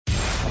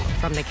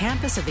From the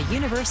campus of the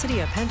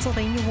University of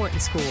Pennsylvania Wharton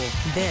School,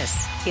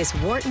 this is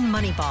Wharton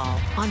Moneyball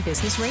on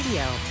Business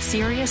Radio,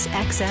 Sirius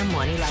XM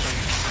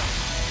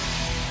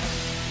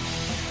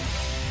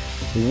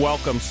 111.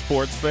 Welcome,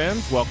 sports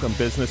fans, welcome,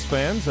 business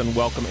fans, and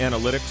welcome,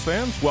 analytics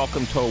fans.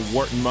 Welcome to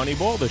Wharton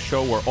Moneyball, the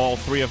show where all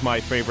three of my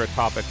favorite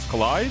topics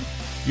collide.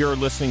 You're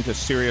listening to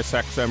Sirius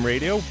XM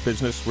Radio,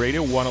 Business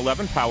Radio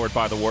 111, powered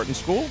by the Wharton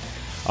School.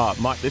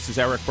 This is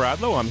Eric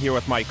Bradlow. I'm here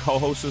with my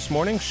co-hosts this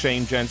morning,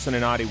 Shane Jensen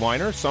and Adi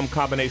Weiner. Some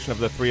combination of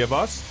the three of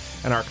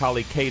us and our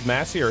colleague Cade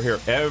Massey are here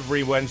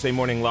every Wednesday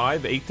morning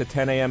live, 8 to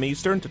 10 a.m.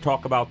 Eastern, to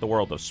talk about the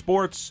world of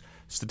sports,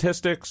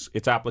 statistics,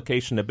 its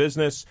application to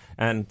business,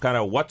 and kind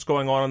of what's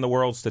going on in the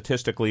world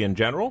statistically in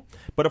general.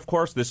 But, of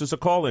course, this is a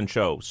call-in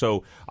show.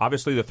 So,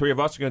 obviously, the three of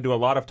us are going to do a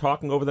lot of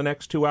talking over the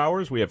next 2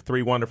 hours. We have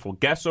three wonderful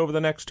guests over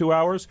the next 2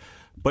 hours.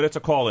 But it's a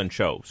call-in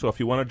show. So if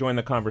you want to join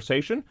the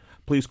conversation,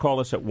 please call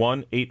us at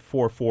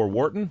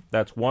 1-844-WHARTON.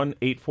 That's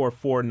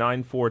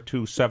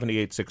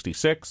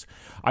 1-844-942-7866.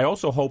 I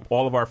also hope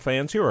all of our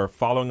fans here are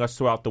following us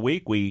throughout the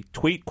week. We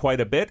tweet quite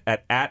a bit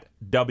at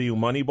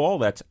 @WMoneyball.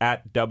 That's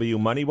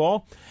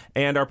 @WMoneyball.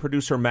 And our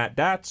producer, Matt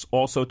Datz,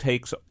 also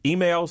takes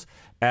emails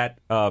at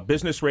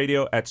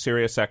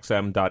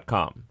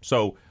businessradio@SiriusXM.com.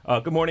 So,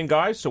 good morning,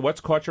 guys. So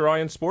what's caught your eye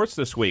in sports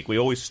this week? We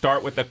always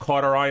start with the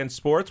caught our eye in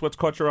sports. What's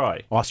caught your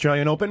eye?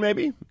 Australian Open,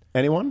 maybe?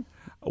 Anyone?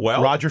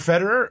 Well, Roger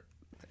Federer,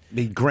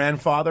 the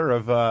grandfather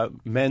of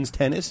men's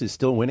tennis, is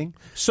still winning.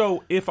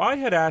 So if I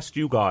had asked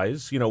you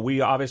guys,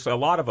 we obviously, a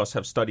lot of us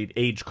have studied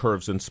age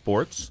curves in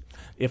sports.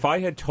 If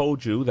I had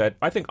told you that,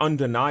 I think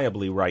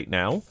undeniably right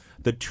now,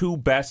 the two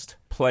best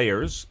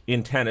players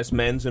in tennis,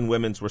 men's and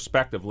women's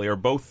respectively, are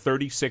both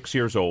 36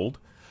 years old.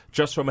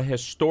 Just from a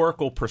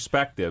historical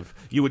perspective,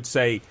 you would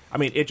say,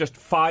 it just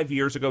 5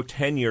 years ago,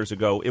 10 years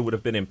ago, it would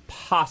have been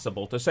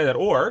impossible to say that.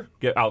 Or,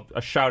 get out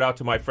a shout out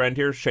to my friend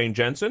here, Shane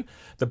Jensen,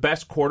 the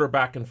best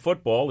quarterback in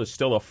football is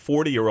still a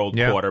 40-year-old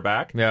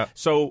quarterback. Yeah.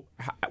 So,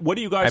 what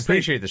do you guys think? I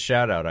appreciate the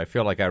shout out. I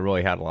feel like I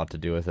really had a lot to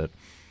do with it.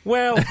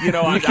 Well,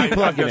 I'm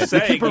just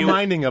saying. You keep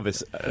reminding of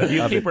us.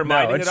 You keep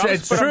reminding us.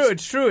 It's true.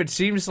 It's true. It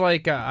seems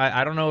like,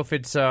 I don't know if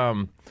it's...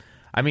 so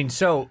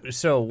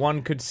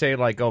one could say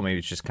like, oh, maybe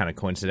it's just kind of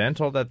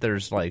coincidental that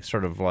there's like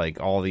sort of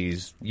like all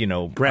these,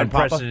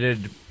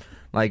 unprecedented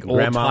like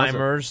old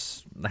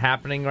timers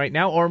happening right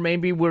now, or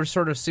maybe we're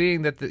sort of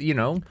seeing that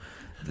the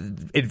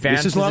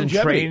advances in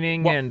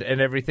training and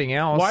everything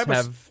else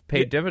have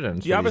paid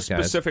dividends. You have a these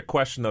guys. Specific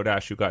question though to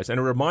ask you guys,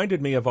 and it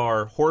reminded me of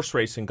our horse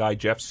racing guy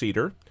Jeff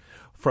Cedar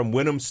from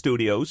Wyndham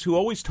Studios, who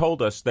always told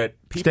us that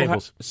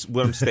people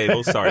Wyndham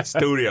Stables, sorry,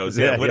 Studios,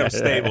 Wyndham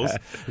Stables,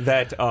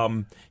 that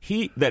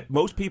that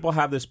most people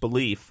have this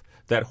belief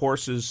that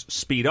horses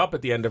speed up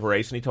at the end of a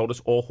race, and he told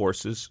us all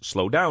horses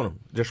slow down,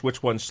 just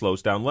which one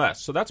slows down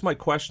less. So that's my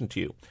question to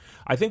you.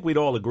 I think we'd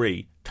all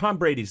agree Tom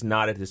Brady's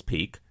not at his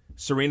peak.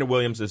 Serena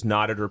Williams is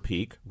not at her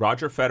peak.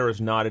 Roger Federer is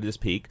not at his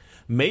peak.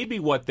 Maybe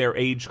what their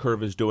age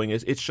curve is doing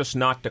is it's just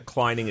not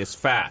declining as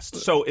fast.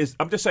 So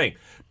I'm just saying,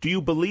 do you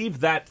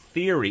believe that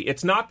theory?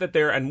 It's not that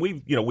they're, and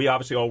we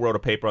obviously all wrote a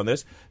paper on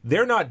this,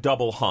 they're not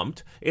double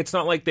humped. It's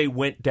not like they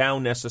went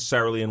down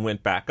necessarily and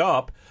went back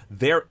up.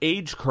 Their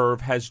age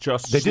curve has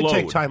just slowed. They did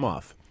take time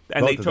off.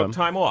 And they took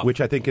time off.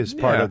 Which I think is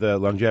part of the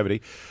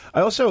longevity.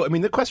 I also,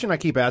 the question I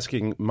keep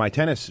asking my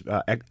tennis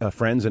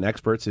friends and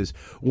experts is,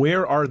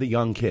 where are the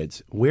young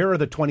kids? Where are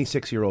the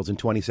 26-year-olds and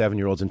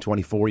 27-year-olds and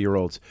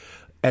 24-year-olds?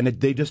 And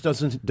they just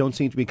don't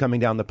seem to be coming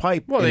down the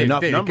pipe in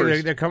enough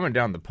numbers. They're coming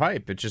down the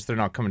pipe. It's just they're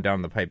not coming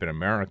down the pipe in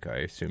America,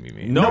 I assume you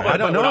mean. No, I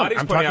don't know.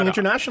 I'm talking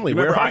internationally.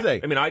 Where are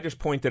they? I just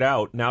pointed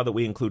out, now that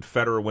we include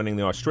Federer winning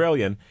the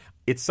Australian,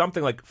 it's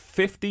something like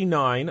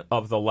 59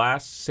 of the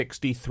last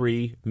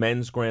 63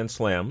 men's Grand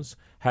Slams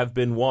have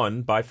been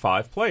won by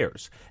 5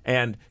 players.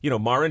 And,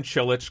 Marin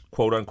Cilic,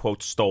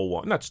 quote-unquote, stole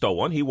one. Not stole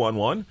one. He won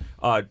one.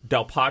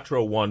 Del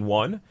Potro won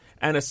one.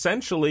 And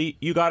essentially,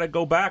 you got to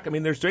go back.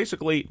 There's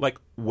basically,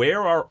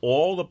 where are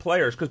all the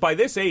players? Because by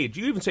this age,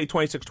 you even say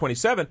 26,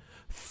 27,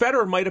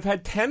 Federer might have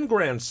had 10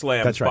 Grand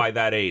Slams by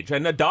that age.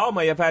 And Nadal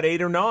may have had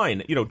 8 or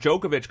 9.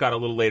 Djokovic got a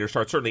little later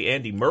start. Certainly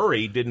Andy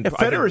Murray didn't. If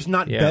Federer is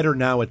not better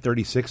now at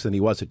 36 than he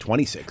was at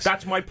 26.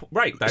 That's my point.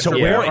 Right. That's so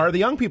where are the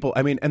young people?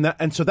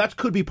 And so that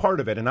could be part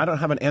of it, and I don't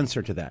have an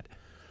answer to that.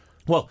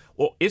 Well,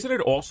 isn't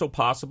it also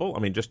possible,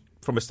 just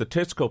from a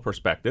statistical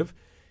perspective,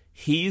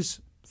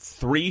 he's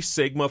 3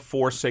 sigma,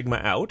 4 sigma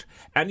out.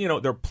 And,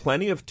 there are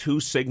plenty of 2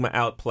 sigma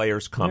out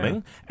players coming.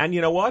 Yeah. And you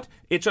know what?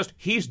 It's just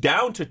he's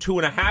down to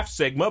 2.5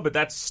 sigma, but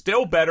that's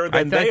still better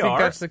than they are. I think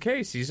that's the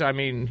case. He's a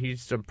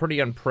pretty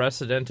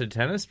unprecedented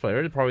tennis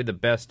player, probably the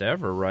best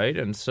ever, right?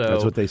 And so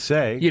that's what they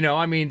say.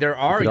 There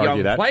are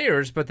young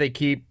players, but they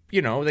keep,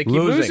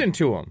 losing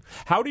to them.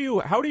 How do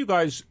you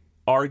guys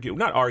argue?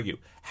 Not argue.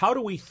 How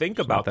do we think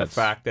about the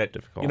fact that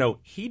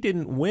he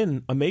didn't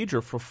win a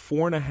major for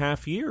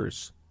 4.5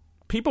 years?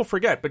 People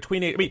forget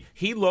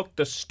he looked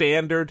the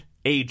standard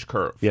age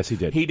curve. Yes, he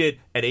did. He did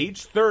at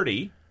age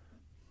 30.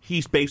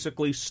 He's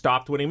basically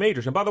stopped winning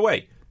majors. And by the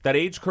way, that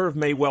age curve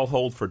may well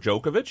hold for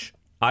Djokovic.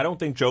 I don't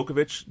think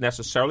Djokovic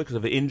necessarily, because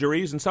of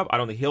injuries and stuff, I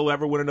don't think he'll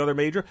ever win another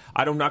major.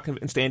 I'm not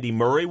convinced Andy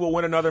Murray will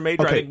win another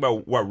major. Okay. I think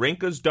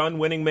Wawrinka's done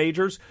winning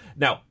majors.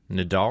 Now,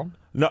 Nadal?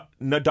 No,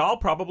 Nadal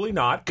probably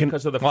not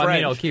because of the French. I mean,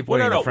 he'll keep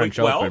winning the French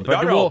Open.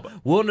 But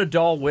will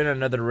Nadal win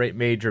another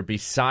major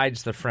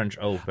besides the French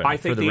Open I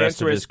think for the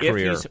rest of his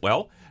career?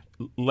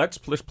 Let's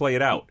play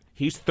it out.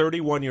 He's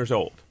 31 years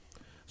old.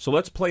 So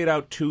let's play it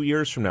out 2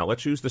 years from now.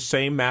 Let's use the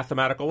same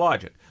mathematical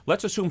logic.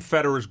 Let's assume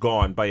Federer's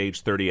gone by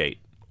age 38.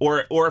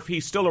 Or if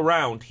he's still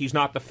around, he's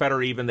not the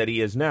Federer even that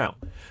he is now.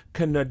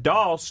 Can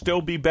Nadal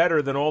still be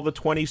better than all the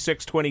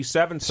 26,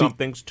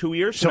 27-somethings 2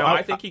 years from now?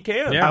 I think he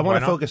can. Yeah, I want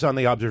to focus on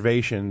the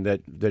observation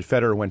that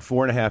Federer went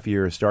 4.5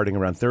 years, starting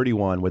around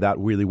 31,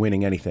 without really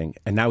winning anything.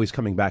 And now he's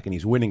coming back and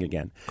he's winning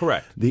again.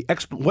 Correct.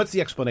 What's the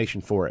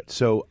explanation for it?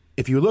 So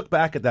if you look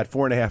back at that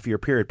 4.5-year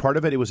period, part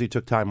of it was he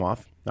took time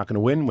off. Not going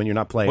to win when you're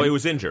not playing. Well, he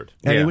was injured.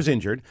 And he was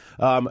injured.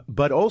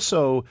 But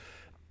also,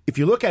 if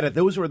you look at it,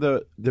 those were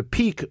the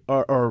peak,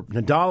 or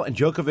Nadal and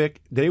Djokovic,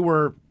 they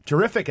were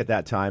terrific at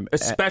that time.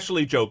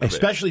 Especially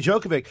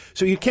Djokovic.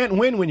 So you can't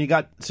win when you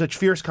got such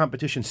fierce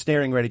competition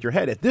staring right at your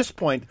head. At this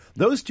point,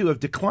 those two have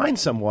declined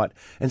somewhat,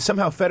 and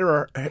somehow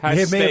Federer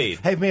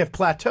may have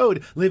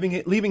plateaued,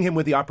 leaving him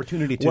with the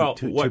opportunity to start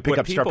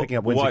picking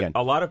up wins again.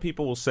 A lot of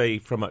people will say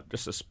from a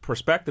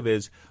perspective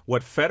is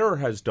what Federer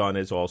has done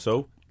is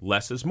also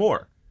less is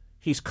more.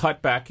 He's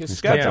cut back his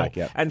schedule.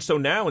 And so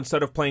now,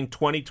 instead of playing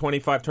 20,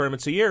 25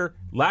 tournaments a year,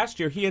 last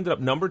year he ended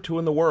up number 2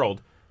 in the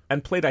world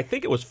and played, I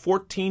think it was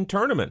 14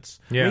 tournaments.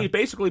 Yeah. I mean, he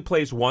basically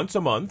plays once a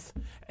month,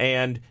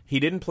 and he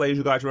didn't play, as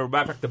you guys remember.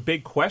 In fact, the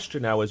big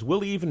question now is, will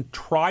he even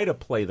try to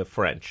play the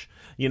French?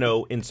 You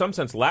know, in some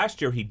sense,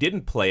 last year he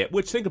didn't play it,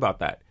 which, think about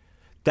that.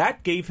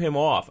 That gave him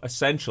off,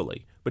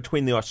 essentially,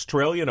 between the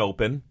Australian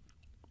Open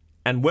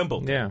and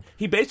Wimbledon. Yeah.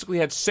 He basically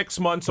had 6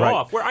 months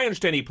off, where I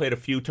understand he played a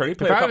few turns. He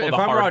played a couple of the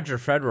If I'm Roger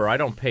Federer, I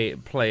don't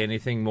play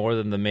anything more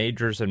than the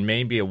majors and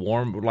maybe a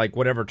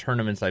whatever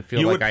tournaments I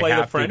feel like I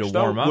have to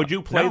warm up. Would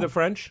you play the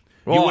French?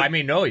 Well, I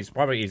mean, no, he's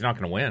not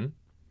going to win.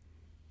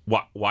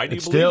 Why do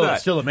you believe that?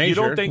 It's still a major. You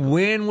don't think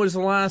when was the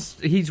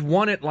last? He's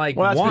won it once.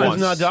 Because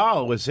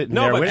Nadal was sitting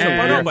there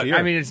winning.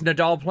 I mean, it's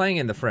Nadal playing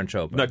in the French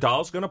Open.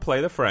 Nadal's going to play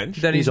the French.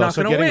 Then he's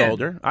also not going to getting win.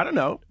 older. I don't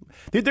know.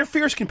 They're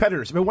fierce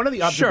competitors. I mean, one of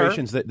the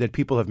observations that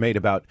people have made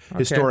about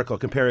historical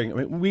comparing. I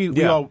mean,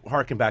 we all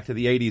harken back to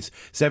the 80s,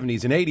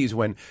 70s, and 80s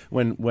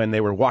when they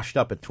were washed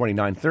up at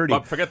 29, 30.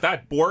 But forget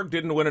that. Borg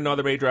didn't win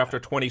another major after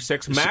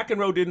 26.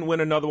 McEnroe didn't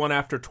win another one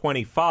after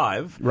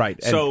 25. Right.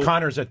 And so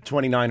Connor's at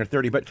 29 or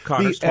 30. But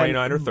Connor's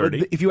 29 or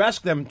 30. If you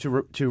ask them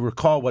to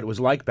recall what it was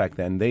like back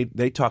then,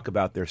 they talk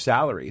about their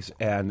salaries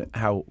and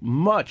how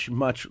much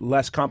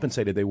less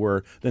compensated they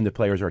were than the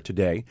players are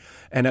today.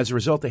 And as a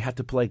result, they had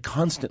to play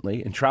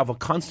constantly and travel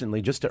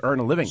constantly just to earn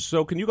a living.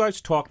 So can you guys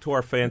talk to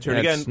our fans here?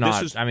 And again,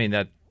 I mean,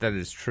 that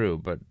is true,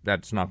 but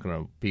that's not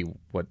going to be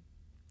what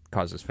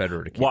causes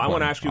Federer to keep. Well, I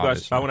want to ask you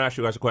guys. I want to ask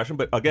you guys a question.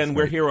 But again,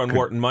 we're here on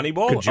Wharton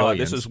Moneyball.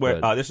 This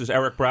is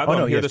Eric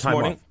Bradlow. I'm here this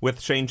morning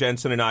with Shane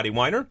Jensen and Adi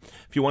Weiner.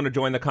 If you want to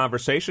join the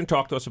conversation,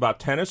 talk to us about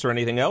tennis or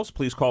anything else,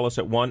 please call us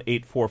at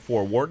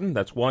 1-844-WHARTON.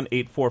 That's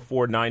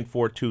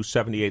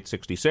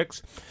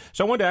 1-844-942-7866.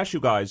 So I wanted to ask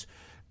you guys: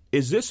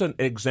 is this an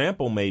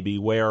example maybe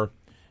where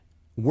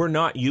we're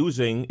not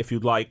using, if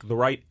you'd like, the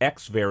right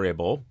X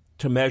variable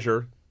to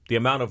measure the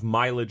amount of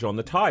mileage on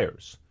the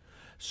tires?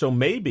 So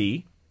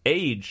maybe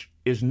age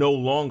is no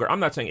longer, I'm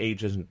not saying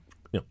age isn't,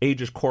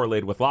 age is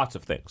correlated with lots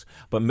of things,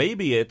 but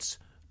maybe it's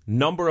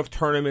number of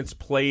tournaments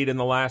played in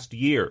the last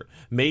year.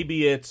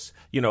 Maybe it's,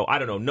 I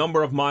don't know,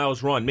 number of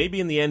miles run. Maybe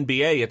in the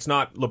NBA, it's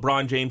not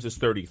LeBron James is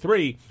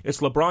 33. It's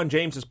LeBron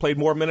James has played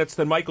more minutes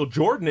than Michael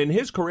Jordan in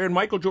his career, and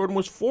Michael Jordan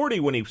was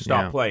 40 when he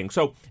stopped playing.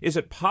 So is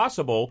it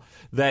possible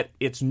that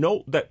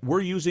that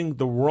we're using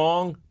the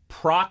wrong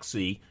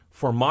proxy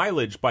for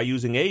mileage by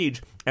using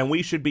age, and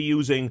we should be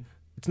using,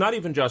 it's not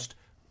even just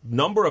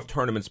number of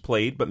tournaments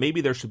played, but maybe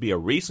there should be a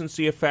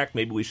recency effect.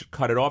 Maybe we should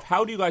cut it off.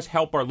 How do you guys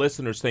help our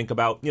listeners think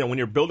about, when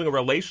you're building a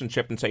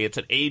relationship and say it's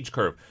an age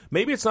curve?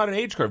 Maybe it's not an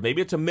age curve.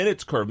 Maybe it's a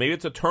minutes curve. Maybe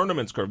it's a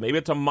tournaments curve. Maybe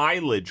it's a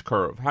mileage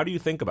curve. How do you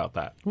think about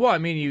that? Well, I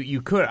mean,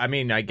 you could. I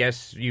mean, I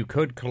guess you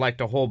could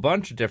collect a whole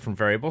bunch of different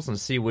variables and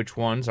see which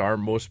ones are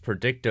most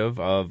predictive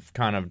of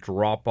kind of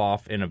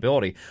drop-off in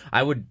ability.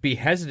 I would be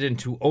hesitant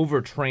to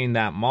overtrain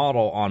that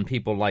model on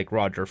people like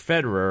Roger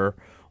Federer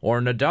or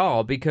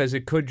Nadal, because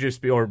it could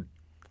just be, or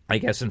I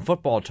guess in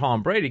football,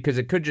 Tom Brady, because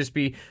it could just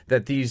be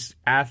that these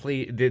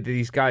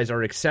guys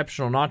are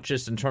exceptional, not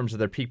just in terms of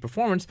their peak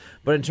performance,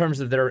 but in terms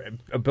of their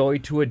ability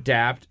to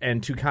adapt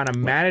and to kind of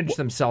manage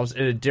themselves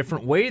in a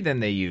different way than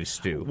they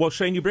used to. Well,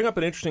 Shane, you bring up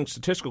an interesting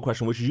statistical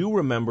question, which you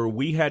remember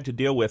we had to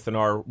deal with in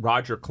our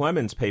Roger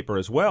Clemens paper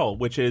as well,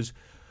 which is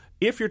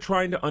if you're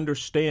trying to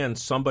understand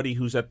somebody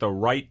who's at the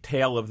right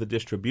tail of the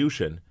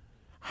distribution,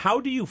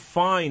 how do you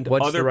find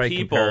What's other the right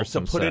people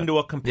to put into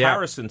a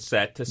comparison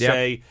set to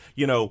say,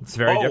 it's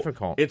very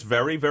difficult. It's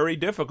very, very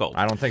difficult.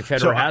 I don't think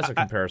Federer has a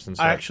comparison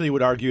set. I actually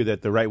would argue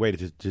that the right way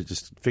to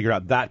just figure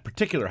out that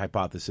particular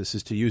hypothesis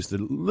is to use the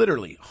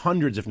literally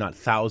hundreds, if not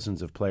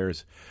thousands, of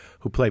players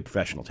who play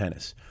professional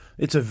tennis.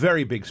 It's a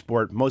very big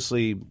sport.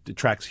 Mostly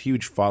attracts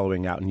huge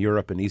following out in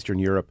Europe and Eastern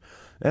Europe.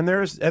 And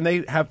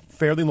they have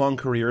fairly long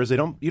careers. You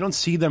don't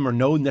see them or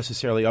know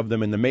necessarily of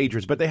them in the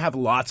majors, but they have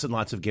lots and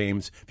lots of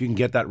games. If you can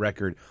get that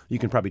record, you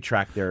can probably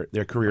track their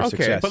career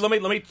success. But let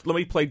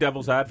me play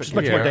devil's advocate.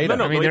 Much more data.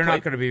 They're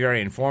not going to be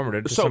very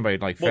informative to somebody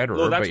like Federer.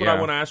 Well, that's what I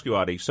want to ask you,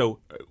 Adi. So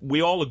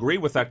we all agree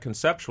with that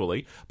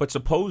conceptually, but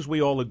suppose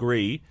we all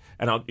agree,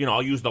 and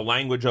I'll use the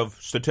language of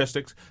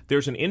statistics.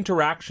 There's an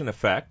interaction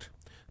effect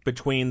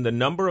between the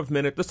number of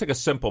minutes. Let's take a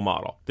simple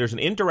model. There's an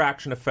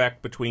interaction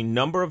effect between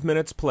number of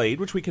minutes played,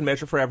 which we can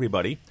measure for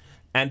everybody,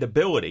 and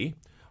ability.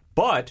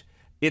 But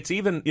it's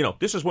even,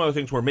 this is one of the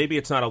things where maybe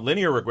it's not a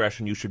linear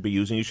regression you should be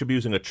using. You should be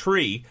using a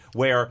tree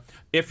where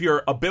if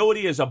your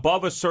ability is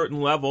above a certain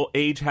level,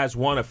 age has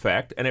one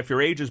effect. And if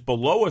your age is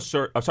below if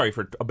your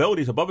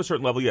ability is above a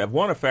certain level, you have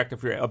one effect.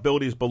 If your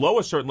ability is below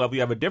a certain level,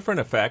 you have a different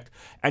effect.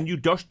 And you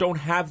just don't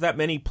have that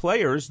many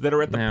players that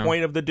are at the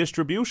point of the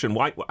distribution.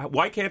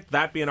 Why can't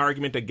that be an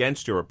argument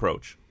against your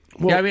approach?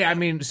 Well,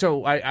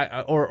 so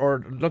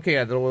or looking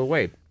at it the other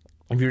way.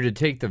 If you were to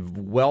take the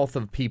wealth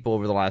of people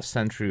over the last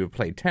century who have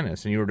played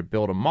tennis and you were to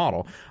build a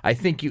model, I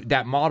think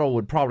that model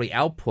would probably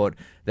output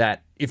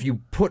that if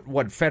you put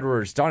what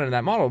Federer's done in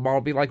that model, the model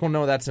would be like, well,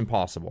 no, that's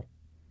impossible.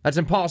 That's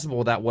impossible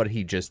without what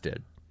he just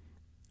did.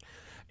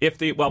 But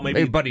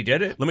he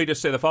did it. Let me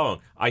just say the following.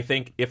 I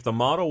think if the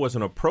model was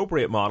an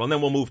appropriate model, and then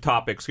we'll move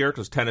topics here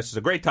because tennis is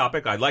a great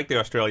topic. I like the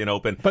Australian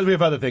Open. But we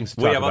have other things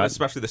to talk about.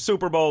 Especially the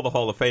Super Bowl, the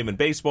Hall of Fame in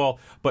baseball.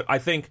 But I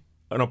think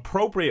an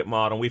appropriate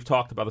model, we've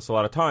talked about this a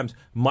lot of times,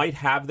 might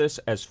have this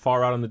as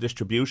far out on the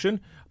distribution,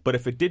 but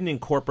if it didn't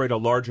incorporate a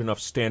large enough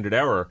standard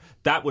error,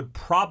 that would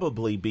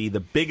probably be the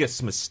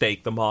biggest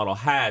mistake the model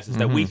has, is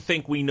that we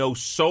think we know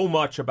so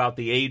much about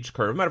the age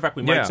curve. Matter of fact,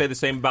 we might say the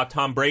same about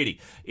Tom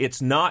Brady.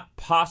 It's not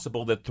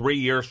possible that 3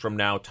 years from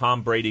now,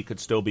 Tom Brady could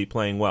still be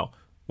playing well.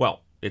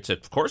 Well,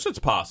 of course it's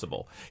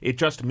possible. It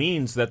just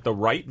means that the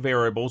right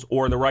variables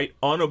or the right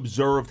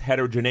unobserved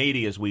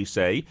heterogeneity, as we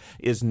say,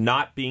 is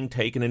not being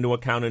taken into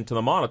account into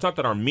the model. It's not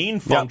that our mean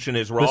function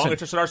is wrong. It's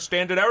just that our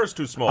standard error is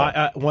too small.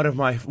 One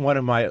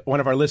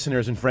of our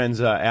listeners and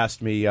friends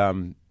asked me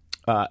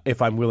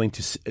if I'm willing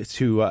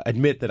to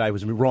admit that I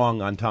was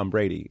wrong on Tom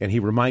Brady, and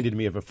he reminded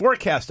me of a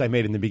forecast I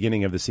made in the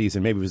beginning of the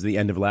season. Maybe it was the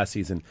end of last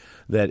season,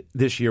 that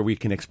this year we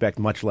can expect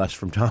much less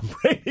from Tom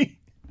Brady.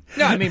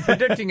 No,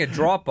 predicting a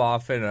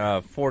drop-off in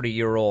a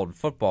 40-year-old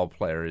football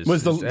player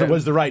was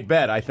the right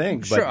bet, I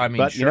think. Sure,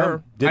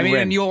 sure.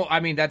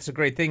 That's a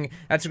great thing.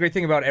 That's a great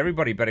thing about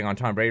everybody betting on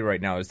Tom Brady right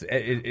now. Is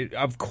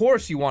of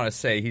course you want to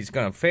say he's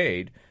going to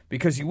fade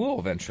because he will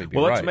eventually be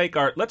right.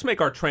 Let's make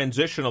our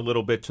transition a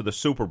little bit to the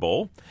Super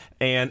Bowl.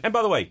 And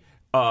by the way,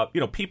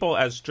 people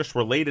as just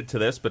related to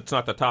this, but it's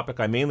not the topic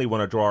I mainly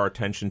want to draw our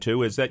attention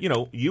to, is that,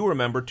 you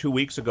remember 2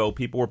 weeks ago,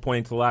 people were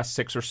pointing to the last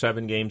 6 or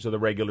 7 games of the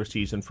regular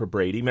season for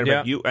Brady.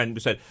 Remember, you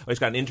said, he's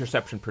got an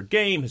interception per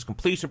game, his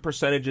completion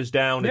percentage is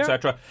down,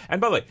 etc.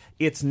 And by the way,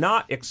 it's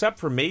not, except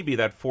for maybe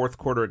that fourth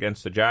quarter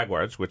against the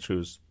Jaguars, which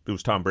was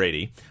Tom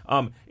Brady,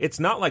 it's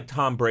not like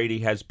Tom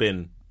Brady has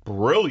been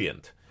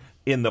brilliant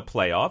in the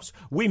playoffs.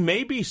 We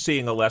may be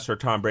seeing a lesser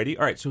Tom Brady.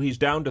 All right, so he's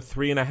down to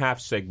 3.5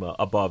 sigma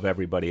above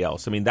everybody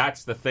else.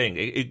 That's the thing.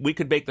 We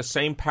could make the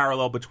same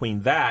parallel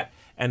between that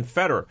and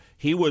Federer.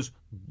 He was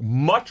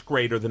much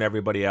greater than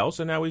everybody else,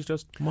 and now he's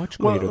just much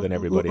greater than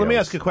everybody else. Let me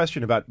ask a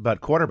question about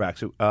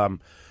quarterbacks.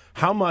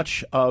 How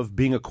much of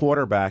being a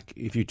quarterback,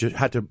 if you just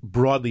had to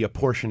broadly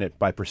apportion it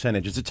by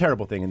percentage, it's a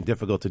terrible thing and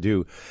difficult to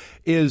do,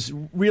 is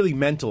really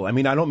mental? I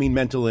don't mean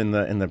mental in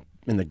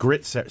the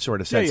grit sort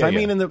of sense. I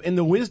mean in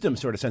the wisdom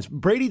sort of sense.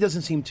 Brady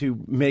doesn't seem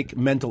to make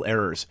mental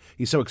errors.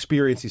 He's so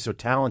experienced, he's so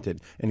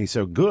talented, and he's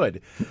so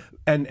good.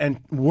 And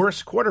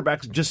worse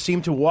quarterbacks just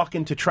seem to walk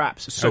into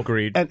traps. So,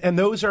 agreed. And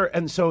those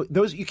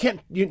you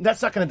can't.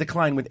 That's not going to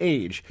decline with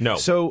age. No.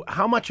 So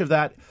how much of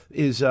that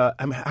is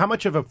how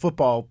much of a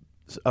football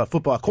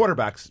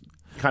quarterback's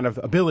kind of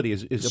ability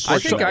is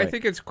apportioned? I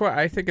think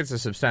it's a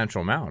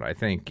substantial amount. I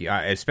think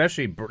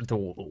especially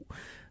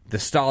the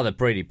style that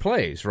Brady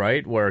plays,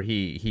 right, where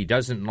he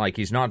doesn't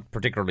he's not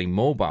particularly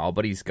mobile,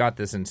 but he's got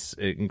this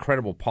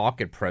incredible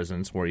pocket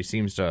presence where he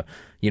seems to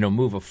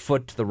move a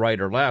foot to the right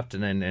or left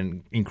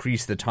and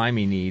increase the time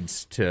he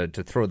needs to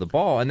throw the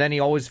ball, and then he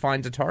always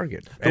finds a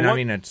target. And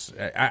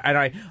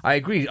I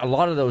agree. A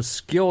lot of those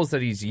skills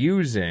that he's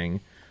using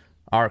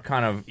are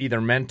kind of either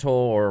mental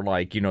or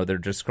they're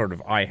just sort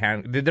of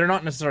they're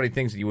not necessarily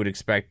things that you would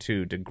expect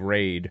to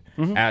degrade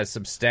as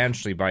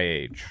substantially by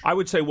age. I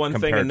would say one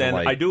thing, and then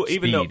I do,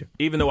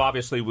 even though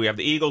obviously we have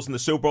the Eagles in the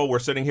Super Bowl, we're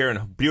sitting here in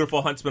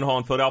beautiful Huntsman Hall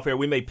in Philadelphia.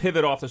 We may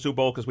pivot off the Super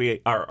Bowl because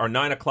our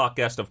 9 o'clock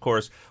guest, of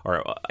course,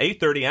 our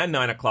 8:30 and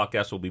 9 o'clock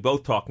guests will be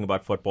both talking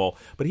about football.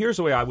 But here's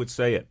the way I would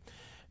say it.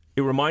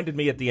 It reminded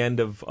me at the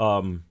end of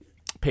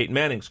Peyton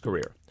Manning's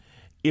career.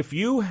 If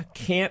you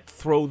can't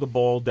throw the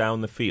ball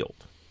down the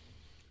field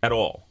at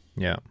all,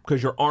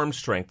 because your arm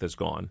strength is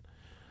gone,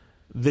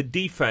 the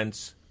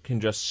defense can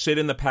just sit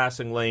in the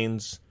passing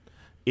lanes.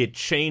 It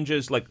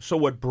changes. So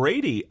what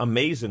Brady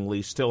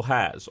amazingly still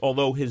has,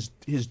 although his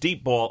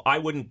deep ball, I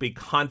wouldn't be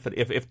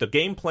confident. If the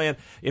game plan,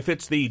 if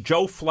it's the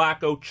Joe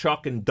Flacco,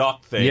 Chuck and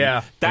Duck thing,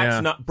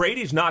 not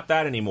Brady's not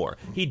that anymore.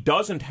 He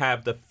doesn't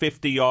have the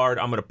 50-yard,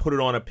 I'm going to put it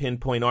on a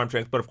pinpoint arm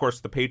strength, but of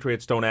course the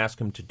Patriots don't ask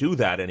him to do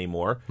that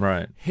anymore.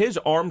 Right. His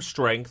arm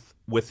strength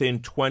within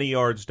 20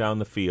 yards down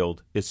the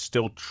field is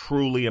still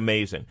truly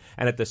amazing.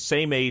 And at the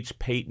same age,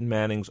 Peyton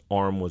Manning's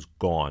arm was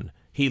gone.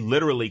 He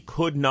literally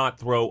could not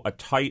throw a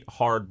tight,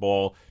 hard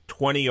ball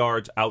 20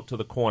 yards out to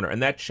the corner,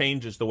 and that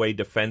changes the way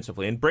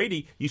defensively. And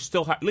Brady, you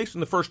still have, at least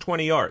in the first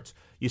 20 yards,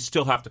 you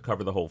still have to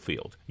cover the whole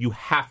field. You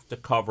have to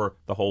cover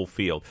the whole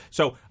field.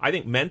 So I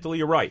think mentally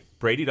you're right.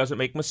 Brady doesn't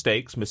make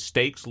mistakes.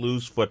 Mistakes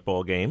lose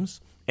football games.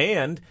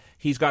 And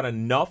he's got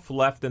enough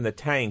left in the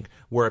tank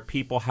where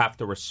people have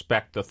to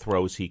respect the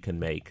throws he can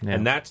make. Yeah.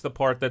 And that's the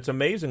part that's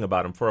amazing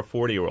about him for a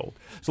 40-year-old.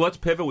 So let's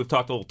pivot. We've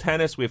talked a little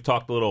tennis. We've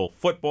talked a little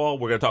football.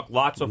 We're going to talk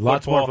lots of football.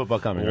 Lots more football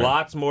coming. Right?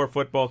 Lots more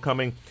football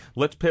coming.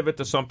 Let's pivot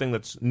to something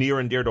that's near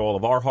and dear to all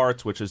of our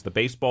hearts, which is the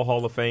Baseball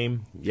Hall of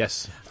Fame.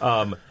 Yes.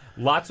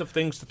 Lots of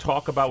things to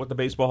talk about with the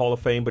Baseball Hall of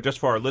Fame, but just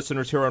for our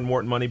listeners here on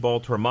Wharton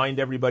Moneyball, to remind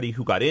everybody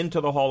who got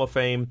into the Hall of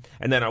Fame,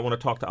 and then I want to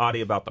talk to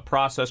Adi about the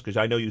process, because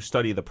I know you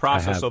study the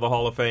process of the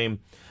Hall of Fame.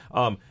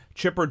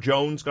 Chipper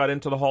Jones got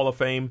into the Hall of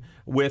Fame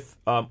with,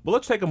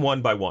 let's take them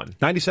one by one.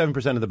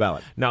 97% of the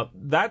ballot. Now,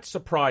 that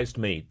surprised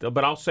me,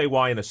 but I'll say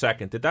why in a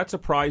second. Did that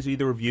surprise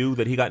either of you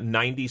that he got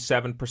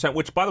 97%,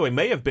 which, by the way,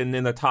 may have been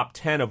in the top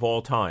 10 of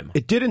all time?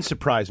 It didn't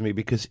surprise me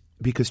because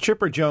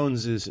Chipper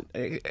Jones is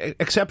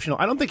exceptional.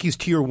 I don't think he's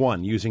tier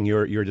one, using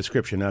your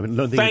description. I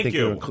don't think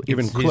you're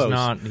even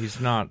close. He's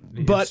not.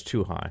 But it's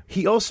too high.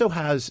 He also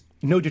has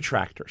no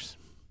detractors.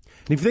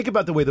 And if you think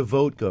about the way the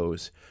vote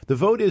goes, the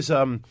vote is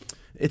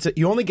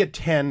you only get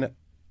 10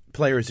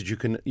 players that you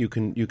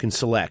can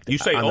select. You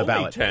say on only the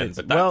ballot. 10,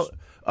 but that's...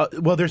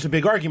 Well, there's a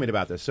big argument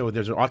about this. So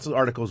there's lots of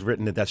articles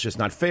written that that's just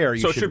not fair.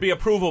 So it should be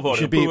approval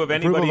vote. Approve of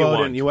anybody you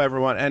want. And you ever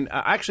want. And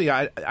actually,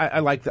 I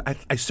like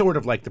I sort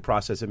of like the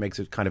process. It makes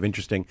it kind of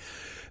interesting.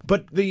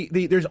 But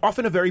there's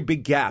often a very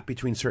big gap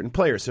between certain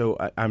players. So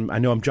I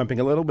know I'm jumping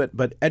a little bit,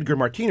 but Edgar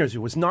Martinez,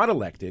 who was not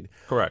elected,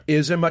 correct,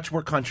 is a much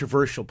more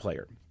controversial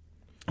player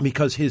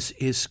because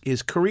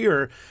his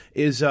career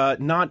is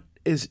not.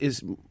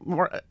 Is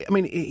more. I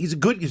mean, he's a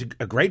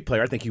great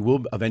player. I think he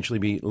will eventually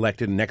be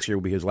elected, and next year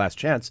will be his last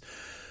chance.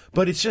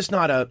 But it's just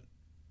not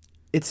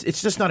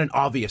it's just not an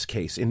obvious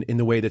case in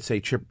the way that, say,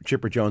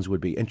 Chipper Jones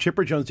would be. And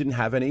Chipper Jones didn't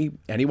have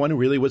anyone who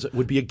really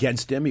would be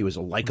against him. He was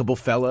a likable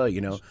fella,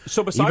 you know.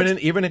 So besides,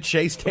 even at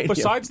Shea Stadium.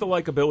 Besides the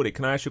likability,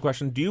 can I ask you a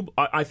question?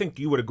 I think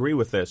you would agree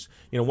with this.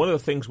 You know, one of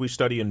the things we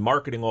study in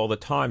marketing all the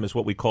time is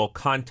what we call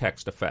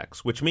context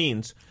effects, which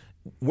means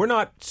we're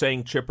not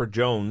saying Chipper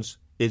Jones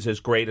is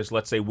as great as,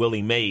 let's say,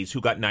 Willie Mays, who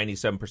got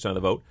 97% of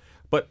the vote.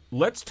 But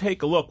let's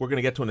take a look. We're going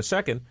to get to in a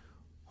second.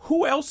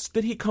 Who else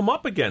did he come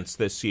up against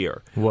this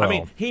year? Well, I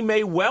mean, he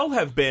may well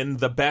have been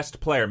the best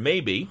player.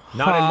 Maybe.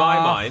 Not in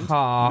my mind.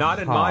 Not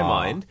in my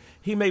mind.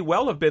 He may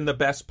well have been the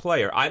best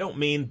player. I don't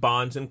mean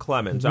Bonds and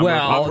Clemens.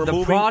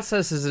 The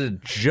process is a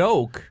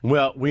joke.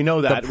 Well, we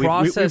know that. The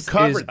process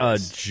is a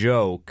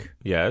joke.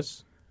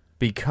 Yes.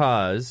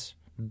 Because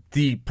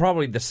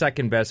probably the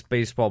second best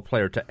baseball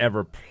player to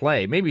ever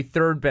play, maybe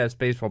third best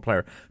baseball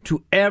player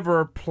to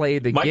ever play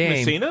the Mike game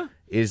Messina?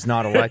 Is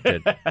not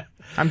elected.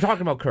 I'm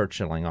talking about Curt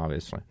Schilling,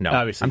 obviously. No,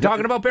 obviously. I'm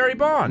talking about Barry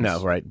Bonds.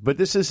 No, right. But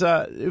this is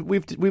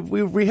we've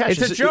rehashed.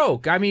 It's a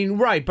joke. I mean,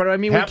 right? But I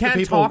mean, half we can't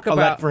the people talk about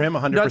elect for him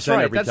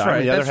 100% every time.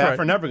 Right, the other half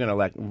are never going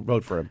to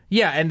vote for him.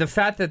 Yeah, and the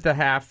fact that the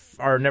half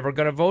are never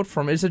going to vote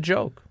for him is a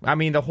joke. I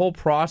mean, the whole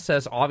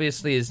process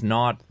obviously is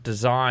not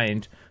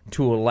designed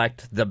to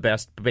elect the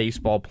best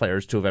baseball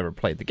players to have ever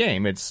played the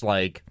game. It's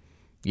like,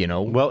 you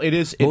know, well, it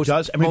is. It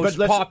does. I mean, most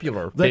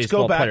popular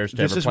baseball players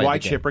to ever play the game. This is why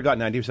Chipper got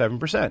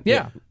 97%.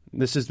 Yeah.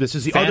 This is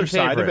the other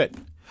side of it.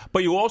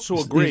 But you also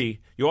agree.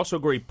 You also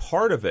agree.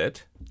 Part of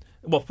it.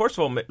 Well, first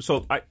of all,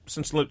 so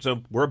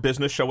we're a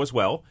business show as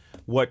well.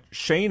 What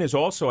Shane is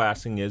also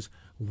asking is,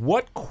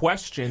 what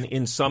question,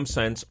 in some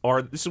sense,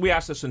 we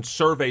ask this in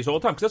surveys all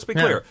the time. Because let's be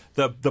clear,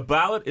 the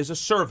ballot is a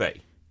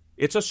survey.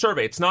 It's a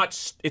survey. It's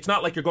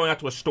not like you're going out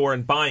to a store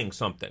and buying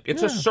something.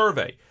 It's a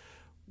survey.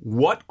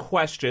 What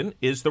question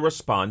is the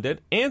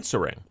respondent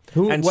answering?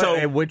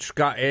 Which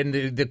guy? And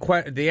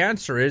the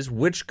answer is,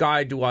 which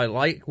guy do I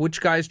like? Which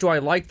guys do I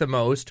like the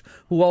most?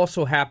 Who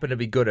also happen to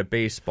be good at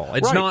baseball?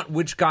 It's not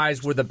which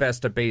guys were the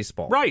best at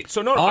baseball. Right.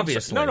 So no,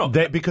 obviously,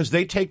 because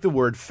they take the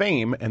word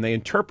fame and they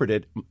interpret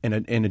it in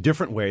a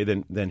different way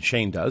than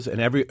Shane does. And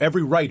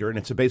every writer, and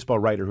it's a baseball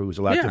writer who is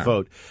allowed to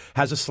vote,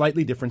 has a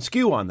slightly different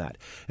skew on that.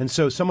 And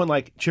so someone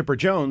like Chipper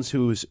Jones,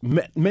 who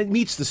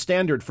meets the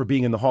standard for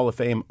being in the Hall of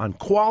Fame on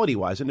quality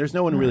wise. And there's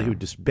no one really who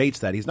debates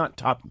that. He's not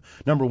top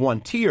number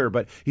one tier,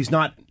 but he's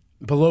not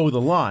below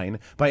the line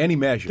by any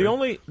measure. The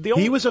only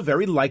he was a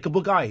very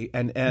likable guy,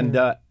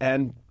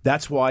 and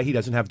that's why he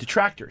doesn't have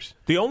detractors.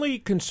 The only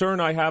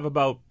concern I have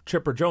about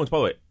Chipper Jones, by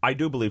the way, I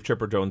do believe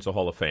Chipper Jones is a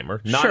Hall of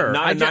Famer. Not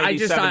a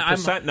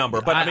 97% number,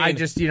 but I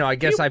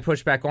guess I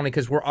push back only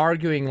because we're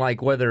arguing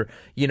like whether,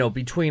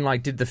 between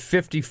like did the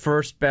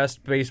 51st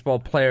best baseball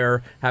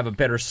player have a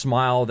better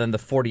smile than the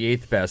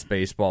 48th best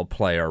baseball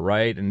player,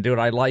 right? And did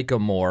I like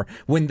him more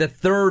when the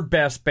third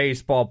best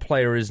baseball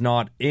player is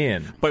not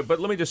in? But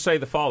let me just say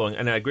the following,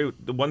 and I agree.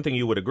 The one thing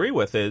you would agree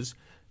with is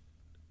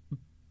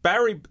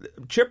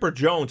Chipper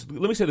Jones.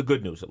 Let me say the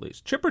good news at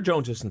least. Chipper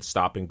Jones isn't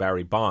stopping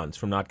Barry Bonds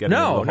from not getting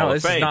into the Hall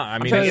of Fame. Is not. I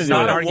mean, it's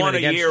not a one a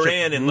year Chip,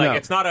 in, and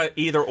it's not a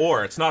either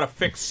or. It's not a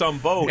fixed sum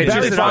vote.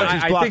 Barry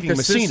Bonds is blocking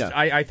Messina.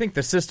 I think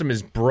the system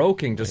is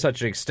broken to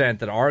such an extent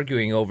that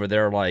arguing over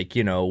there, I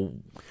guess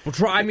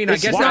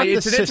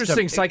it's an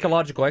interesting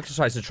psychological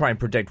exercise to try and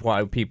predict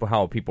how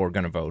people are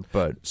going to vote.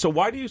 But so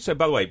why do you say?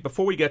 By the way,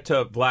 before we get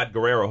to Vlad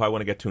Guerrero, who I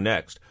want to get to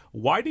next,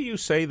 why do you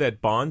say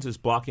that Bonds is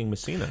blocking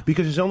Messina?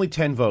 Because there's only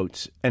 10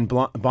 votes, and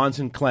Bonds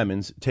and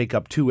Clemens take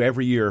up 2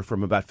 every year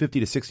from about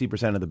 50 to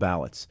 60% of the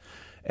ballots.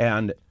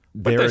 And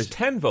there's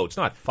 10 votes,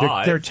 not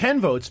 5. There are 10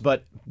 votes,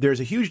 but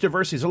there's a huge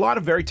diversity. There's a lot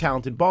of very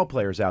talented ball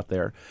players out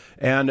there,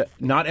 and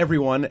not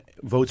everyone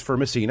votes for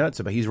Messina.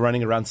 He's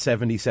running around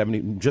 70,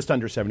 just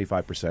under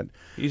 75%.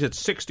 He's at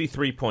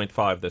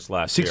 63.5 this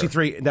last year.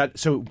 63.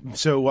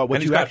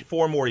 And he's got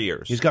 4 more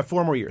years. He's got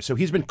 4 more years, so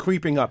he's been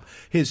creeping up.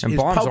 His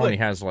Bonds only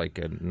has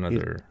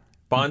another.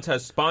 Bonds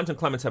and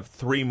Clemens have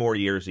 3 more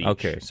years each.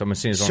 Okay, so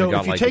Messina's only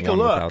got one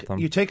without them.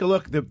 You take a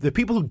look. The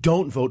people who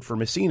don't vote for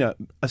Messina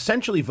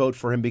essentially vote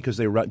for him because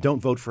they don't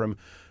vote for him.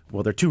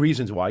 Well, there are 2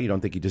 reasons why. You don't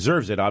think he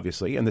deserves it,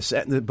 obviously,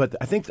 but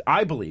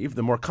I believe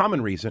the more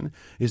common reason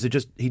is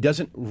that he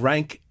doesn't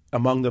rank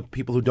among the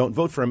people who don't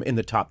vote for him in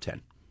the top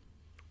 10.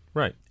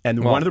 Right.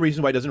 And one of the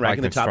reasons why he doesn't rank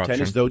in the top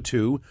 10 is those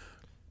 2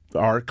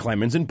 are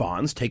Clemens and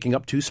Bonds taking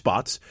up 2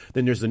 spots.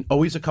 Then there's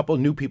always a couple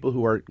of new people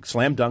who are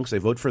slam dunks. They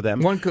vote for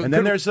them. And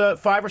then there's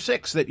 5 or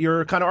 6 that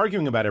you're kind of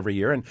arguing about every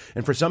year.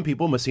 And for some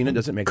people, Messina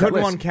doesn't make that list.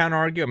 Could one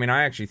counter-argue? I mean,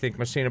 I actually think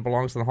Messina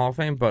belongs in the Hall of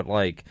Fame, but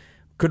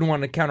couldn't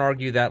one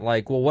counter-argue that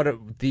what if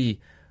the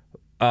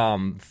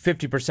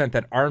 50%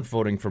 that aren't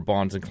voting for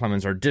Bonds and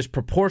Clemens are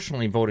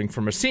disproportionately voting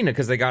for Messina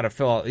because they got to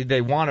fill.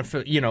 They want to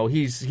fill.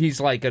 He's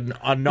like a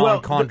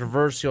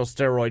non-controversial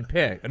steroid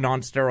pick, a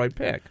non-steroid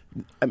pick.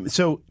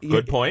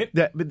 Good point.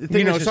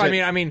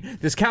 I mean,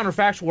 this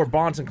counterfactual where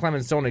Bonds and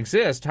Clemens don't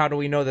exist. How do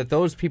we know that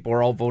those people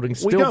are all voting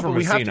still for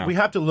Messina? We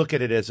have to look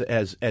at it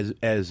as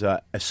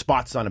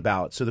spots on a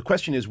ballot. So the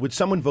question is, would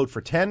someone vote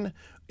for 10?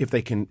 If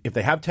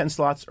they have 10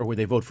 slots, or would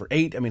they vote for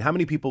 8? I mean, how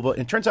many people vote?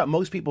 And it turns out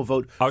most people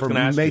vote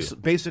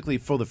basically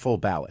for the full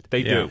ballot.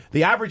 They do.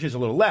 The average is a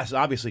little less,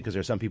 obviously, because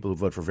there are some people who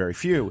vote for very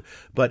few.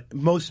 But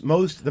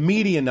the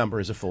median number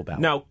is a full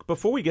ballot. Now,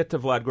 before we get to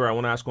Vlad Guerrero, I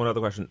want to ask one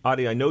other question.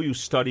 Adi, I know you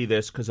study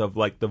this because of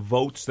the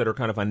votes that are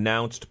kind of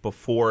announced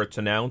before it's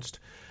announced.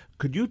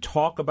 Could you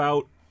talk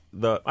about I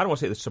don't want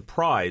to say the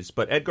surprise,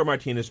 but Edgar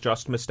Martinez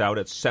just missed out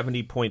at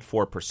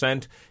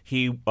 70.4%.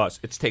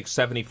 It takes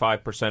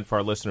 75% for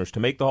our listeners to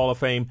make the Hall of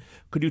Fame.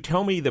 Could you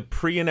tell me the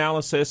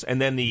pre-analysis and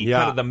then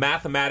kind of the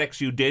mathematics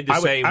you did to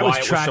why it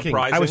was surprising?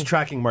 I was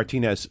tracking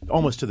Martinez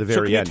almost to the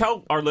very end. So can you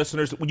tell our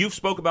listeners, you've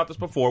spoke about this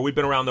before, we've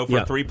been around though for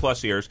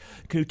 3+ years.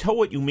 Can you tell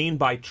what you mean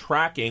by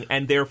tracking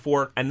and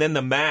then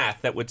the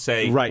math that would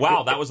say,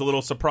 wow, that was a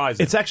little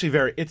surprising? It's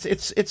actually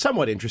it's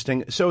somewhat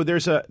interesting. So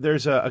there's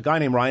a guy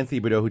named Ryan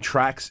Thibodeau who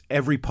tracks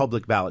every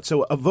public ballot.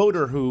 So a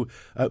voter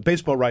a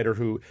baseball writer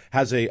who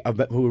has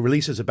who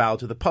releases a ballot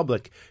to the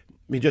public,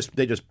 they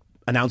just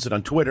announce it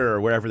on Twitter or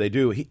wherever they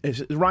do.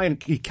 Ryan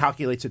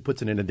calculates it,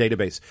 puts it in a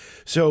database.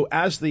 So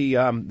as the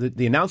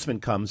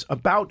announcement comes,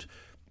 about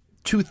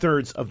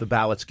 2/3 of the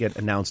ballots get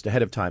announced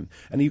ahead of time,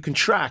 and you can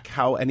track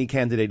how any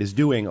candidate is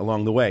doing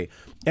along the way.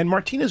 And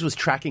Martinez was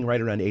tracking right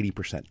around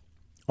 80%.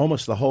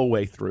 Almost the whole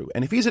way through.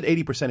 And if he's at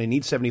 80%, he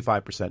needs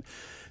 75%.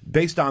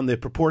 Based on the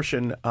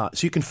proportion, so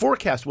you can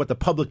forecast what the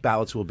public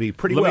ballots will be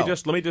pretty well.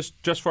 Let me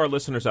just for our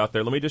listeners out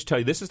there, let me just tell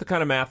you, this is the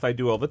kind of math I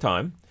do all the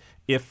time.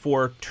 If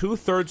for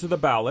 2/3 of the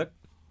ballot,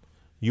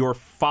 you're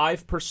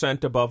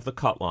 5% above the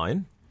cut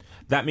line,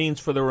 that means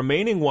for the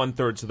remaining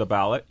 1/3 of the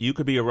ballot, you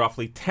could be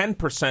roughly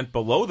 10%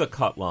 below the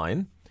cut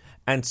line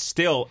and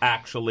still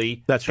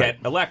actually get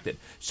elected.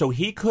 So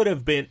he could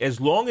have been,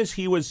 as long as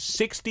he was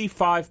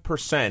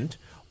 65%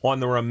 on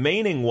the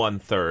remaining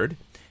 1/3,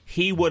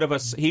 he would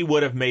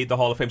have made the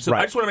Hall of Fame. So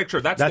I just want to make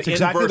sure that's the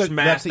exactly inverse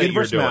math. That's the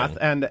inverse math,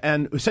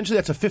 and essentially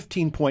that's a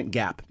 15-point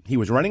gap. He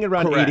was running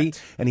around 80,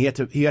 and he had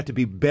to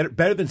be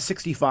better than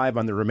 65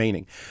 on the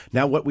remaining.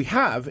 Now what we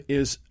have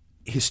is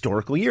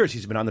historical years.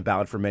 He's been on the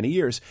ballot for many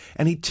years,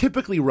 and he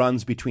typically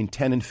runs between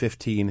 10 and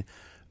 15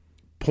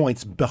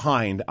 points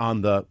behind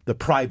on the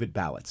private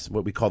ballots,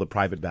 what we call the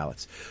private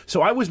ballots.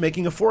 So I was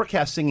making a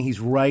forecast saying he's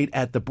right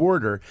at the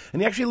border,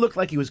 and he actually looked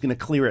like he was going to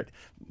clear it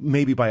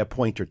maybe by a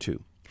point or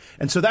 2.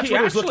 And so that's he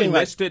what it was looking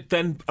like. Missed it,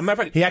 then,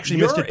 he actually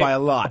missed it by a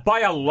lot.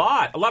 By a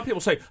lot. A lot of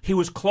people say he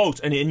was close.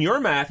 And in your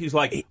math, he's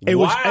like, it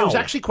wow. Was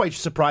actually quite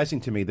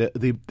surprising to me.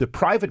 The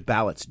private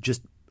ballots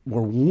just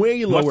were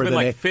way lower than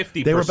like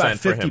 50%. They were about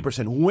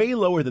 50%, way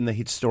lower than they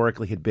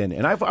historically had been.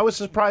 And I was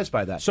surprised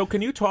by that. So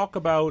can you talk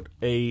about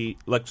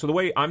so the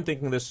way I'm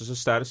thinking this as a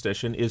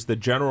statistician is the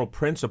general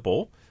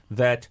principle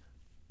that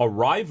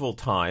arrival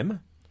time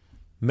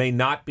may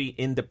not be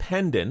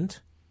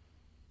independent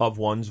of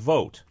one's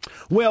vote.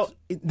 Well,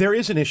 there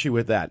is an issue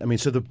with that. I mean,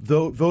 so the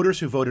voters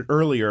who voted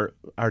earlier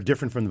are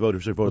different from the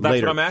voters who voted later.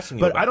 That's what I'm asking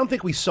you But about. I don't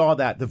think we saw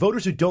that. The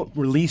voters who don't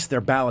release their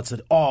ballots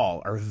at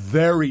all are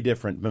very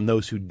different from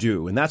those who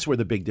do, and that's where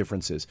the big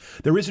difference is.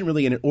 There isn't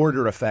really an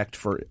order effect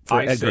for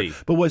Edgar. See.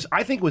 But what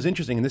I think was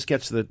interesting, and this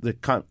gets to the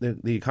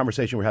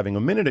conversation we were having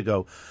a minute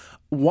ago,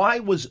 why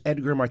was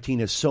Edgar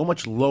Martinez so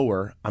much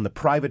lower on the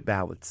private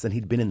ballots than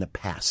he'd been in the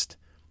past?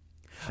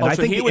 And I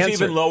think he was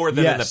even lower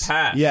than in the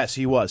past. Yes,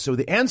 he was. So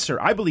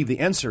I believe the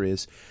answer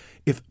is,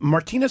 if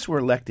Martinez were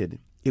elected,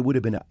 it would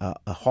have been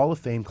a Hall of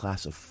Fame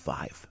class of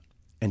 5.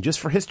 And just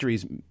for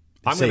history's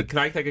sake, can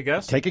I take a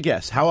guess? Take a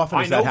guess. How often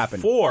does that happen?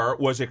 4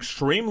 was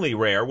extremely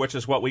rare, which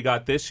is what we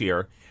got this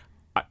year.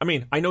 I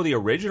mean, I know the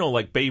original,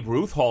 Babe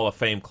Ruth Hall of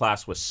Fame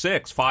class was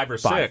 5 or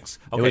 6.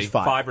 Okay, it was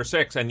 5. 5 or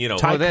 6, and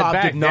Ty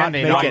Cobb did not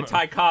make it.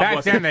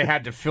 Back then, they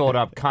had to fill it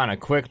up kind of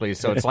quickly,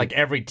 so it's like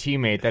every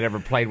teammate that ever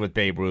played with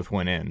Babe Ruth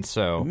went in.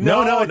 So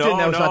no, it didn't.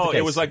 That was not the case.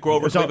 It was like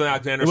Grover Cleveland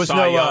Alexander,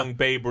 Cy Young,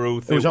 Babe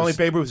Ruth. It was only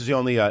Babe Ruth was the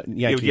only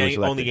Yankee.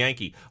 Only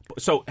Yankee.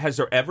 So has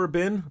there ever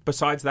been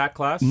besides that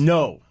class?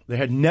 No. There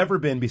had never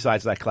been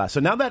besides that class. So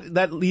now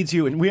that leads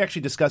you, and we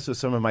actually discussed with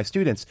some of my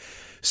students.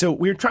 So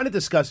we were trying to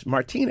discuss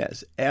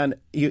Martinez, and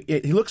he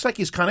looks like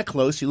he's kind of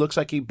close. He looks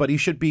like but he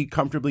should be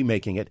comfortably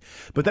making it.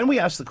 But then we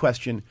asked the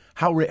question,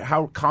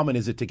 how common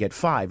is it to get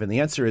 5? And the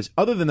answer is,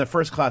 other than the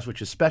first class,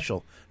 which is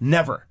special,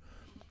 never.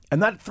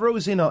 And that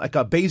throws in a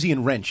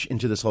Bayesian wrench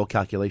into this whole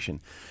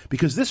calculation,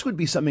 because this would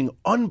be something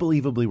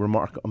unbelievably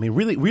remarkable. I mean,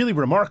 really, really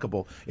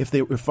remarkable if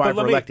 5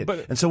 were elected.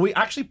 And so we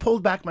actually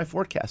pulled back my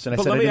forecast, and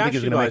I said I didn't think he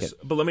was going to make it.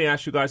 But let me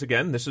ask you guys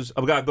again. This is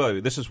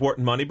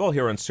Wharton Moneyball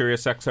here on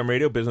Sirius XM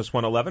Radio, Business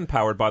 111,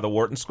 powered by the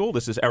Wharton School.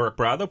 This is Eric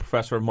Bradlow,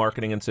 professor of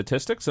marketing and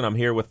statistics, and I'm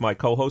here with my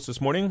co-host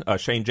this morning,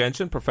 Shane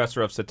Jensen,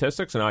 professor of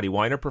statistics, and Adi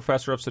Weiner,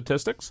 professor of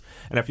statistics.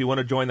 And if you want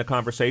to join the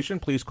conversation,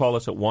 please call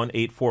us at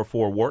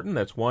 1-844-WHARTON.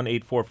 That's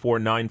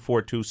 1-844-942-7866.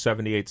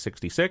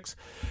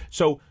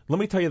 So let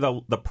me tell you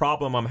the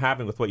problem I'm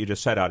having with what you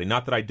just said, Adi.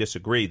 Not that I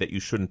disagree that you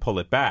shouldn't pull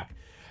it back,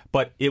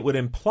 but it would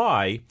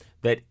imply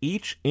that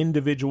each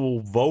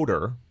individual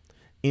voter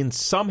in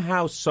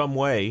somehow, some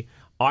way,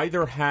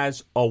 either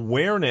has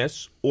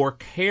awareness or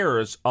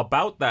cares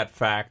about that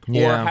fact,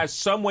 or has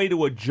some way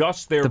to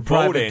adjust their voting. The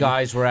private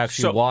guys were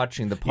actually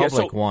watching the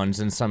public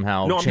ones and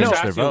somehow changed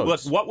their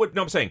votes.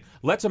 I'm saying,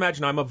 let's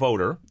imagine I'm a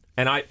voter,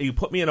 and you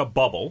put me in a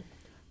bubble,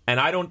 and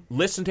I don't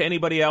listen to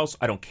anybody else,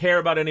 I don't care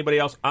about anybody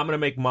else, I'm going to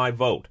make my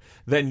vote.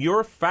 Then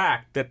your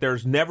fact that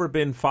there's never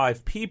been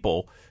 5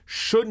 people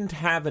shouldn't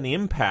have an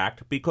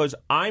impact, because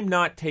I'm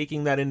not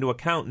taking that into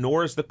account,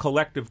 nor is the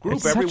collective group.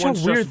 It's Everyone's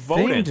such a weird just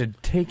voting. thing to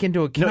take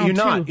into account.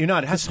 No, you're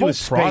not. It has to do with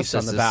space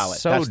on the ballot.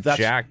 So that's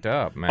jacked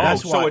up, man.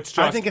 That's why. So it's just,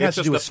 I think it has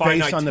to do with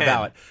space on the 10.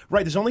 ballot.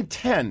 Right, there's only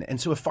 10, and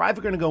so if 5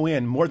 are going to go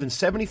in, more than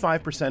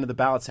 75% of the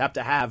ballots have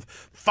to have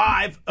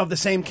 5 of the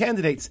same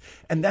candidates,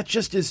 and that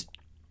just is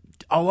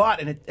a lot,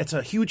 and it's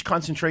a huge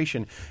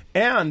concentration.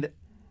 And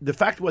the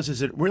fact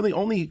is it really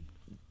only,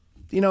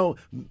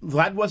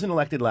 Vlad wasn't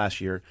elected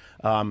last year.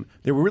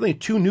 There were really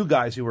 2 new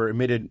guys who were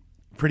admitted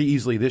pretty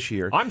easily this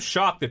year. I'm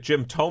shocked that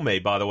Jim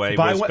Tomei, by the way,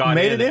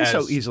 made it in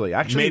so easily.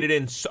 Actually, made it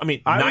in.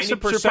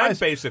 90%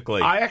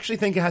 basically. I actually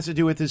think it has to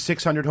do with his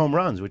 600 home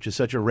runs, which is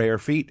such a rare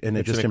feat, and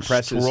it just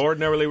impresses.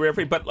 Extraordinarily rare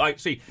feat. But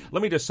let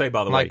me just say,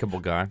 by the way, likable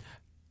guy.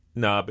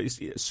 No, but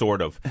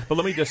sort of. But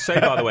let me just say,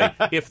 by the way,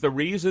 if the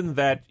reason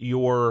that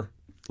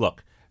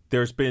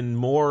there's been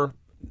more.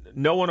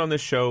 No one on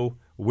this show.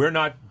 We're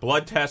not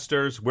blood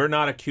testers. We're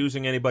not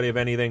accusing anybody of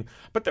anything.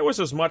 But there was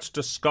as much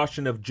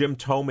discussion of Jim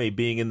Tomei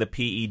being in the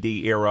PED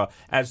era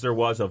as there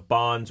was of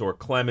Bonds or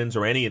Clemens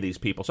or any of these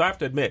people. So I have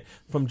to admit,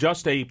 from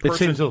just a person... It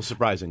seems a little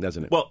surprising,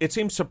 doesn't it? Well, it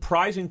seems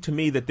surprising to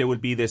me that there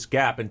would be this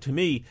gap. And to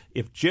me,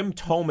 if Jim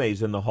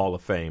Tomei's in the Hall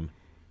of Fame,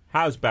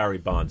 how's Barry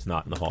Bonds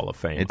not in the Hall of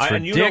Fame? It's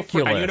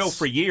ridiculous.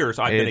 For years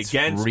I've been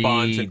against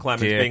Bonds and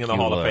Clemens being in the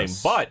Hall of Fame.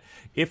 But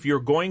if you're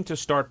going to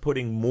start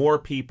putting more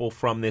people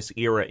from this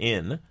era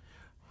in...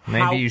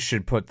 Maybe you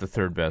should put the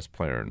third best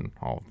player in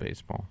all of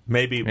baseball.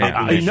 Maybe.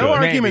 No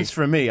arguments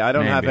for me. I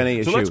don't have any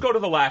issue. So let's go to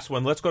the last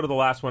one.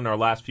 Our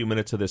last few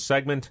minutes of this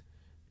segment.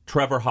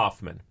 Trevor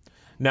Hoffman.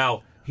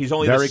 Now, he's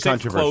only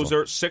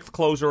the sixth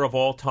closer of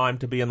all time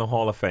to be in the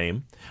Hall of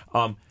Fame.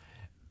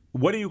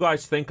 What do you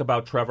guys think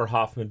about Trevor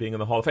Hoffman being in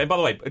the Hall of Fame? By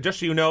the way, just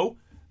so you know,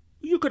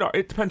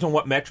 it depends on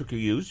what metric you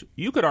use.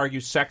 You could argue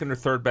second or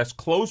third best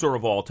closer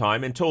of all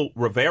time until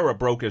Rivera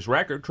broke his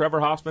record. Trevor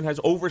Hoffman has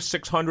over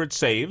 600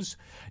 saves,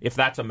 if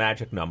that's a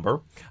magic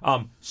number.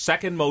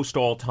 Second most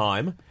all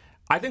time.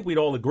 I think we'd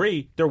all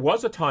agree there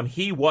was a time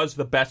he was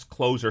the best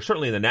closer,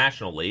 certainly in the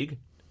National League.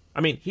 I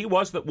mean, he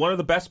was one of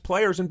the best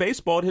players in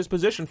baseball at his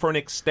position for an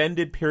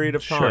extended period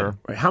of time.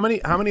 Sure. How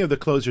many of the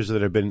closers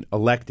that have been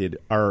elected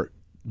are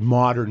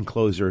modern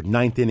closer,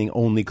 ninth inning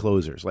only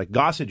closers? Like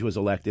Gossage was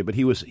elected, but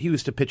he was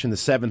to pitch in the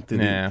seventh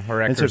inning. Yeah, or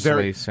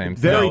Eckersley, same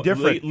thing. Very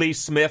different. Lee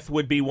Smith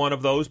would be one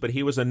of those, but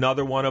he was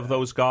another one of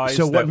those guys.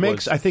 So what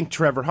makes I think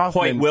Trevor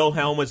Hoffman, Hoyt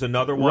Wilhelm was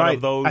another one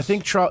of those. I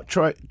think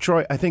Trevor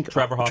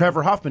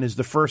Hoffman is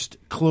the first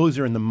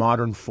closer in the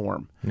modern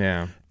form.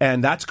 Yeah.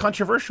 And that's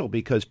controversial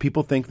because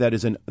people think that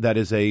is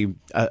a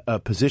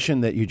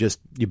position that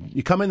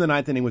you come in the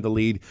ninth inning with the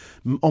lead.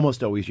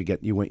 Almost always you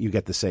get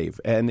the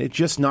save, and it's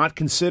just not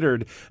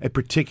considered a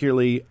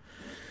particularly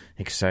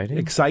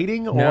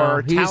exciting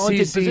or talented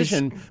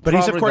position. But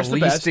he's of course the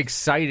best. least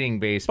exciting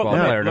baseball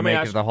player to make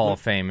it to the Hall of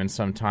Fame in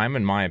some time,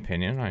 in my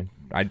opinion.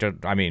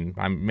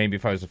 Maybe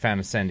if I was a fan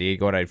of San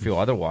Diego, I'd feel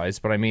otherwise.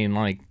 But I mean,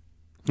 like.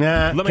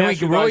 Yeah. Can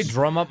we really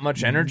drum up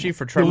much energy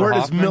for Trevor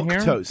Hoffman here? The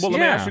word is Well, milquetoast. let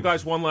me ask you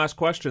guys one last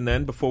question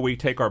then before we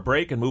take our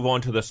break and move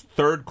on to the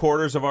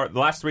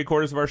last 3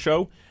 quarters of our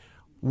show.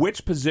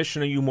 Which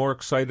position are you more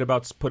excited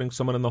about putting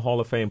someone in the Hall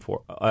of Fame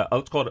for?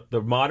 Let's call it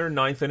the modern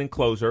ninth inning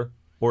closer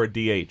or a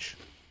DH.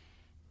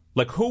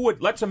 Like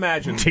let's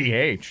imagine.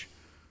 DH.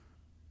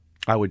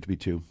 I would be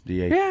too.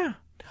 DH. Yeah.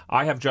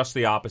 I have just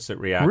the opposite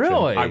reaction.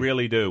 Really? I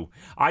really do.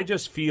 I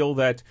just feel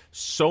that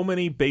so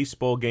many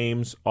baseball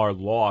games are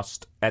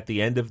lost at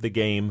the end of the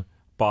game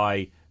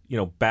by,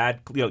 bad,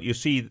 you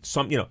see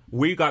some,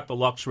 we got the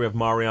luxury of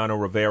Mariano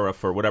Rivera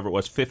for whatever it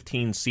was,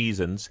 15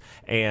 seasons.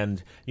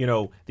 And,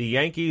 the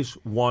Yankees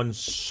won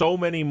so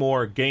many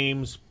more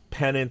games,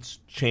 pennants,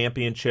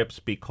 championships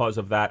because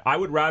of that. I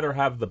would rather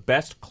have the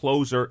best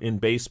closer in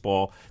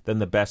baseball than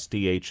the best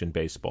DH in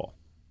baseball.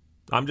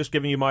 I'm just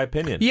giving you my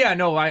opinion. Yeah,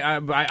 no, I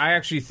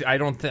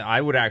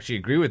would actually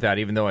agree with that,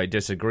 even though I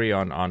disagree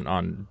on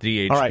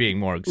DH being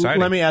more exciting.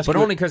 Let me ask you,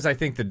 only because I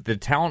think that the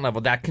talent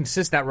level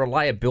that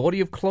reliability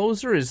of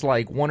closer is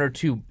like 1 or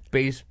 2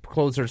 base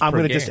closers per game. I'm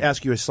going to just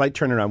ask you a slight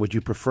turnaround. Would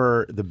you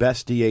prefer the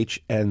best DH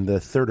and the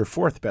 3rd or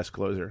 4th best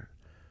closer,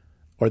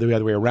 or the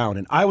other way around?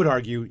 And I would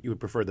argue you would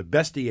prefer the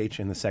best DH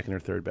and the 2nd or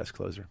 3rd best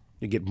closer.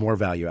 You get more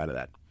value out of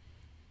that.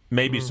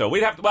 Maybe so.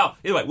 We'd have to. Well,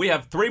 anyway, we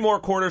have 3 more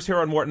quarters here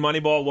on Wharton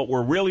Moneyball. What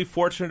we're really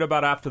fortunate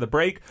about after the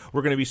break,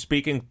 we're going to be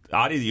speaking.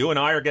 Adi, you and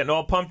I are getting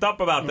all pumped up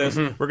about this.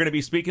 Mm-hmm. We're going to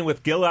be speaking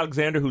with Gil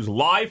Alexander, who's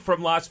live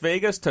from Las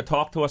Vegas to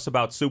talk to us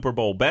about Super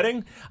Bowl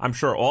betting. I'm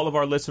sure all of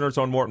our listeners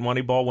on Wharton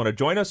Moneyball want to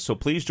join us, so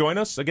please join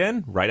us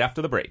again right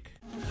after the break.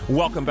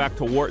 Welcome back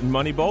to Wharton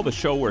Moneyball, the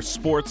show where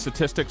sports,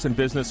 statistics, and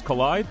business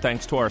collide.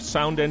 Thanks to our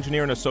sound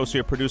engineer and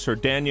associate producer,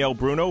 Danielle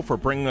Bruno, for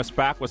bringing us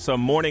back with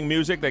some morning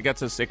music that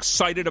gets us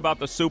excited about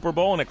the Super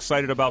Bowl and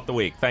excited about the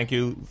week. Thank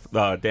you,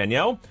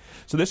 Danielle.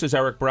 So this is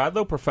Eric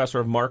Bradlow, professor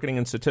of marketing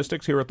and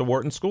statistics here at the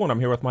Wharton School, and I'm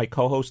here with my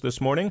co-host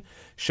this morning,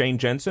 Shane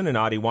Jensen and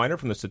Adi Weiner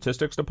from the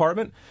statistics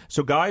department.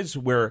 So guys,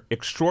 we're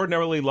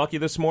extraordinarily lucky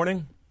this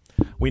morning.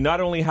 We not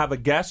only have a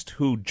guest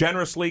who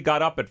generously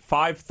got up at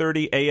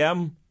 5:30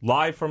 a.m.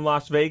 live from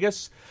Las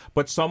Vegas,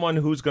 but someone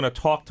who's going to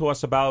talk to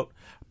us about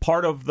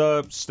part of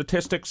the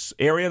statistics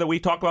area that we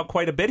talk about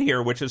quite a bit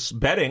here, which is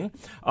betting.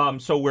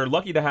 So we're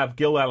lucky to have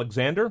Gil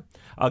Alexander.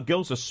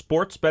 Gil's a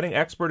sports betting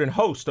expert and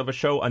host of a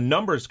show, A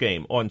Numbers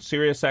Game, on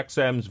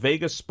SiriusXM's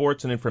Vegas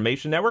Sports and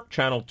Information Network,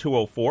 Channel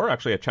 204,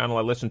 actually a channel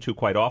I listen to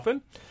quite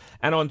often.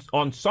 And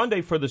on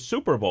Sunday for the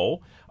Super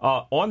Bowl,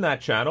 on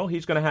that channel,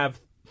 he's going to have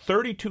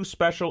 32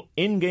 special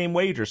in-game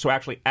wagers. So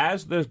actually,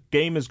 as the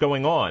game is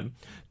going on,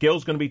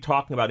 Gil's going to be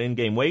talking about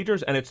in-game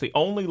wagers, and it's the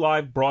only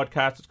live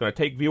broadcast that's going to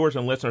take viewers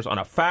and listeners on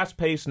a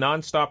fast-paced,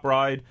 nonstop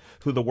ride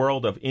through the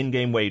world of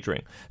in-game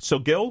wagering. So,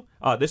 Gil,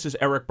 this is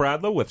Eric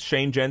Bradlow with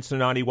Shane Jensen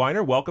and Adi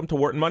Weiner. Welcome to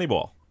Wharton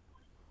Moneyball.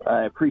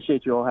 I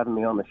appreciate you all having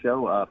me on the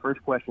show.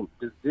 First question,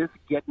 does this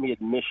get me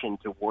admission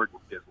to Wharton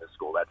Business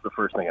School? That's the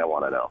first thing I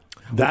want to know.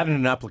 That and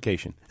an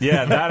application.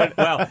 Yeah,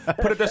 well,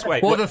 put it this way.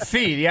 Well,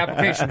 the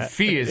application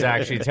fee is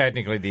actually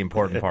technically the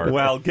important part.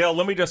 Well, Gil,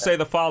 let me just say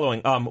the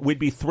following. We'd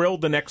be thrilled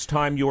the next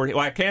time you're here.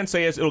 What I can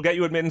say is it'll get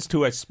you admittance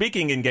to a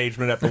speaking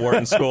engagement at the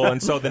Wharton School.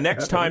 And so the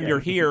next time you're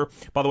here,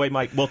 by the way,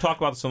 we'll talk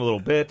about this in a little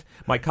bit.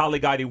 My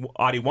colleague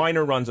Adi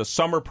Weiner runs a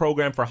summer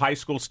program for high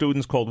school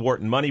students called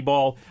Wharton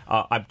Moneyball.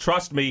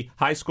 Trust me,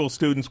 high school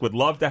students would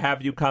love to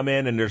have you come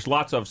in, and there's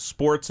lots of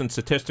sports and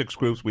statistics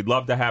groups we'd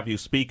love to have you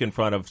speak in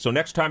front of. So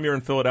next time you're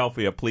in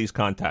Philadelphia, please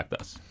contact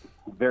us.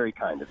 Very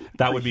kind of you.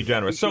 That would be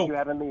generous. So you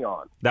having me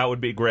on. That would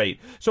be great.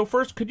 So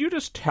first, could you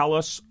just tell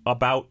us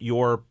about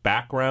your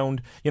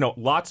background?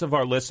 Lots of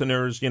our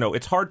listeners,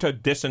 it's hard to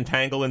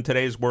disentangle in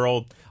today's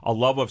world a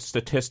love of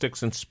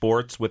statistics and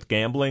sports with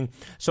gambling.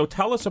 So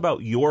tell us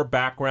about your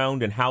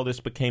background and how this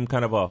became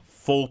kind of a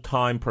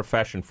full-time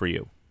profession for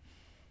you.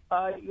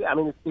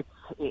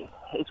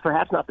 It's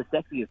perhaps not the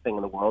sexiest thing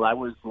in the world. I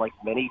was, like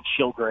many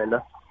children,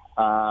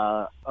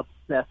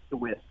 obsessed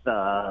with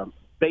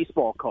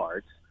baseball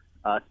cards.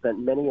 Spent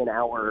many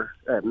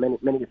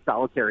a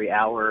solitary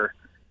hour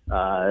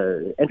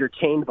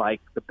entertained by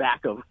the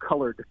back of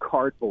colored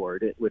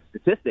cardboard with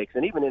statistics.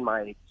 And even in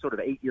my sort of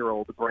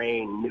 8-year-old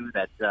brain knew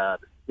that the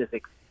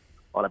statistics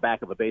on the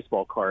back of a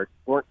baseball card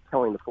weren't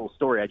telling the full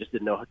story. I just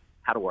didn't know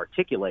how to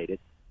articulate it.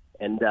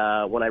 And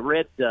when I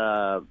read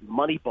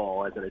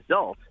Moneyball as an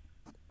adult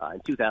in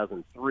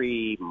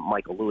 2003,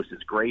 Michael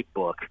Lewis's great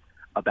book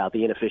about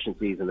the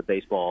inefficiencies in the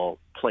baseball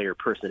player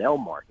personnel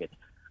market,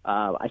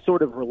 I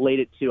sort of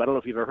related to, I don't know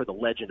if you've ever heard the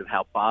legend of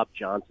how Bob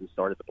Johnson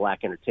started the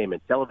Black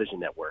Entertainment Television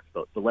Network.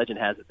 The legend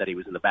has it that he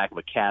was in the back of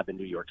a cab in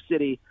New York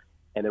City,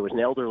 and there was an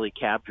elderly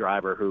cab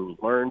driver who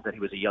learned that he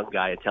was a young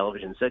guy in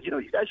television and said,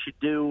 you guys should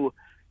do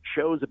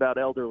shows about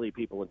elderly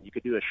people, and you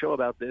could do a show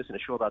about this and a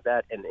show about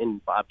that. And in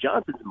Bob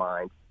Johnson's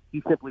mind,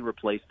 he simply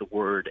replaced the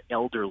word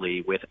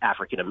elderly with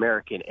African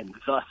American, and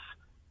thus,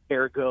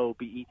 ergo,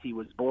 BET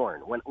was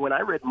born. When I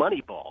read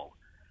Moneyball,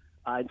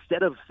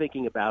 instead of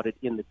thinking about it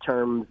in the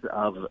terms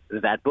of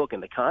that book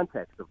in the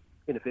context of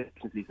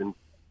inefficiencies in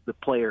the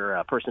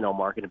player personnel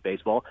market in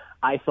baseball,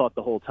 I thought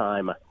the whole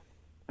time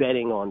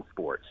betting on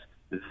sports.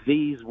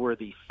 These were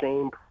the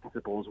same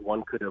principles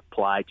one could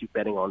apply to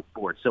betting on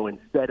sports. So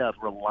instead of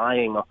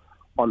relying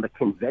on the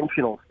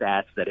conventional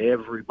stats that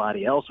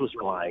everybody else was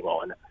relying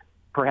on,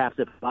 perhaps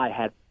if I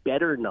had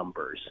better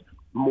numbers,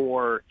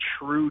 more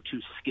true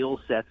to skill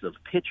sets of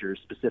pitchers,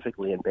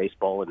 specifically in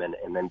baseball,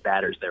 and then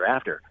batters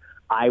thereafter,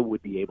 I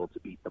would be able to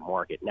beat the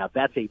market. Now,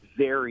 that's a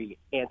very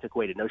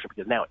antiquated notion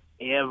because now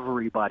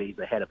everybody's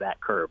ahead of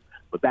that curve.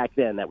 But back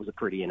then, that was a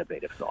pretty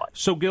innovative thought.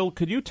 So, Gil,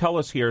 could you tell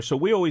us here, so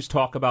we always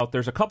talk about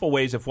there's a couple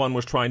ways if one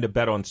was trying to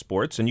bet on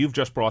sports, and you've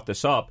just brought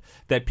this up,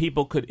 that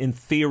people could, in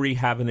theory,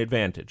 have an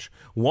advantage.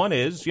 One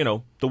is,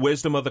 the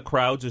wisdom of the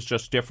crowds is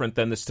just different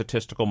than the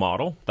statistical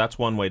model. That's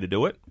one way to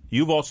do it.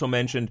 You've also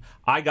mentioned,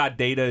 I got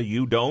data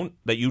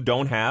that you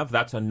don't have.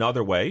 That's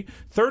another way.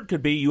 Third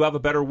could be you have a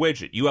better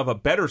widget. You have a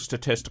better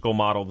statistical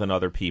model than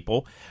other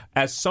people.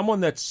 As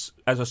someone as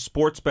a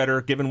sports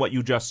bettor, given what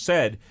you just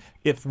said,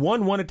 if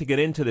one wanted to get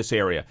into this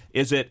area,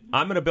 is it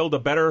I'm going to build a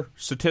better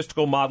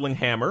statistical modeling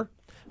hammer?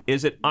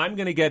 Is it I'm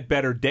going to get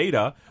better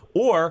data?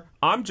 Or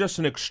I'm just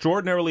an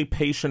extraordinarily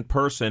patient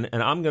person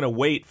and I'm going to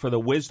wait for the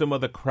wisdom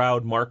of the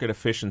crowd market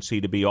efficiency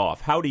to be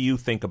off? How do you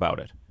think about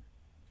it?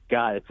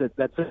 God,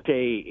 that's such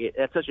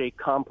a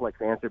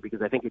complex answer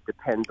because I think it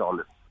depends on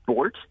the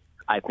sport.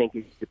 I think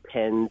it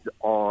depends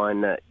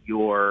on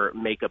your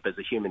makeup as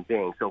a human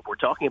being. So if we're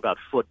talking about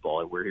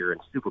football, and we're here in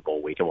Super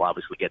Bowl week, and we'll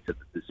obviously get to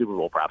the Super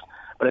Bowl props,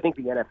 but I think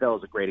the NFL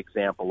is a great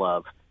example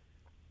of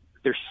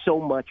there's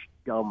so much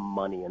dumb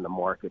money in the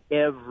market.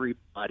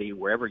 Everybody,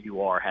 wherever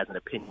you are, has an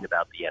opinion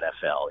about the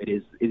NFL. It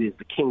is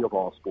the king of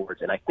all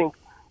sports, and I think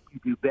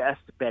you do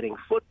best betting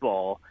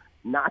football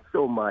not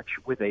so much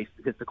with a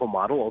statistical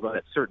model, although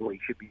that certainly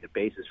should be the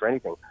basis for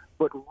anything,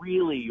 but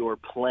really you're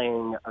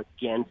playing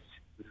against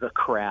the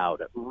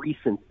crowd.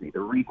 The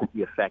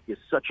recency effect is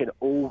such an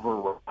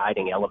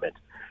overriding element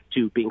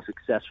to being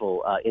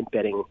successful in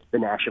betting the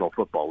National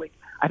Football League.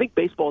 I think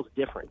baseball's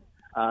different.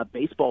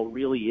 Baseball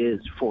really is,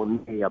 for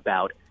me,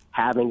 about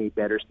having a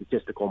better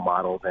statistical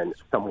model than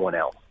someone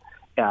else,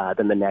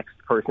 than the next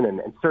person,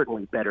 and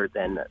certainly better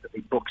than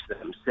the books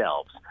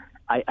themselves.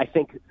 I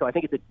think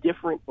it's a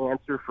different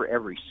answer for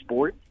every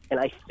sport, and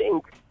I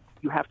think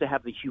you have to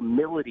have the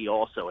humility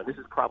also, and this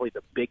is probably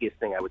the biggest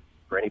thing I would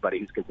for anybody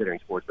who's considering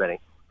sports betting,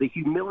 the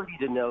humility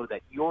to know that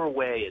your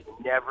way is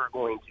never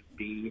going to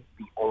be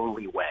the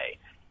only way,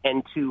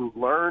 and to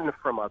learn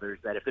from others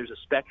that if there's a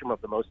spectrum of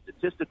the most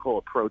statistical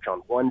approach on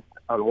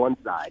one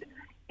side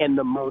and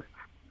the most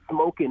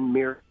smoke and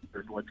mirrors,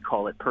 let's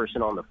call it,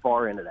 person on the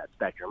far end of that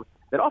spectrum,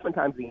 that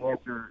oftentimes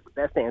the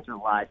best answer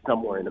lies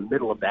somewhere in the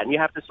middle of that, and you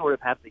have to sort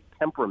of have the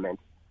temperament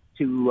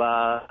to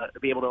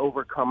be able to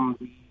overcome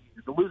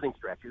the losing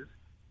stretches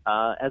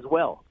as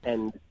well.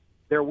 And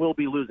there will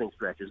be losing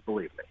stretches,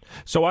 believe me.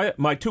 So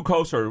my two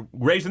co-hosts are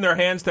raising their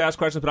hands to ask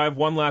questions, but I have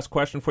one last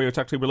question for you. It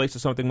actually relates to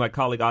something my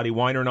colleague Adi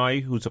Weiner and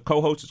I, who's a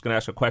co-host, is going to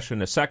ask a question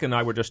in a second.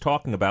 I were just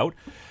talking about.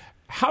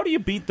 How do you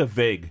beat the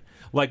VIG?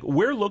 Like,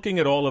 we're looking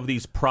at all of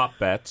these prop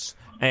bets,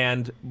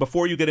 and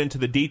before you get into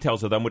the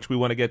details of them, which we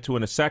want to get to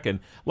in a second,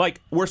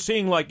 like, we're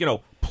seeing,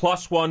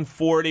 plus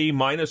 140,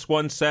 minus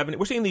 170.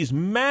 We're seeing these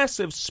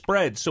massive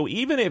spreads. So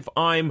even if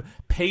I'm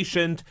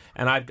patient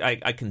and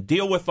I can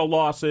deal with the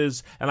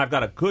losses and I've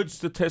got a good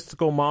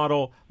statistical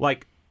model,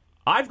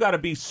 I've got to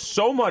be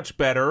so much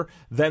better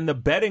than the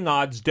betting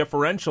odds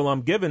differential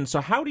I'm given. So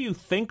how do you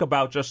think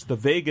about just the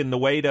VIG and the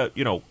way to,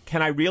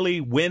 can I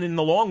really win in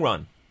the long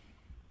run?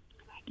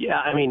 Yeah,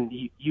 I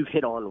mean, you've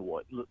hit on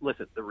what.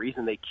 Listen, the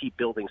reason they keep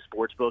building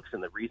sports books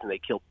and the reason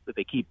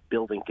they keep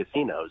building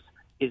casinos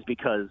is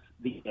because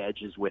the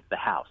edge is with the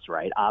house,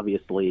 right?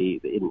 Obviously,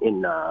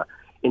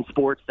 in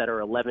sports that are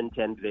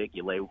 11-10 VIG,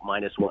 you lay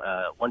minus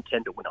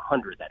 110 to win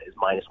 100. That is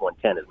minus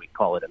 110, as we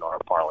call it in our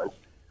parlance.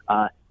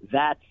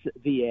 That's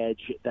the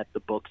edge that the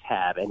books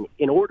have, and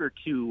in order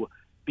to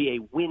be a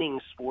winning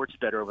sports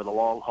bettor over the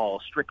long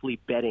haul, strictly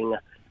betting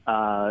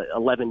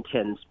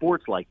 11-10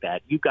 sports like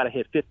that, you've got to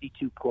hit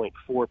 52.4%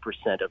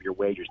 of your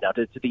wagers. Now,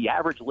 to the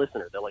average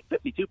listener, they're like,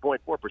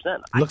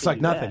 52.4%. Looks like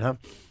nothing, huh?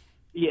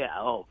 Yeah.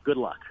 Oh, good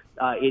luck.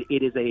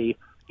 It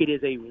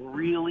is a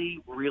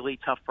really, really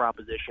tough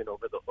proposition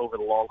over the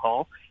long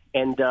haul,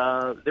 and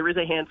there is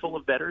a handful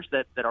of bettors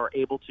that are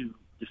able to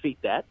defeat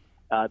that.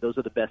 Those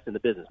are the best in the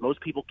business. Most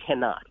people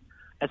cannot.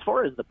 As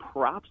far as the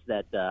props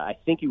that I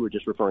think you were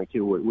just referring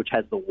to, which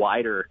has the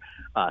wider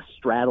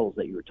straddles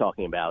that you were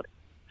talking about,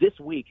 this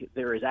week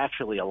there is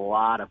actually a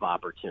lot of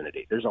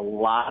opportunity. There's a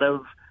lot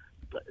of,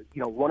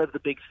 one of the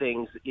big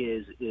things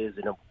is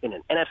in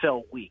an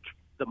NFL week,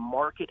 the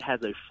market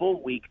has a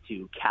full week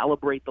to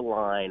calibrate the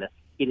line.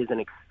 It is an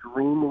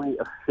extremely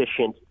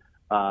efficient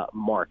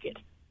market.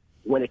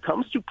 When it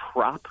comes to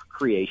prop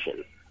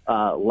creation,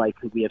 like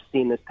we have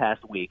seen this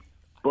past week,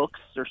 books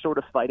are sort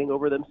of fighting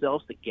over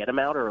themselves to get them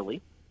out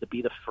early, to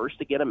be the first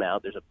to get them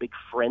out. There's a big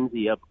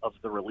frenzy of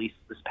the release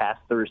this past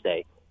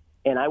Thursday.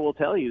 And I will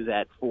tell you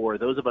that for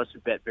those of us who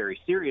bet very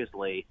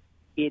seriously,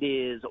 it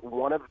is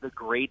one of the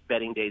great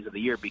betting days of the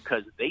year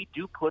because they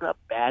do put up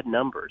bad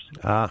numbers.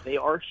 They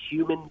are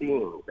human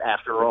beings,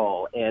 after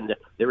all, and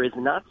there is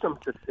not some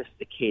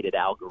sophisticated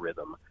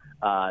algorithm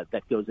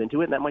that goes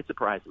into it, and that might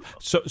surprise them.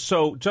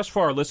 So just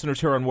for our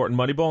listeners here on Wharton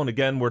Moneyball, and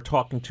again, we're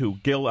talking to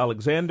Gil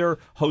Alexander,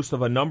 host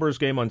of a numbers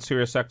game on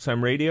Sirius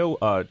XM Radio,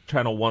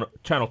 channel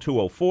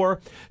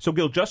 204. So,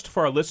 Gil, just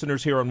for our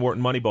listeners here on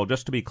Wharton Moneyball,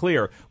 just to be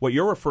clear, what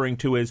you're referring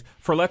to is,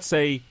 for let's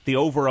say the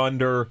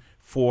over-under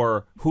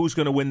for who's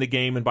going to win the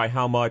game and by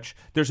how much.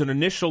 There's an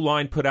initial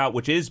line put out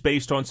which is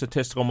based on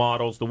statistical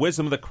models. The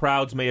wisdom of the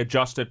crowds may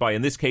adjust it by,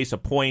 in this case, a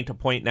point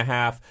and a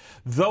half.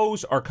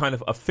 Those are kind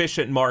of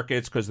efficient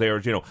markets because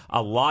there's,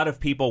 a lot of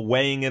people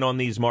weighing in on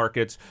these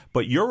markets.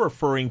 But you're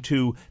referring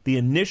to the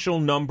initial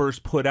numbers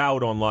put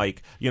out on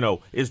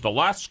is the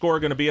last score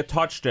going to be a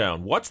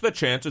touchdown? What's the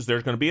chances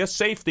there's going to be a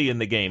safety in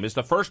the game? Is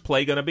the first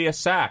play going to be a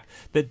sack?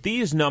 That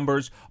these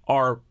numbers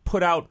are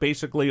put out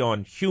basically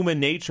on human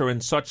nature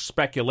and such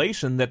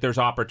speculation that there's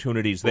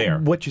opportunities there.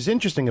 What is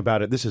interesting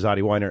about it, this is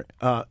Adi Weiner,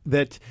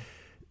 that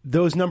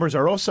those numbers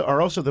are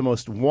also the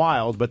most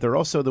wild, but they're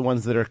also the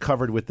ones that are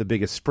covered with the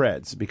biggest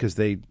spreads because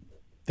they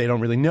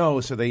don't really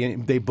know, so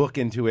they book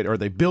into it or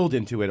they build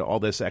into it all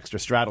this extra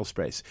straddle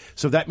space.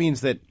 So that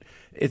means that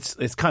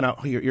it's kind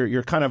of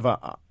you're kind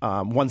of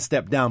one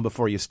step down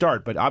before you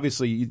start, but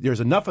obviously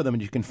there's enough of them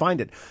and you can find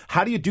it.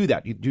 How do you do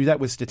that? You do that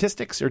with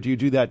statistics or do you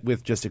do that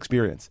with just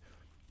experience?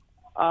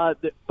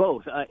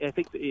 Both. I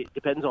think it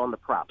depends on the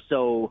prop.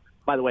 So,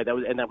 by the way, that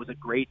was a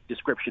great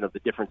description of the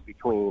difference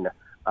between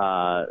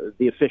the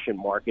efficient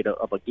market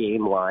of a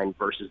game line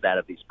versus that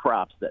of these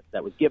props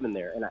that was given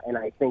there. And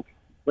I think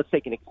let's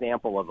take an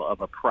example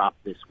of a prop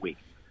this week.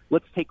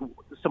 Let's take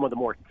some of the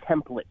more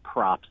template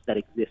props that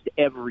exist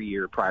every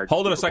year prior to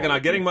Hold on a second.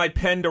 I'm getting my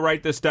pen to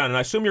write this down. And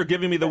I assume you're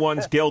giving me the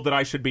ones, Gil, that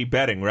I should be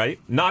betting, right?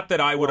 Not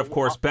that I would, of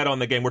course, bet on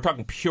the game. We're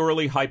talking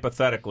purely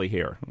hypothetically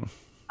here.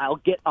 I'll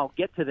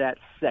get to that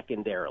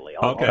secondarily.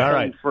 Okay. I'll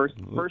tell you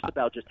first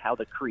about just how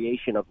the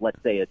creation of,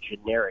 let's say, a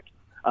generic,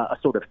 a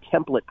sort of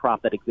template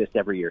prop that exists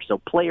every year. So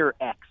player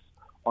X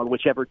on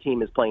whichever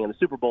team is playing in the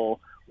Super Bowl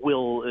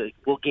will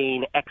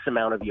gain X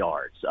amount of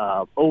yards.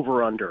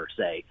 Over under,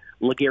 say,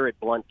 LeGarrette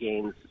Blount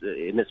gains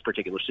in this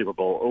particular Super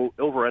Bowl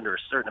over under a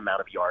certain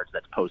amount of yards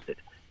that's posted.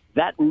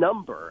 That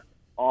number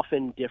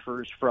often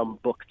differs from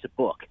book to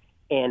book,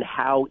 and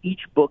how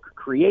each book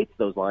creates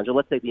those lines, or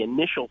let's say the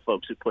initial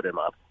folks who put them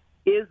up,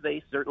 is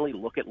they certainly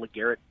look at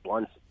LeGarrette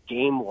Blount's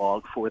game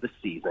log for the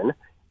season,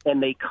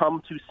 and they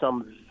come to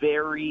some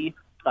very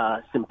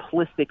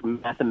simplistic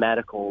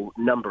mathematical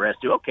number as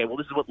to, okay, well,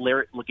 this is what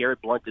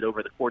LeGarrette Blount did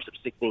over the course of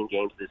 16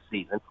 games this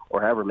season,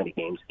 or however many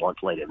games Blount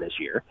played in this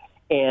year,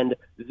 and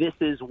this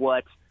is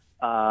what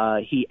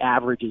he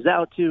averages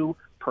out to,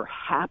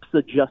 perhaps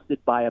adjusted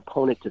by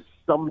opponent to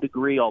some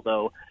degree,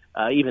 although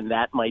even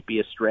that might be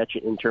a stretch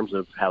in terms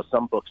of how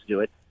some books do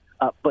it.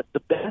 But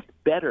the best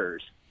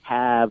bettors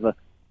have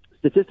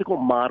statistical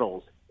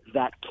models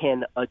that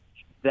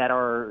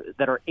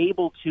are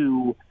able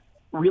to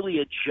really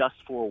adjust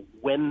for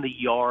when the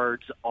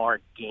yards are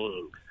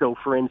gained. So,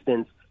 for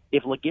instance,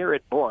 if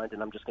LeGarrette Blount,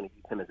 and I'm just going to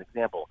use him as an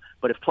example,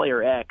 but if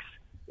player X,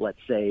 let's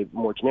say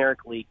more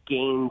generically,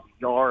 gains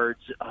yards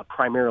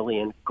primarily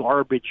in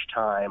garbage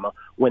time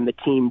when the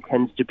team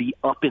tends to be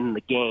up in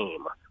the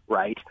game,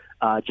 right,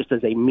 just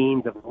as a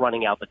means of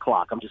running out the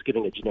clock. I'm just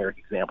giving a generic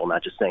example,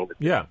 not just saying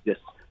that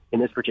in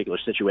this particular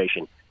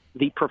situation.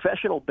 The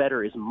professional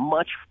bettor is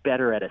much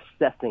better at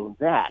assessing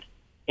that,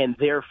 and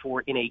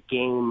therefore in a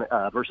game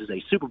versus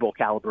a Super Bowl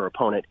caliber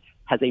opponent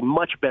has a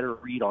much better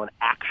read on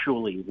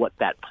actually what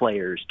that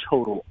player's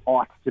total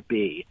ought to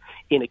be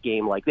in a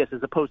game like this,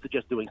 as opposed to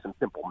just doing some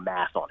simple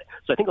math on it.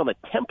 So I think on the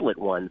template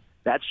one,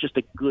 that's just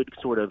a good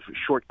sort of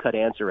shortcut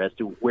answer as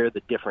to where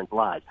the difference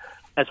lies.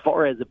 As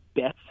far as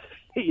bets,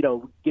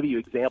 give you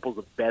examples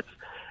of bets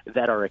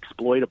that are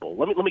exploitable.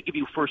 Let me give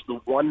you first the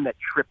one that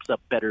trips up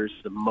bettors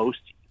the most.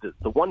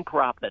 The one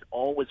prop that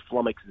always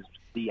flummoxes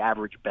the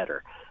average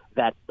bettor.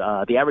 that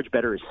the average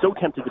bettor is so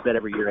tempted to bet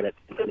every year, and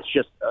it's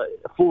just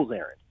a fool's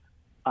errand.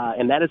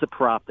 And that is a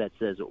prop that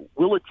says,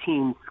 will a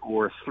team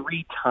score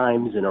 3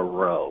 times in a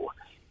row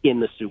in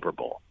the Super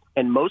Bowl?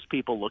 And most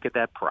people look at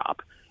that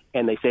prop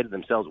and they say to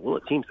themselves, will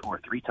a team score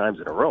 3 times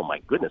in a row? My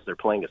goodness, they're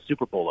playing a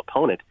Super Bowl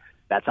opponent.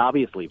 That's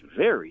obviously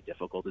very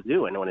difficult to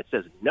do. And when it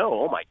says no,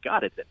 oh my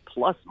God, it's at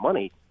plus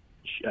money,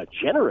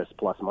 generous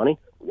plus money.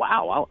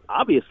 Wow, I'll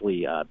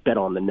obviously bet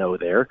on the no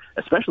there,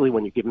 especially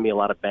when you're giving me a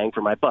lot of bang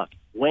for my buck.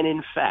 When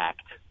in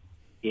fact,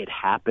 it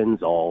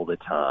happens all the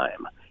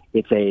time.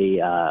 It's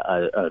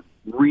a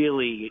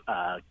really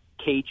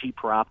cagey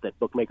prop that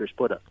bookmakers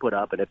put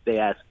up, and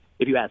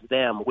if you ask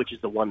them which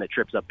is the one that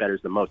trips up bettors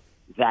the most,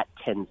 that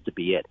tends to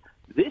be it.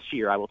 This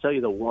year, I will tell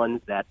you the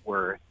ones that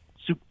were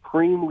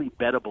supremely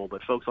bettable,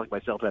 but folks like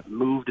myself have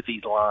moved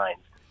these lines,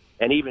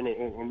 and even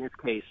in this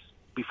case,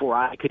 before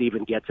I could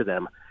even get to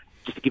them,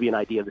 just to give you an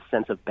idea of the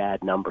sense of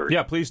bad numbers.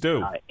 Yeah, please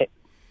do.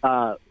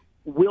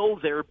 Will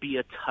there be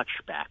a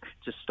touchback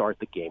to start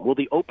the game? Will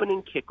the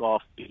opening kickoff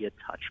be a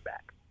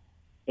touchback?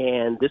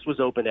 And this was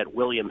opened at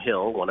William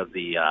Hill, one of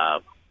the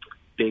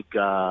big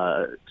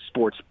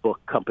sports book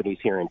companies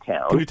here in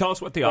town. Can you tell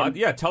us what the odds?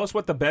 Yeah, tell us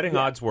what the betting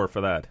odds were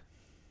for that.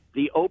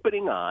 The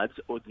opening odds,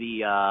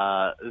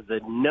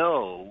 the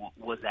no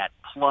was at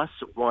plus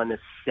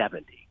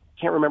 170.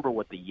 Can't remember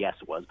what the yes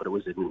was, but it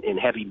was in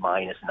heavy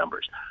minus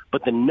numbers.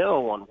 But the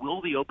no on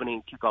will the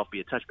opening kickoff be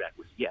a touchback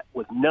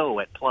was no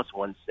at plus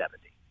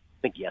 170. I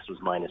think yes was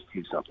minus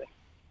 2 something.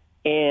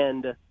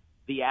 And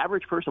the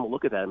average person will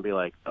look at that and be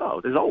like,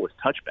 oh, there's always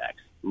touchbacks.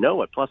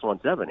 No at plus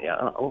 170.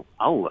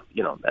 I'll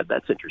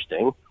that's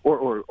interesting.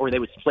 Or they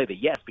would play the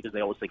yes because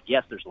they always think,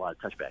 yes, there's a lot of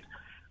touchbacks.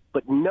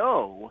 But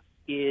no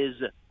is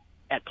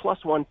at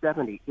plus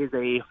 170 is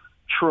a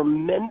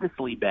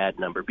tremendously bad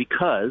number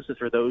because,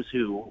 for those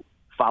who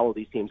follow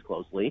these teams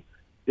closely,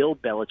 Bill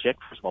Belichick,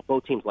 first of all,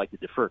 both teams like to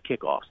defer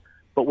kickoffs.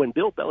 But when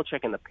Bill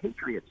Belichick and the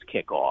Patriots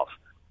kick off,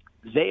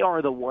 they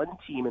are the one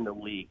team in the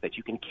league that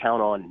you can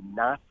count on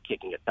not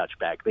kicking a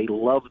touchback. They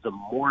love the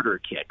mortar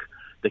kick,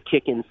 the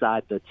kick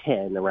inside the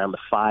 10 around the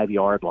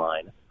 5-yard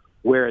line,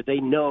 where they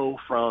know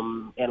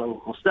from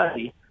analytical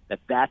study that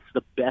that's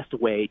the best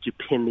way to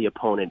pin the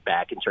opponent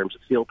back in terms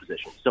of field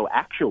position. So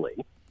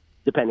actually,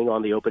 depending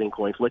on the opening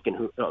coin flip and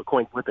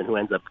who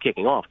ends up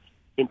kicking off,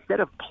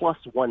 instead of plus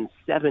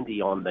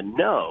 170 on the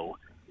no,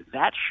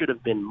 that should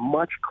have been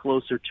much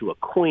closer to a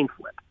coin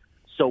flip.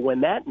 So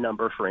when that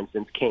number, for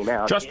instance, came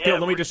out... Bill,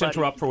 let me just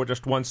interrupt for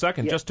just 1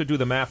 second, just to do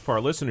the math for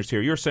our listeners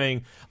here. You're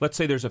saying, let's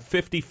say there's a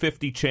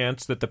 50-50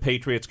 chance that the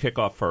Patriots kick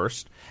off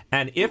first,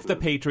 and if the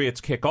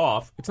Patriots kick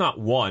off, it's not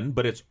 1,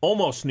 but it's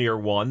almost near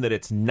 1, that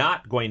it's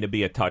not going to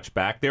be a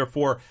touchback.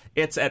 Therefore,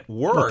 it's at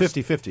worst... Well,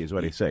 50-50 is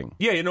what he's saying.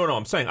 Yeah,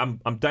 I'm saying,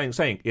 I'm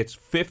saying it's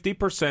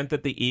 50%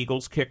 that the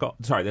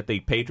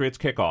Patriots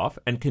kick off,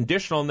 and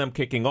conditional on them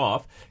kicking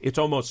off, it's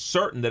almost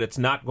certain that it's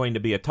not going to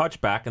be a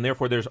touchback, and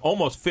therefore there's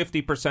almost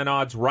 50%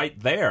 odds right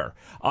there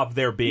of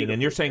there being,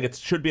 and you're saying it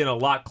should be in a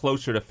lot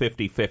closer to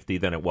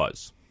 50-50 than it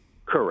was.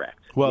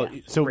 Correct. Well,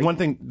 yes. So one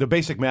thing, the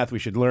basic math we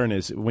should learn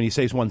is when he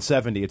says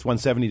 170, it's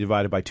 170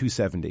 divided by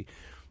 270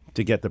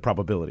 to get the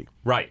probability.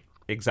 Right,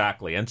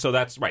 exactly. And so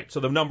that's right. So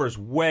the number's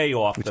way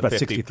off it's the about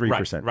 50%.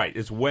 63%. Right,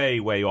 it's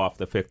way, way off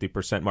the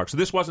 50% mark. So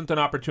this wasn't an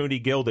opportunity,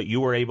 Gil, that you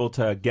were able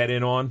to get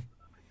in on?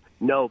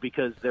 No,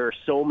 because there are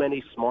so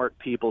many smart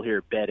people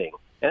here betting.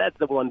 And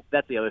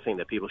that's the other thing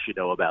that people should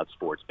know about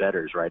sports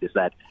bettors, right? Is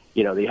that,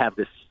 they have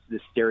this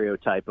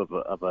stereotype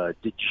of a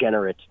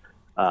degenerate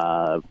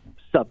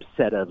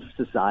subset of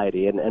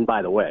society. And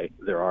by the way,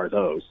 there are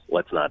those.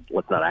 Let's not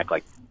act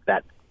like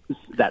that.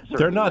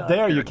 They're not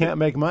there. You can't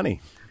make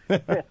money.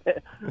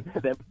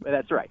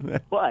 That's right.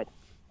 But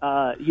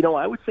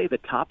I would say the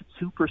top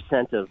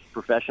 2% of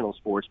professional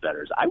sports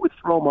bettors, I would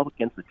throw them up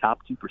against the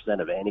top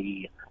 2% of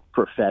any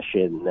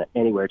profession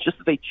anywhere. It's just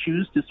that they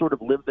choose to sort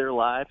of live their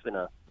life in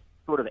a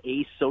sort of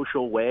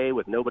asocial way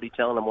with nobody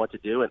telling them what to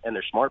do, and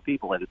they're smart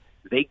people, and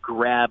they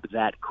grab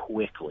that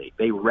quickly.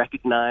 They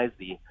recognize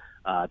the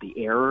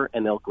error,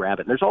 and they'll grab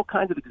it. And there's all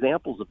kinds of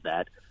examples of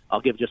that.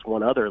 I'll give just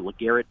one other.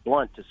 LeGarrette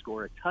Blount to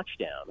score a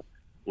touchdown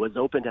was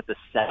opened at the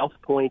South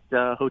Point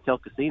Hotel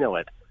Casino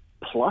at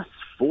plus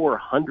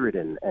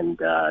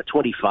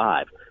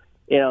 425.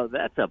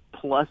 That's a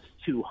plus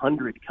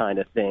 200 kind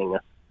of thing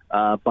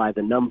by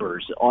the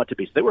numbers ought to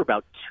be. So they were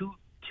about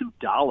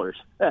 $2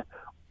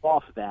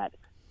 off that.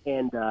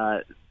 And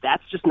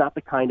that's just not the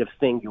kind of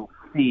thing you'll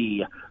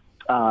see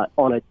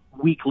on a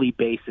weekly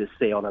basis,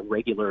 say on a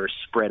regular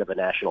spread of a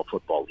National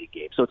Football League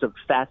game. So it's a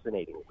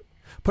fascinating week.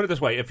 Put it this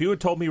way, if you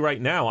had told me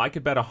right now I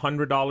could bet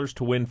 $100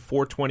 to win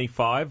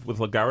 $425 with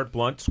LeGarrette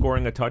Blount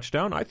scoring a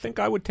touchdown, I think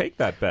I would take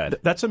that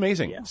bet. That's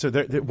amazing. Yeah. So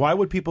why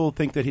would people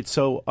think that it's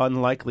so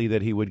unlikely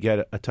that he would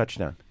get a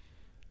touchdown?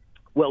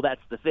 Well,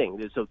 that's the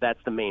thing. So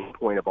that's the main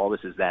point of all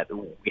this, is that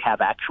we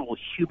have actual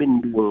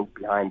human beings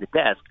behind the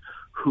desk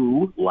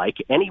who, like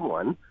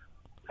anyone,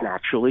 can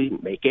actually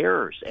make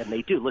errors, and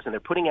they do. Listen, they're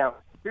putting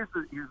out. Here's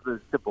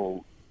the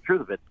simple truth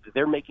of it.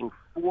 They're making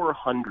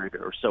 400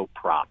 or so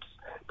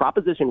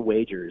proposition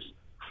wagers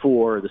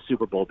before the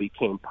Super Bowl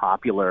became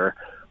popular.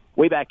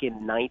 Way back in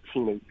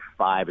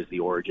 1985 is the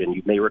origin.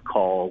 You may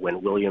recall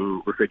when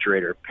William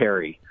Refrigerator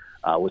Perry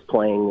was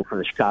playing for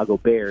the Chicago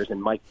Bears,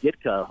 and Mike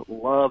Ditka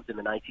loved in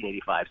the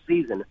 1985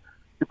 season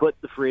to put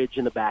the fridge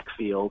in the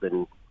backfield,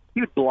 and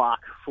he would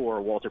block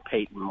for Walter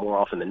Payton more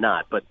often than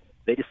not. But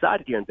they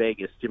decided here in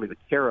Vegas, Jimmy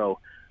Vaccaro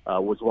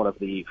was one of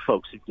the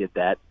folks who did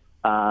that,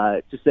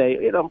 to say,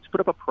 to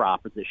put up a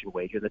proposition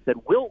wager that said,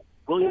 will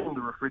William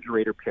the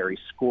Refrigerator Perry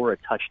score a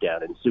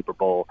touchdown in Super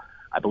Bowl?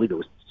 I believe it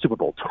was Super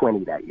Bowl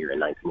 20 that year in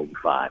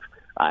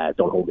 1985.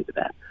 Don't hold me to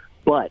that.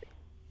 But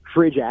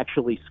Fridge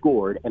actually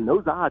scored, and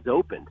those odds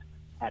opened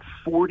at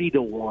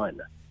 40-1.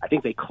 I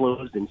think they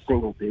closed in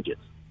single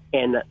digits.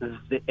 And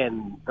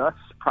thus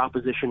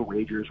proposition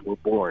wagers were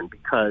born,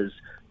 because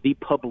the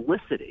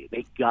publicity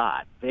they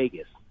got,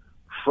 Vegas,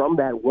 from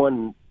that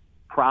one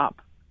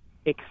prop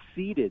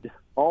exceeded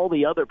all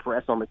the other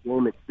press on the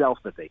game itself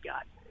that they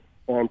got.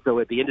 And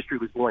so the industry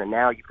was born, and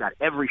now you've got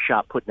every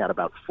shop putting out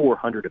about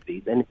 400 of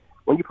these. And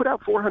when you put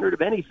out 400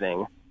 of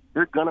anything,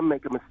 they're going to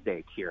make a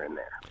mistake here and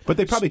there. But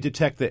they probably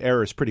detect the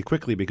errors pretty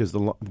quickly because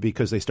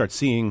they start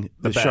seeing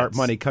the sharp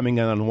money coming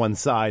in on one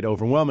side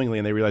overwhelmingly,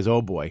 and they realize,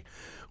 oh boy,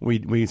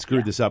 we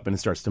screwed this up, and it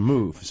starts to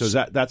move. So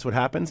that's what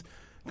happens?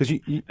 Because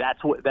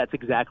that's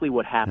exactly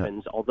what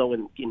happens. Yeah. Although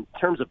in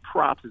terms of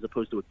props as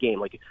opposed to a game,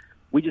 like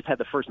we just had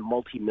the first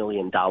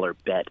multi-million-dollar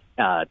bet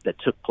that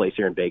took place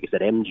here in Vegas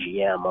at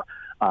MGM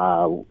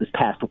this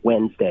past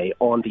Wednesday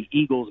on the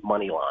Eagles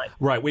money line.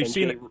 Right. We've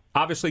seen,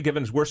 obviously,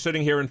 Givens, we're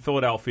sitting here in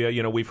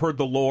Philadelphia. We've heard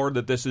the lore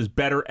that this is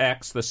Better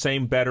X, the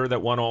same bettor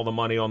that won all the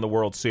money on the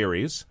World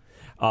Series.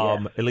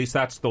 At least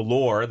that's the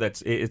lore.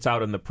 It's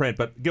out in the print.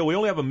 But, Gil, we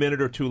only have a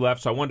minute or two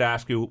left, so I wanted to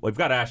ask you, we've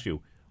got to ask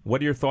you, what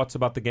are your thoughts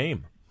about the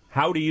game?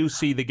 How do you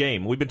see the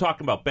game? We've been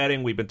talking about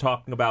betting. We've been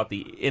talking about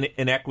the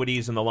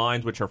inequities in the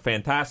lines, which are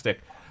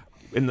fantastic.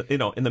 In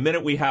the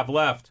minute we have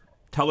left,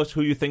 tell us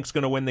who you think's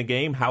going to win the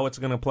game, how it's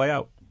going to play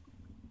out.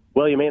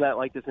 Well, you may not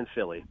like this in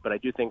Philly, but I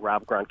do think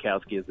Rob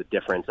Gronkowski is the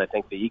difference. I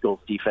think the Eagles'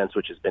 defense,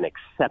 which has been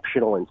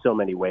exceptional in so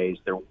many ways,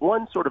 their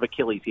one sort of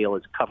Achilles heel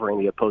is covering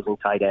the opposing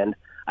tight end.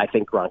 I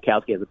think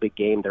Gronkowski has a big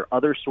game. Their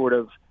other sort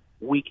of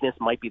weakness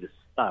might be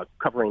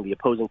covering the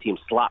opposing team's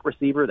slot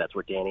receiver. That's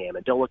where Danny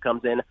Amendola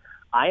comes in.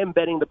 I am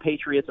betting the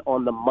Patriots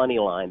on the money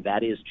line.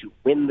 That is to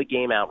win the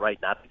game outright,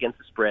 not against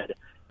the spread,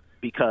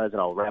 because,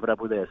 and I'll wrap it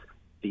up with this,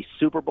 the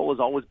Super Bowl is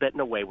always bet in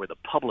a way where the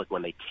public,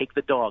 when they take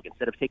the dog,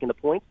 instead of taking the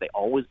points, they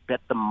always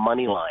bet the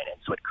money line. And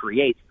so it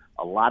creates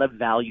a lot of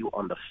value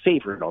on the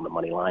favorite on the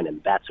money line,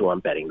 and that's who I'm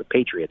betting, the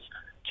Patriots,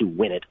 to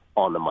win it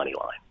on the money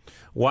line.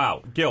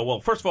 Wow. Gil, well,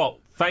 first of all,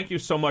 thank you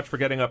so much for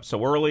getting up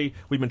so early.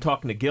 We've been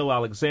talking to Gil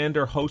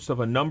Alexander, host of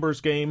A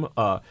Numbers Game.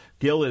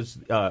 Gil is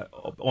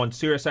on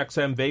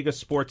SiriusXM Vegas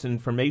Sports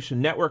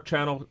Information Network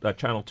channel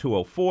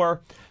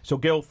 204. So,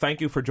 Gil,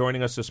 thank you for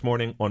joining us this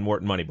morning on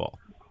Wharton Moneyball.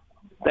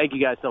 Thank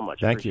you guys so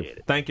much. Appreciate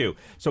it. Thank you.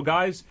 So,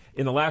 guys,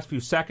 in the last few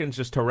seconds,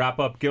 just to wrap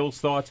up Gil's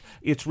thoughts,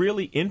 it's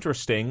really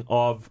interesting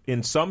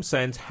in some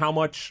sense, how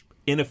much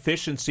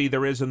inefficiency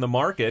there is in the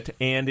market,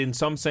 and in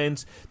some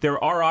sense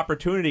there are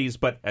opportunities,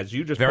 but as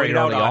you just pointed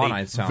out,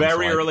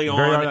 very early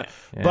on.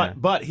 Yeah.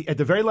 But at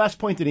the very last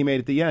point that he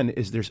made at the end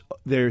is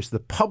there's the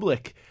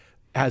public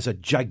has a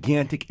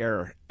gigantic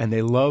error, and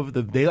they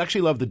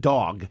actually love the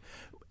dog,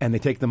 and they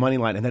take the money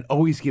line, and that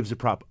always gives a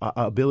prop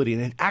ability,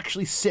 and it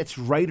actually sits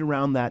right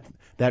around that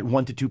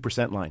 1% to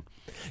 2% line.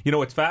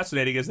 What's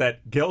fascinating is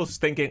that Gil's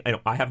thinking,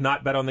 I have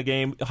not bet on the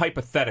game,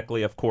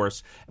 hypothetically, of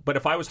course, but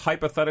if I was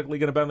hypothetically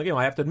going to bet on the game,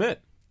 I have to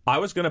admit, I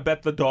was going to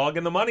bet the dog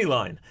and the money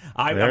line.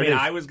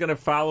 I was going to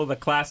follow the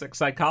classic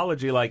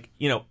psychology,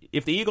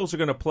 if the Eagles are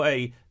going to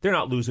play, they're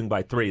not losing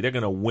by 3, they're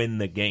going to win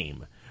the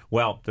game.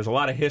 Well, there's a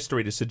lot of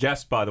history to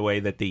suggest, by the way,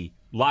 that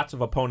lots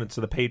of opponents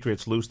of the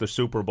Patriots lose the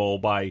Super Bowl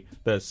by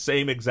the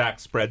same exact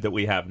spread that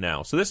we have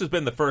now. So this has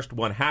been the first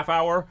 1/2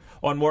 hour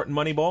on Wharton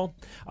Moneyball.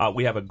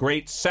 We have a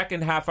great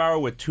second half hour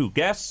with 2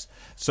 guests.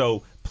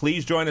 So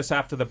please join us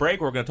after the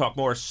break. We're going to talk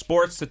more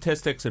sports,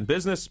 statistics, and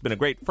business. It's been a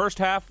great first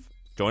half.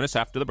 Join us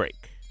after the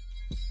break.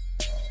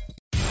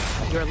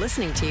 You're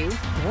listening to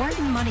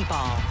Wharton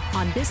Moneyball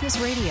on Business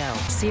Radio,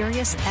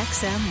 Sirius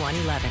XM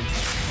 111.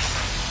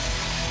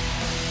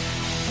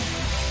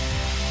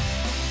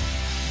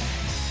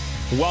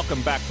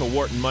 Welcome back to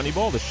Wharton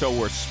Moneyball, the show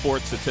where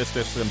sports,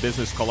 statistics, and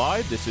business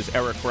collide. This is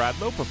Eric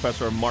Bradlow,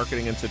 professor of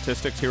marketing and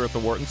statistics here at the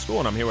Wharton School,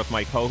 and I'm here with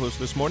my co-hosts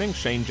this morning,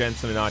 Shane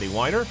Jensen and Adi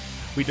Weiner.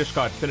 We just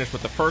got finished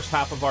with the first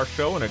half of our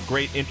show and a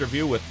great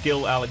interview with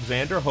Gil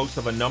Alexander, host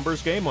of A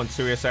Numbers Game on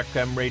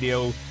SiriusXM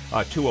Radio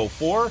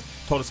 204.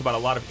 Told us about a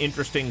lot of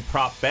interesting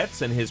prop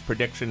bets and his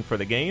prediction for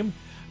the game.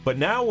 But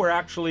now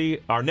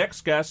our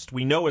next guest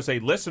we know is a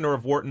listener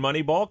of Wharton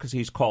Moneyball because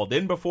he's called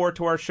in before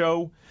to our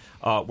show.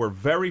 We're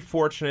very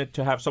fortunate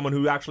to have someone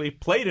who actually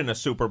played in a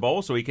Super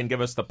Bowl, so he can give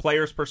us the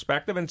player's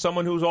perspective, and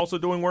someone who's also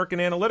doing work in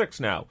analytics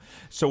now.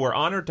 So we're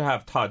honored to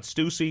have Todd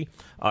Stussy.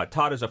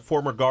 Todd is a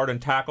former guard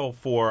and tackle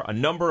for a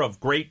number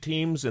of great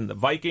teams in the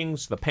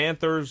Vikings, the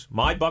Panthers,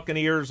 my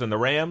Buccaneers, and the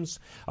Rams.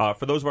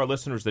 For those of our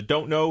listeners that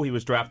don't know, he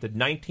was drafted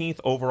 19th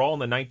overall in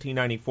the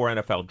 1994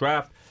 NFL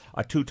Draft.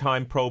 A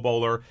two-time Pro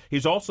Bowler.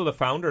 He's also the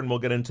founder, and we'll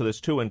get into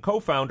this too, and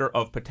co-founder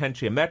of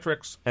Potentia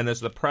Metrics, and is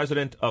the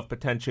president of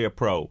Potentia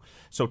Pro.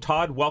 So,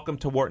 Todd, welcome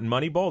to Wharton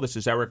Moneyball. This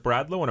is Eric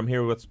Bradlow, and I'm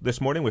here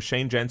this morning with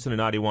Shane Jensen and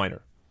Adi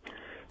Weiner.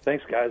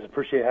 Thanks, guys.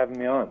 Appreciate having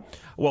me on.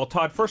 Well,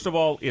 Todd, first of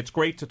all, it's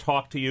great to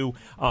talk to you.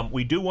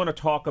 We do want to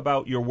talk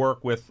about your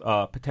work with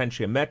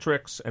Potentia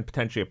Metrics and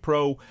Potentia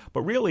Pro,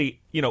 but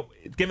really,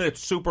 given it's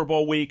Super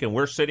Bowl week and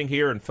we're sitting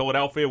here in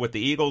Philadelphia with the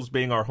Eagles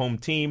being our home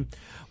team,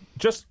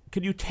 just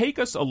could you take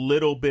us a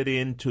little bit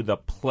into the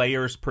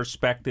player's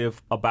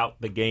perspective about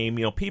the game?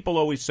 People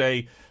always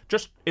say,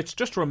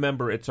 just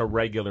remember it's a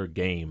regular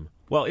game.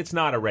 Well, it's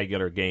not a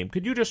regular game.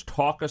 Could you just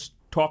talk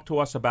to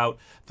us about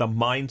the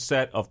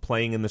mindset of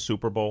playing in the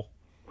Super Bowl?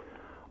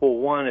 Well,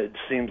 one, it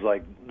seems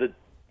like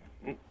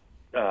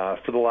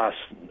for the last,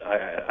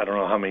 I don't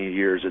know how many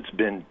years, it's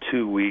been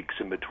 2 weeks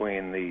in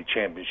between the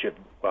championship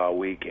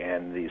week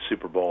and the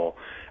Super Bowl.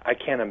 I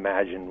can't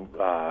imagine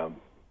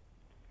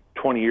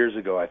 20 years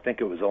ago, I think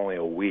it was only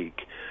a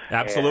week.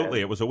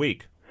 Absolutely, it was a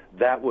week.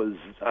 That was,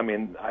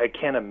 I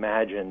can't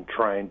imagine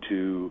trying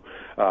to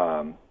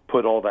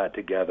put all that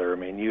together.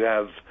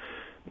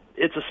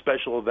 It's a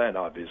special event,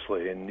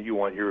 obviously, and you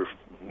want your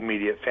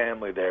immediate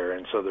family there,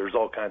 and so there's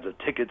all kinds of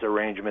tickets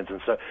arrangements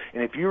and stuff.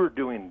 And if you were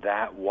doing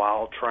that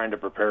while trying to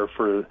prepare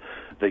for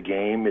the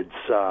game,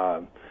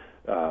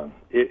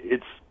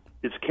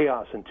 it's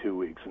chaos in 2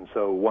 weeks, and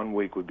so 1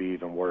 week would be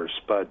even worse.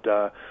 But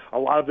a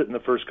lot of it in the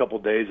first couple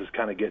of days is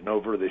kind of getting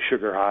over the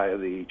sugar high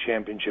of the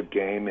championship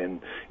game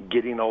and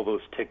getting all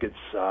those tickets,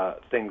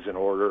 things in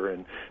order.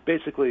 And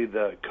basically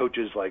the coach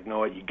is like,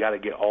 no, you got to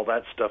get all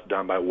that stuff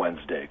done by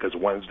Wednesday, because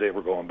Wednesday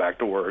we're going back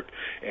to work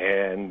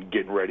and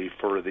getting ready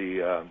for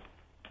the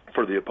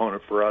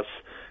opponent. For us,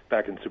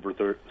 back in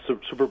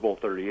Super Bowl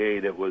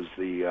 38, it was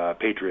the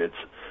Patriots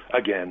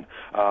again.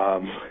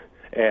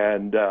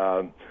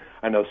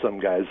 I know some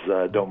guys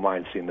don't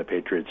mind seeing the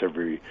Patriots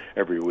every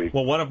week.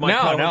 Well, one of my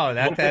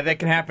that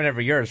can happen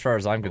every year as far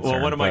as I'm concerned.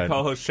 Well, one of my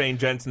co-hosts, Shane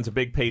Jensen's a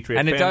big Patriot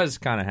fan. And it does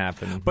kind of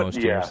happen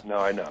most years. Yeah, no,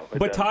 I know.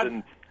 But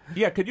Todd,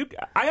 could you?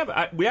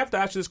 We have to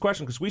ask you this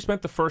question because we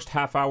spent the first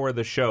half hour of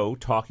the show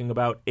talking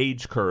about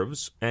age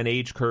curves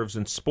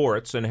in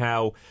sports and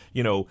how,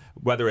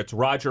 whether it's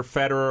Roger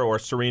Federer or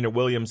Serena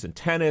Williams in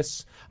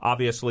tennis.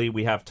 Obviously,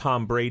 we have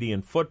Tom Brady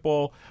in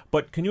football.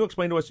 But can you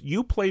explain to us,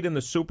 you played in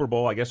the Super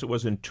Bowl, I guess it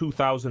was in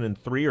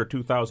 2003 or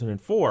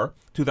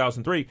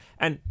 2003,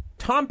 and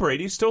Tom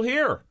Brady's still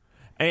here.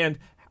 And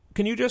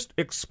can you just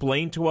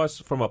explain to us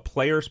from a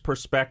player's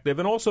perspective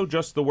and also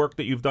just the work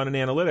that you've done in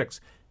analytics,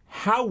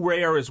 how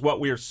rare is what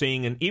we are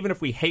seeing? And even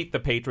if we hate the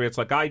Patriots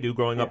like I do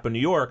growing up in New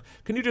York,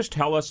 can you just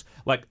tell us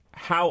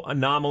how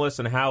anomalous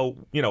and how,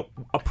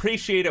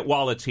 appreciate it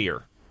while it's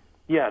here?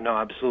 Yeah, no,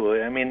 absolutely.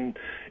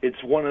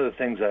 It's one of the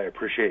things I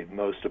appreciate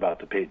most about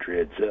the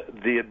Patriots.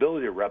 The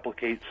ability to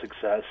replicate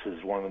success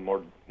is one of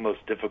the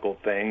most difficult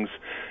things.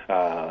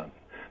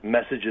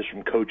 Messages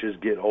from coaches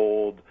get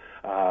old.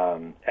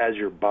 As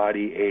your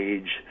body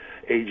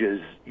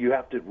ages, you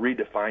have to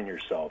redefine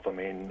yourself.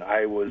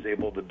 I was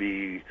able to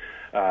be,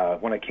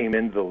 when I came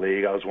into the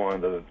league, I was one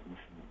of the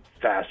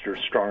faster,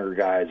 stronger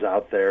guys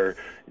out there.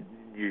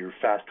 Your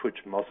fast-twitch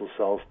muscle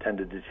cells tend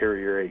to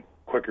deteriorate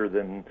quicker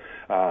than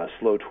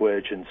slow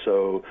twitch, and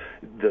so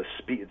the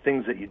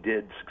things that you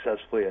did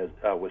successfully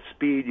with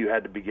speed, you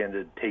had to begin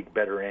to take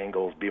better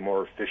angles, be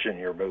more efficient in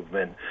your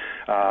movement,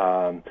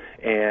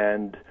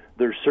 and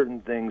there's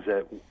certain things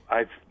that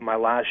my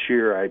last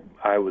year,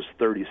 I was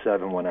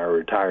 37 when I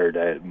retired.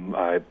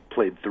 I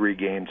played 3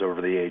 games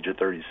over the age of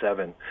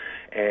 37,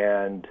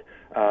 and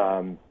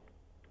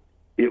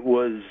it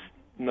was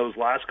in those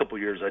last couple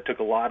of years I took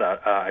a lot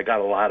out. I got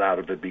a lot out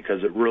of it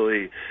because it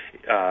really.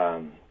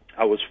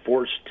 I was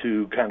forced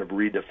to kind of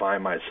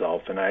redefine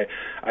myself, and I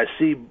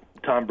see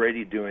Tom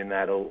Brady doing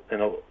that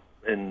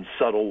in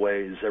subtle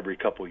ways every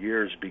couple of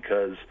years,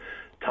 because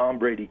Tom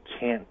Brady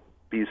can't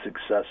be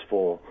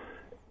successful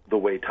the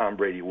way Tom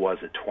Brady was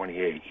at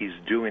 28. He's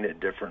doing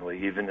it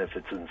differently, even if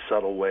it's in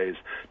subtle ways.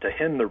 To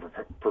him, they're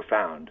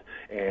profound,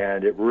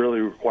 and it really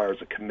requires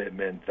a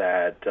commitment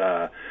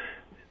that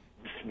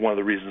one of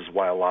the reasons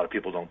why a lot of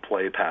people don't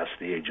play past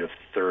the age of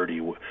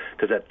 30,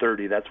 because at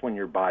 30, that's when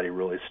your body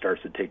really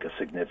starts to take a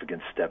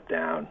significant step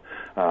down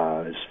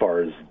as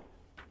far as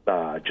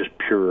just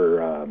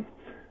pure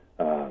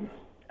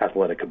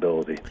athletic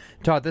ability.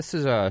 Todd, this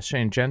is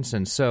Shane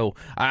Jensen. So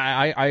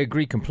I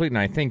agree completely,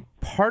 and I think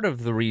part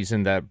of the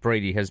reason that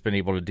Brady has been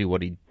able to do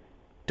what he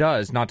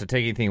does, not to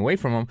take anything away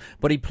from him,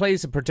 but he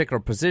plays a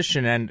particular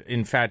position and,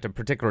 in fact, a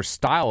particular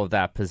style of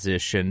that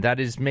position that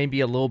is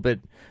maybe a little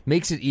bit,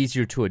 makes it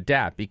easier to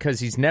adapt because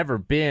he's never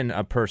been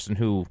a person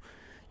who,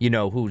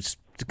 whose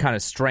kind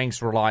of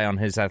strengths rely on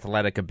his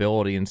athletic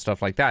ability and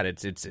stuff like that.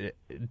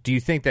 Do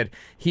you think that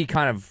he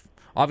kind of,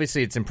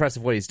 obviously it's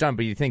impressive what he's done,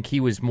 but you think he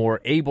was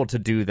more able to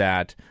do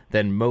that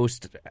than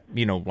most,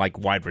 like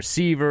wide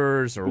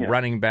receivers or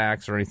running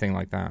backs or anything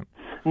like that?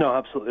 No,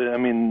 absolutely. I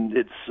mean,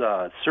 it's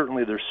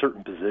certainly there's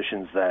certain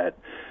positions that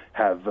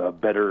have a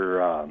better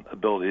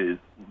ability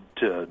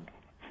to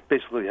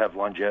basically have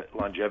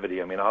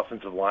longevity. I mean,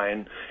 offensive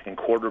line and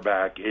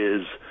quarterback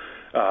is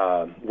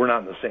we're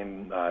not in the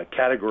same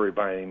category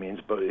by any means,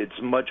 but it's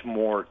much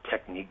more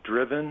technique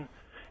driven.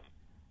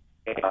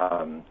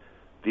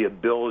 The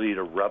ability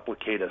to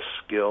replicate a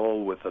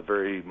skill with a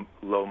very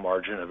low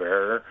margin of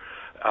error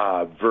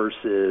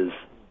versus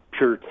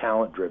pure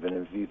talent driven.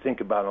 If you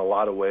think about it, in a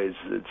lot of ways,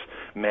 it's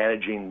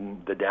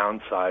managing the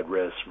downside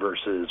risk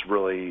versus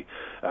really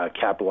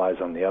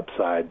capitalize on the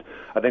upside.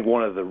 I think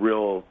one of the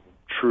real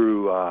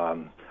true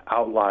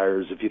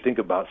outliers, if you think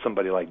about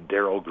somebody like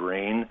Darrell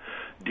Green,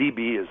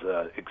 DB is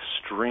an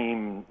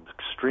extremely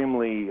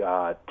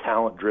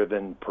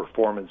talent-driven,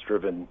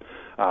 performance-driven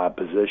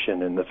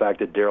position, and the fact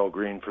that Darrell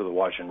Green for the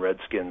Washington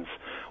Redskins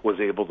was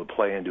able to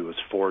play into his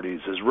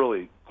 40s is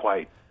really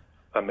quite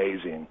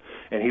amazing.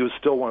 And he was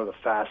still one of the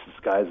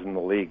fastest guys in the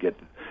league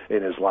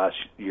in his last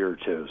year or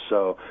two.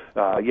 So,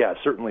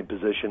 certainly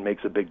position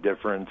makes a big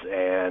difference,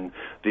 and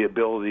the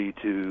ability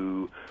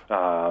to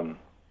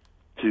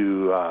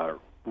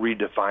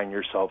redefine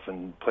yourself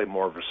and play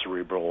more of a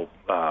cerebral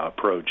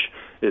approach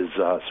is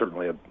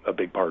certainly a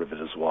big part of it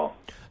as well.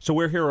 So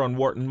we're here on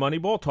Wharton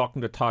Moneyball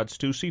talking to Todd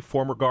Stussy,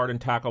 former guard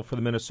and tackle for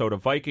the Minnesota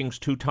Vikings,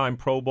 two-time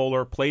Pro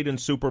Bowler, played in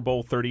Super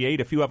Bowl 38.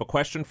 If you have a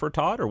question for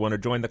Todd or want to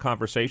join the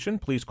conversation,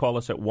 please call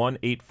us at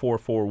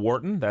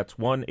 1-844-WHARTON. That's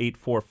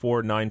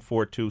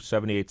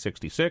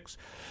 1-844-942-7866.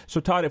 So,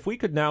 Todd, if we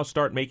could now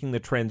start making the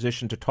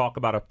transition to talk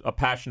about a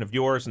passion of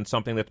yours and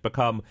something that's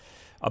become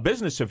a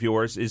business of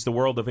yours is the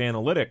world of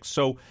analytics.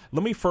 So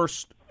let me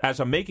first, as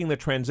I'm making the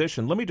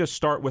transition, let me just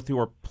start with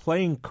your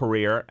playing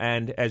career.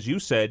 And as you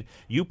said,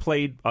 you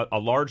played a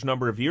large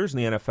number of years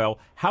in the NFL.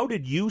 How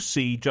did you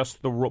see,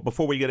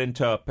 before we get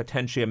into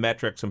Potentia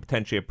Metrics and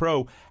Potentia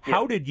Pro,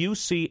 how did you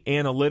see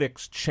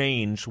analytics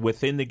change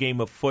within the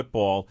game of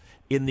football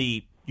in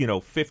the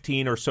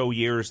 15 or so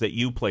years that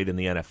you played in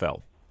the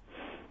NFL?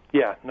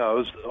 Yeah, no,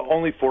 it was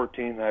only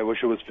 14. I wish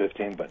it was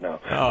 15, but no.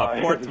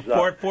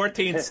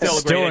 14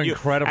 still great.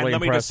 Incredibly and let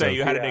me just say,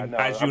 you had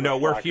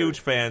we're huge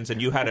fans, and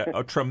you had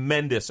a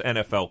tremendous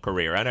NFL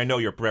career, and I know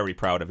you're very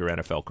proud of your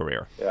NFL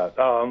career. Yeah,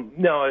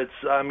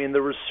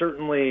 there was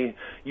certainly,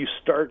 you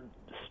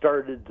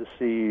started to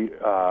see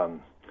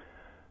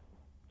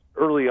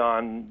early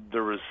on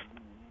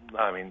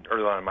in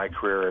my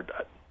career,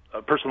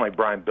 a person like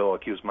Brian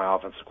Billick, he was my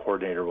offensive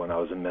coordinator when I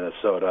was in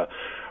Minnesota.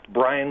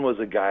 Brian was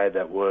a guy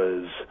that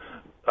was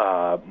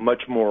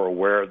much more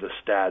aware of the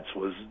stats.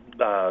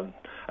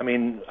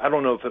 I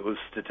don't know if it was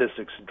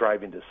statistics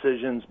driving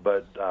decisions,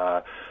 but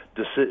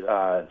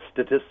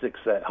statistics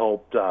that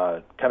helped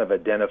kind of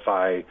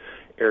identify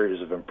areas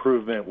of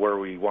improvement where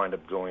we wind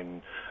up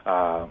going,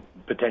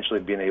 potentially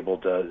being able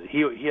to.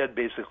 He had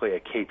basically a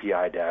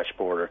KPI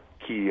dashboard or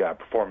key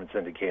performance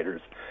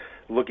indicators,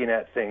 looking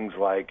at things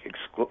like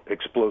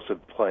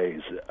explosive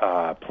plays,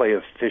 play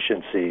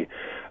efficiency,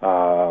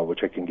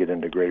 which I can get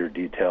into greater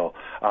detail,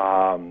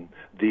 the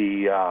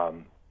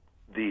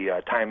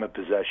time of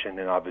possession,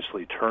 and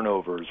obviously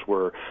turnovers.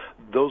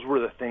 Those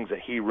were the things that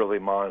he really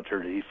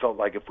monitored. He felt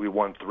like if we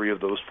won 3 of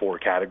those 4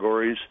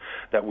 categories,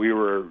 that we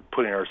were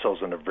putting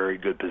ourselves in a very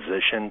good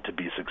position to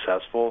be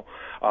successful.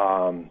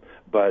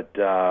 But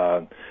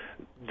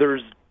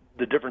there's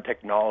the different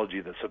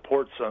technology that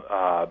supports some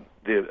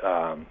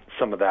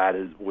of that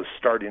was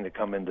starting to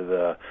come into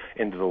the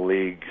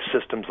league.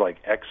 Systems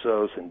like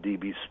Exos and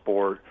DB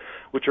Sport,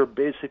 which are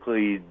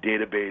basically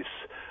database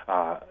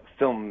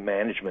film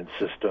management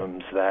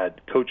systems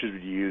that coaches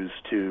would use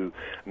to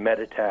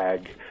meta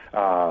tag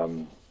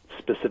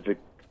specific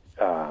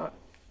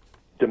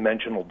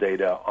dimensional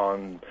data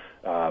on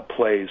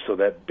plays, so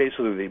that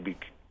basically they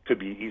could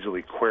be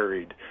easily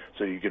queried.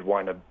 So you could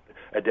wind up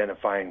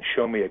identifying,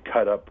 show me a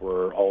cut up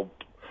where all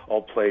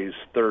plays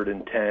 3rd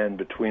and 10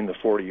 between the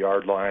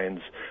 40-yard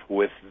lines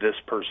with this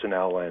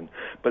personnel in.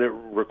 But it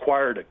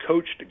required a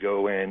coach to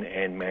go in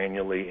and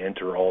manually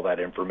enter all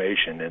that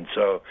information. And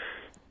so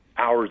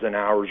hours and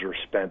hours are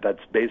spent.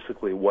 That's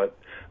basically what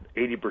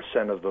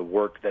 80% of the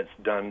work that's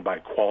done by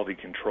quality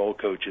control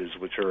coaches,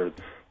 which are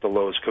the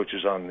lowest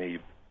coaches on the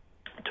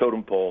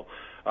totem pole,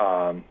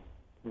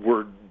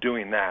 we're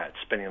doing that,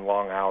 spending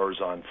long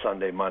hours on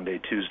Sunday, Monday,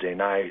 Tuesday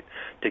night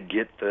to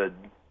get the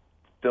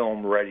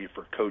film ready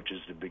for coaches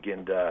to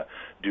begin to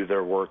do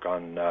their work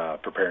on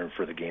preparing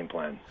for the game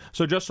plan.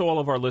 So just so all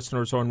of our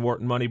listeners on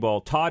Wharton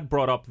Moneyball, Todd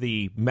brought up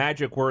the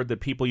magic word that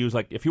people use.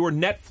 Like if you were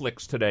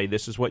Netflix today,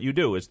 this is what you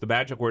do. Is the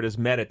magic word is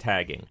meta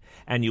tagging.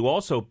 And you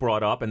also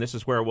brought up, and this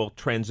is where we'll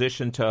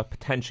transition to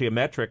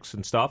potentiometrics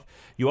and stuff,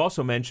 you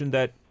also mentioned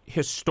that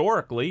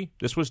historically,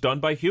 this was done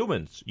by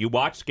humans. You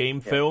watched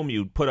game film,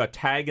 you put a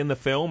tag in the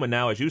film, and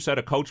now, as you said,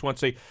 a coach wants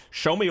to say,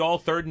 show me all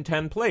 3rd and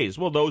 10 plays.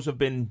 Well, those have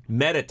been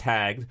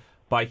meta-tagged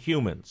by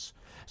humans.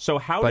 So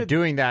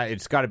doing that,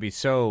 it's got to be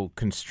so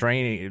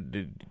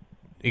constraining,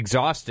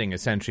 exhausting,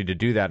 essentially, to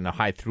do that in a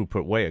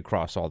high-throughput way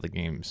across all the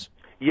games.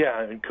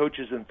 Yeah, and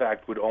coaches, in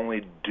fact, would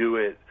only do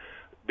it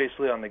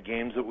basically on the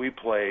games that we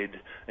played,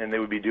 and they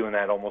would be doing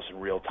that almost in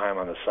real time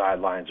on the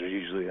sidelines. There's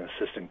usually an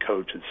assistant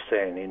coach that's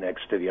standing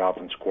next to the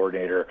offense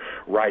coordinator,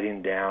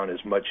 writing down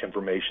as much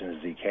information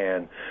as he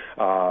can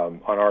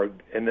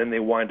and then they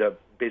wind up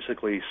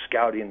basically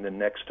scouting the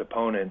next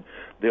opponent.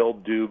 They'll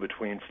do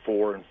between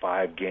 4 and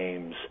 5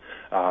 games,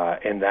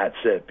 and that's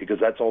it, because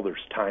that's all there's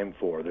time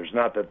for. There's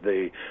not that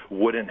they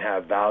wouldn't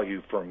have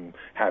value from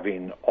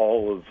having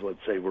all of, let's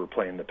say we're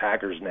playing the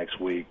Packers next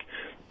week,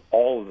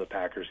 all of the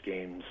Packers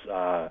games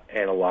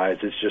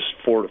analyzed. It's just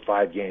 4 to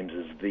 5 games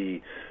is the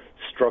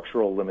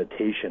structural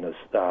limitation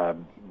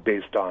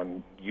based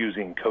on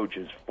using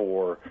coaches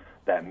for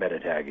that meta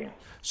tagging.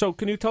 So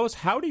can you tell us,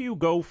 how do you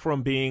go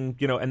from being,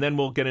 and then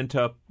we'll get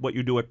into what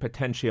you do at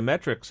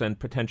Potentiometrics and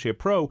Potentia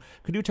Pro.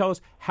 Could you tell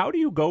us, how do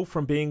you go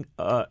from being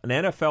an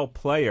NFL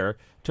player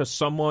to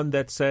someone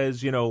that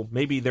says,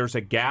 maybe there's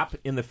a gap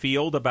in the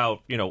field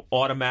about,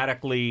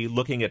 automatically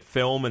looking at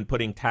film and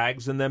putting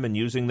tags in them and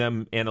using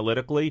them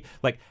analytically?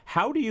 Like,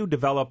 how do you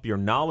develop your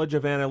knowledge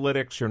of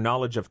analytics, your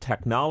knowledge of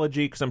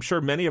technology? Because I'm sure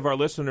many of our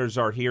listeners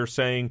are here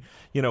saying,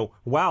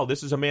 wow,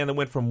 this is a man that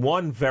went from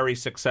one very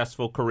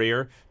successful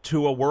career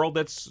to a world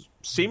that's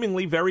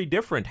seemingly very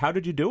different. How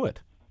did you do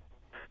it?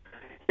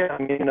 Yeah,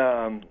 I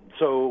mean,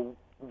 so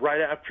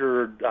right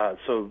after,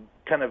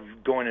 kind of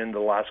going into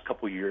the last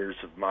couple of years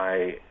of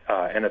my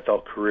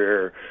NFL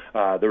career,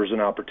 there was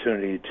an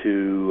opportunity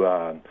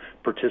to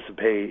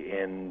participate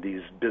in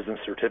these business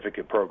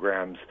certificate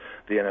programs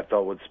the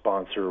NFL would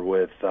sponsor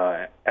with,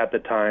 at the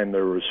time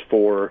there was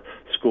 4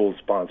 schools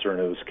sponsoring.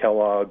 It was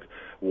Kellogg,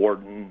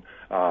 Wharton,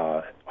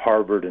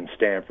 Harvard, and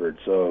Stanford,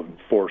 so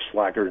 4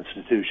 slacker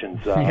institutions.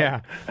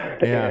 Yeah,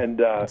 and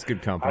that's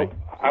good company.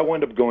 I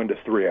wound up going to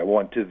 3. I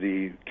went to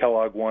the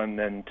Kellogg one,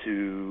 then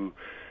to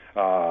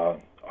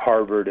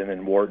Harvard, and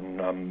then Wharton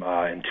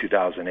in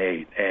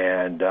 2008.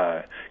 And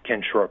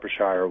Ken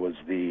Shropshire was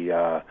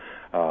the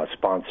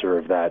sponsor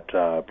of that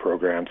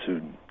program.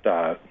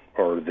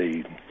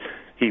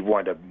 He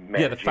wound up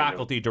managing. Yeah, the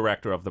faculty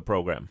director of the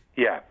program.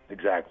 Yeah,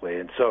 exactly.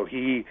 And so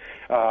he.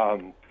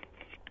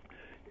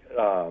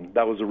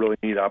 That was a really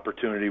neat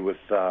opportunity with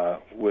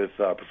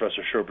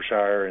Professor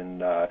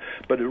Shropshire,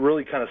 but it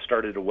really kind of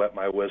started to wet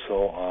my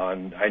whistle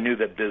on. I knew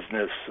that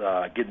business,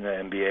 getting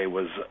an MBA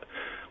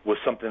was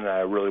something that I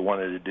really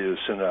wanted to do as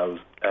soon as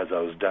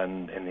I was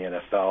done in the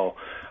NFL.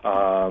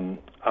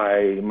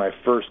 My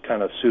first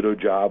kind of pseudo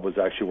job was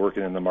actually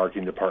working in the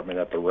marketing department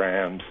at the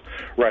Rams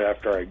right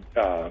after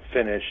I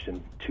finished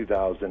in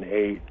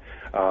 2008,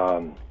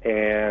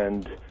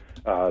 and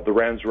the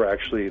Rams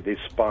they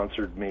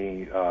sponsored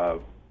me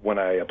when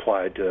I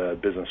applied to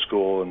business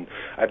school, and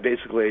I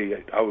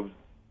was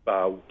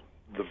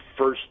the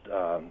first.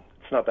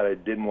 It's not that I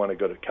didn't want to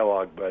go to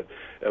Kellogg, but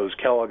it was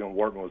Kellogg and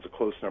Wharton was a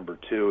close number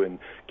 2, and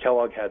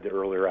Kellogg had the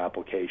earlier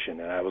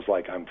application, and I was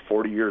like, I'm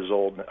 40 years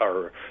old,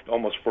 or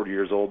almost 40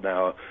 years old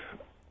now.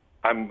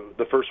 I'm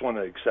the first one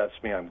that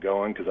accepts me. I'm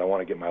going because I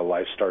want to get my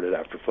life started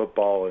after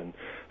football. And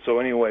so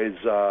anyways,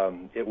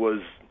 it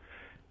was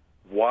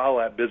while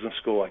at business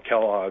school at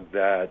Kellogg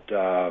that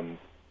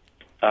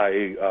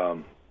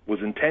I was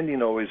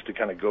intending always to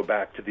kind of go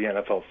back to the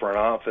NFL front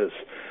office,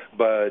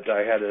 but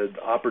I had an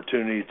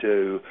opportunity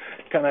to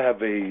kind of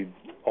have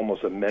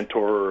almost a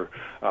mentor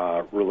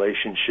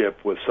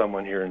relationship with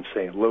someone here in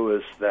St.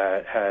 Louis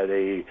that had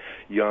a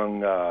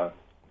young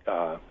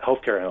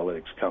healthcare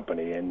analytics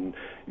company, and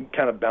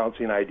kind of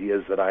bouncing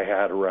ideas that I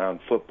had around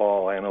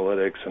football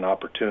analytics and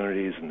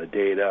opportunities and the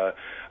data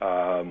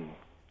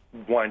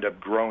wind up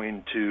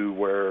growing to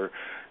where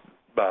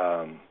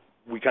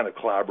we kind of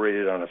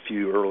collaborated on a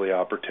few early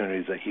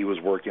opportunities that he was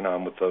working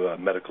on with the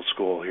medical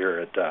school here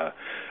at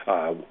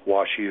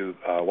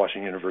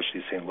Washington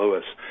University, St.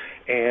 Louis.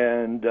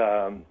 And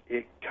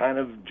it kind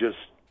of just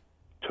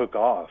took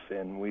off,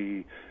 and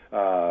we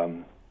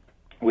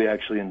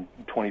actually in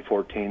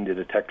 2014 did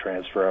a tech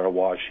transfer out of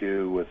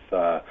WashU with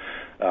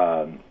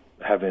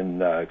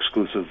having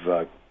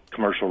exclusive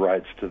commercial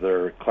rights to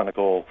their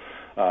clinical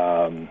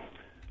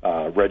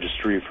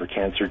registry for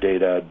cancer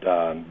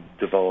data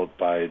developed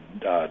by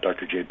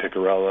Dr. Jay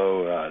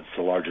Piccarello. It's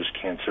the largest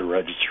cancer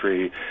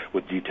registry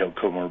with detailed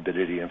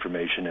comorbidity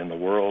information in the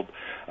world.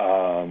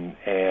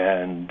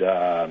 And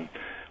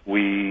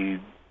we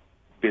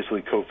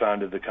basically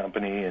co-founded the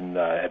company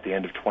at the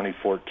end of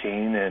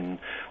 2014, and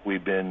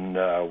we've been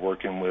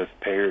working with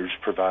payers,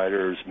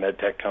 providers, med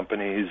tech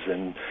companies,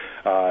 and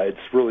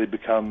it's really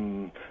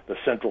become the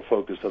central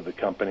focus of the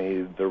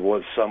company. There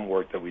was some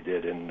work that we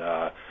did in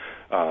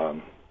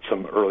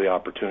some early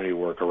opportunity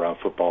work around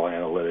football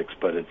analytics,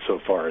 but it so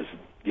far has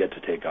yet to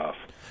take off.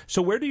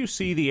 So where do you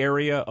see the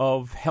area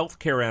of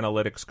healthcare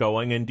analytics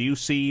going, and do you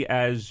see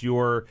as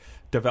you're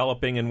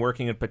developing and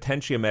working in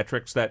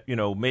potentiometrics that,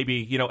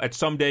 maybe, at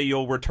some day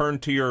you'll return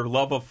to your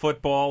love of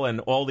football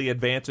and all the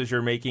advances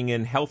you're making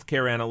in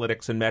healthcare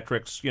analytics and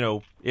metrics?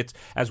 It's,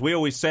 as we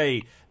always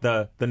say,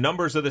 the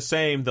numbers are the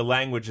same, the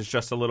language is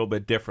just a little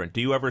bit different.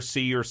 Do you ever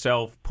see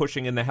yourself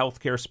pushing in the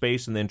healthcare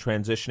space and then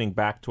transitioning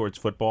back towards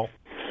football?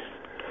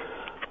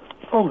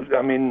 Oh,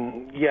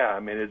 yeah.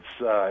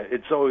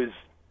 It's always,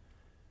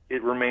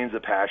 it remains a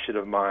passion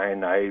of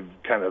mine. I've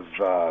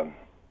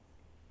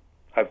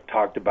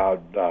talked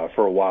about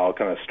for a while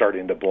kind of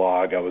starting to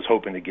blog. I was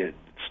hoping to get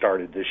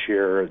started this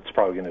year. It's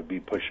probably going to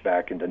be pushed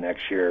back into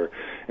next year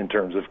in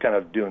terms of kind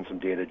of doing some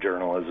data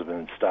journalism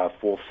and stuff.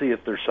 We'll see if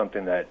there's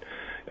something that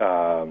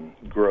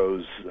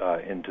grows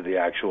into the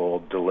actual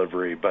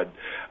delivery, but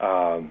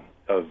of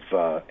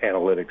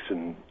analytics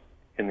in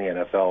the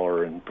NFL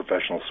or in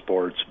professional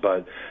sports.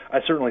 But I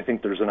certainly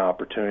think there's an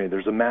opportunity.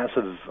 There's a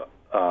massive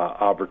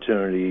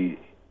opportunity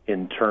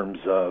in terms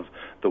of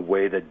the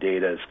way that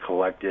data is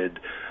collected.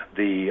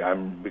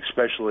 I'm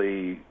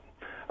especially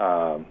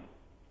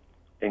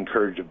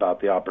encouraged about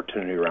the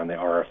opportunity around the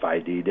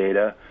RFID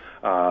data,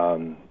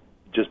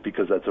 just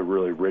because that's a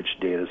really rich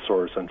data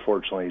source.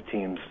 Unfortunately,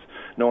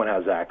 no one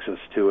has access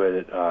to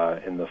it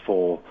in the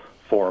full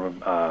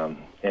form,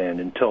 and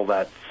until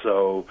that's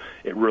so,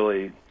 it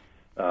really,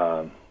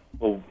 I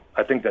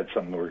think that's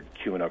something we're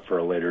queuing up for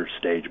a later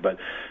stage. But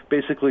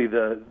basically,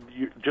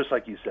 just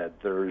like you said,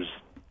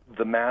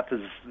 the math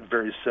is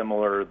very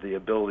similar. The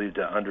ability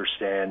to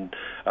understand,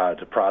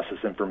 to process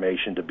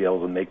information, to be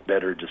able to make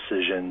better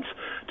decisions,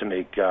 to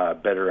make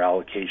better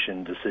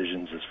allocation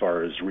decisions as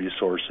far as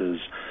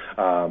resources.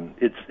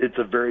 It's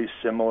a very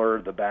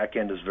similar. The back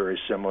end is very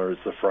similar.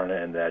 It's the front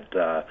end that,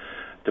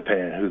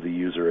 depending on who the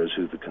user is,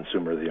 who the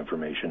consumer of the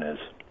information is.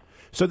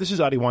 So this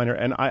is Adi Weiner,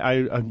 and I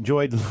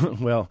enjoyed,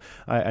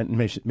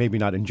 maybe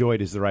not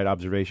enjoyed is the right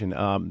observation,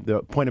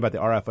 the point about the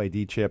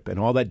RFID chip and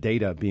all that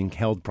data being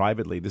held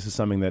privately. This is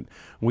something that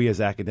we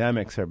as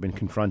academics have been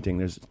confronting.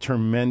 There's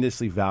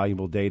tremendously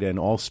valuable data in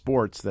all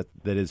sports that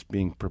is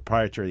being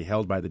proprietarily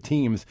held by the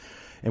teams,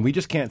 and we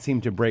just can't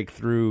seem to break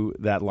through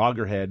that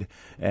loggerhead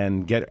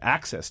and get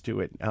access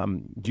to it.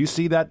 Do you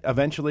see that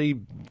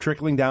eventually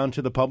trickling down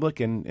to the public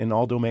in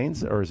all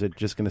domains, or is it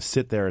just going to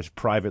sit there as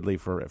privately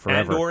forever?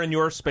 And or in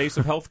your space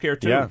of healthcare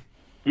too? Yeah.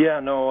 Yeah,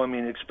 no,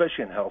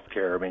 especially in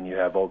healthcare, you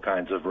have all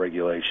kinds of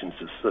regulations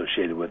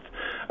associated with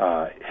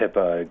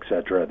HIPAA, et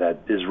cetera, that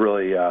is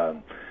really,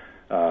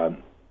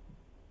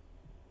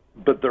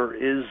 but there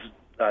is,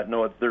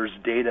 there's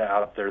data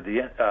out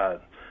there.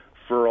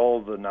 For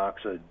all the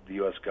knocks that the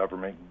U.S.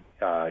 government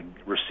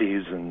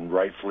receives, and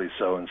rightfully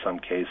so in some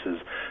cases,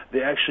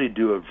 they actually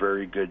do a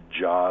very good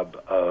job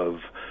of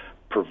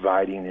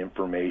providing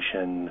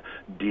information,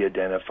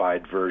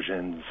 de-identified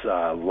versions,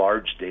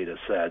 large data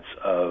sets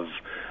of,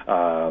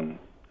 and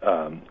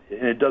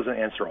it doesn't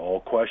answer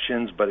all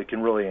questions, but it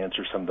can really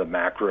answer some of the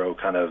macro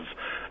kind of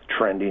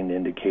trending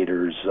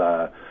indicators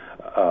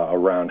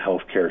around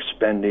healthcare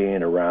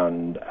spending,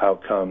 around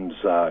outcomes,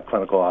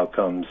 clinical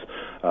outcomes,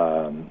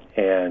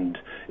 and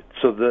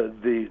so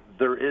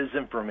there is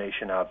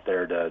information out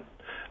there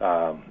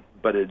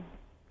but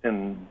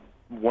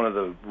one of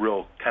the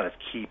real kind of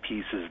key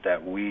pieces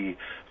that we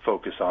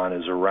focus on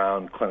is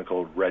around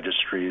clinical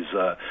registries.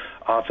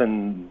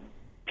 Often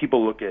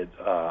people look at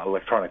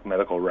electronic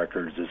medical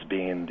records as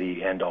being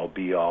the end-all,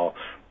 be-all,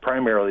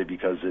 primarily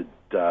because it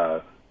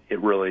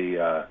really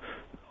a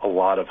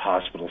lot of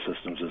hospital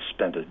systems have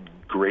spent a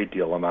great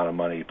deal amount of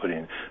money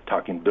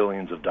talking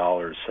billions of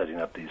dollars setting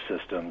up these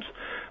systems,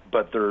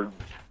 but they're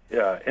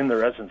in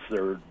their essence they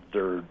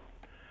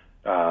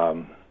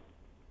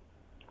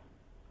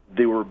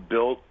were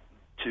built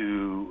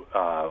to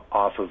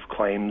off of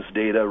claims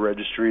data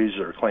registries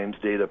or claims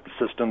data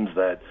systems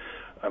that,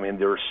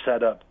 they were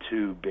set up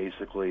to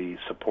basically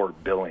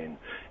support billing,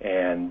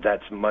 and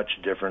that's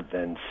much different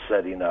than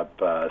setting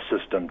up a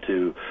system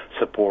to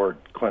support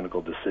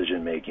clinical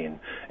decision making.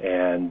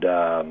 And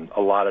a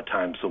lot of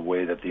times the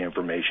way that the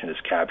information is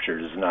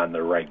captured is not in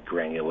the right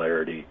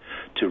granularity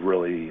to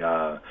really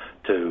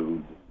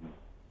to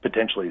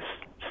potentially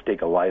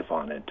stake a life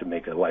on it, to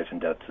make a life and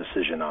death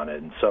decision on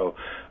it. And so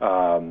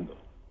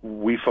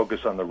we focus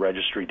on the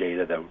registry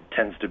data that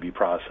tends to be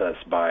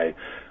processed by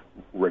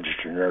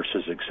registered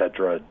nurses, et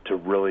cetera, to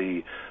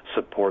really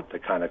support the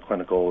kind of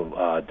clinical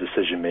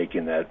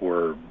decision-making that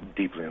we're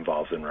deeply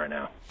involved in right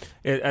now.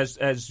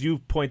 As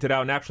you've pointed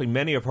out, and actually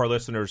many of our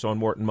listeners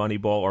on Wharton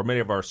Moneyball, or many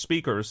of our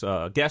speakers,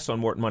 guests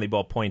on Wharton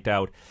Moneyball point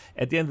out,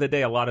 at the end of the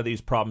day, a lot of these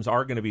problems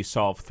are going to be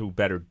solved through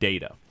better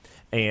data.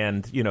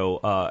 and so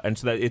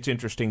that it's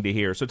interesting to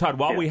hear. So, Todd,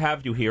 while we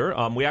have you here,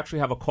 we actually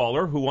have a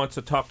caller who wants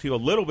to talk to you a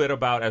little bit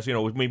about, as you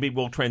know, maybe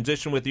we'll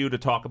transition with you to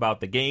talk about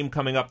the game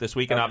coming up this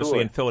weekend. Obviously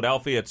in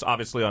Philadelphia, it's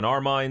obviously on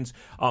our minds.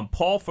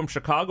 Paul from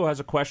Chicago has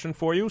a question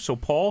for you. So,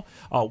 Paul,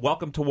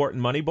 welcome to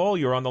Wharton Moneyball.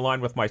 You're on the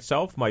line with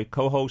myself, my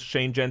co-host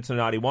Shane Jensen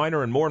and Adi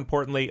Weiner, and more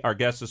importantly, our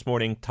guest this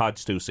morning, Todd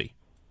Stussy.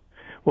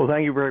 Well,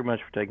 thank you very much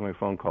for taking my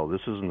phone call.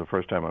 This isn't the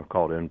first time I've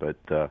called in,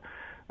 but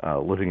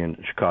living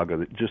in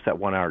Chicago, just that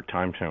 1 hour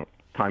time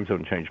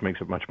zone change makes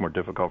it much more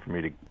difficult for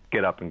me to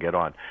get up and get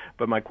on.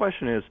 But my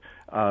question is,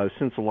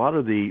 since a lot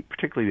of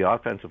particularly the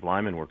offensive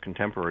linemen were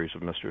contemporaries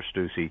of Mr.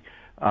 Stussy,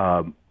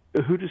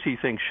 who does he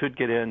think should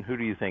get in? Who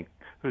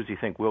does he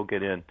think will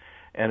get in?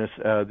 And it's,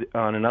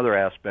 on another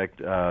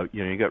aspect,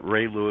 you got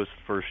Ray Lewis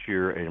first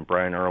year and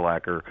Brian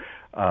Urlacher.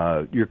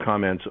 Your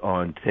comments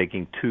on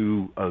taking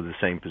two of the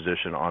same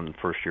position on the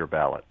first-year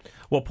ballot.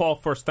 Well, Paul,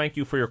 first, thank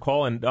you for your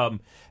call. And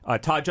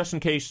Todd, just in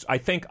case, I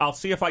think I'll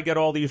see if I get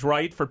all these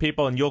right for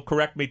people, and you'll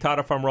correct me, Todd,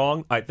 if I'm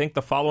wrong. I think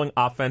the following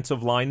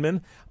offensive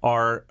linemen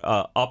are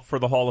up for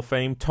the Hall of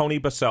Fame: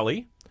 Tony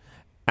Baselli,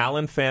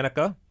 Alan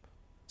Faneca,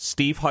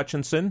 Steve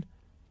Hutchinson,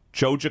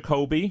 Joe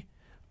Jacoby.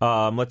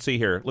 Let's see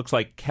here. Looks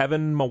like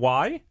Kevin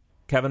Mawai,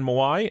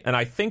 and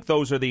I think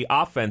those are the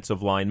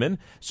offensive linemen.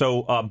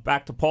 So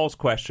back to Paul's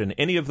question.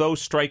 Any of those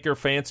strike your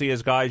fancy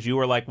as guys you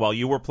were like, while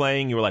you were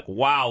playing, you were like,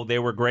 wow, they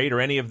were great? Or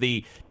any of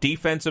the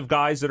defensive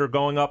guys that are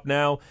going up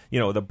now,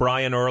 the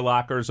Brian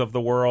Urlachers of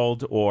the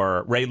world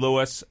or Ray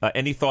Lewis?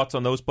 Any thoughts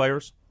on those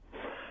players?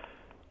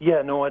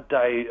 Yeah, know what?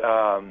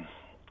 I'm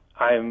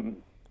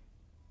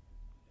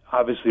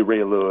obviously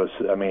Ray Lewis.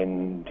 I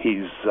mean,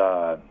 he's...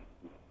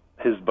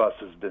 his bust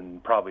has been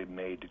probably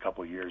made a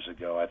couple years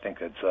ago. I think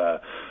it's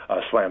a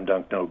slam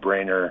dunk,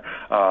 no-brainer.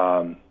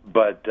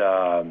 But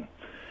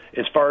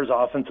as far as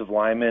offensive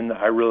linemen,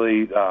 I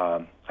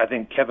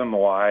think Kevin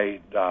Mawai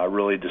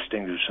really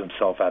distinguished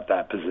himself at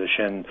that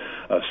position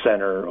of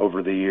center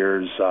over the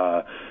years.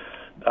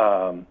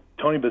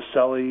 Tony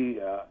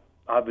Baselli,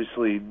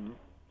 obviously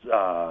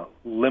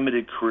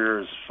limited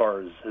career as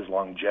far as his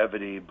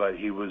longevity, but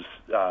he was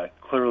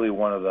clearly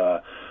one of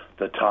the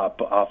top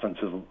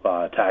offensive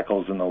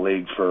tackles in the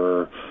league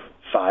for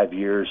 5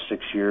 years,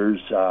 6 years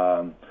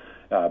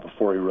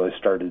before he really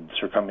started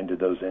succumbing to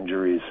those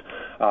injuries.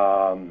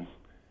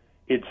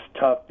 It's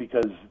tough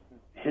because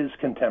his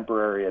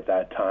contemporary at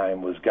that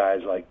time was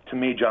guys like, to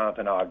me,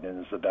 Jonathan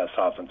Ogden is the best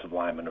offensive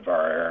lineman of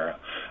our era.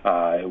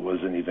 It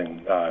wasn't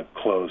even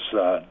close.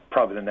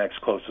 Probably the next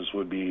closest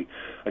would be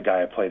a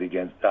guy I played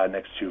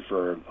next to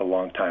for a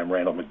long time,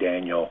 Randall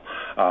McDaniel.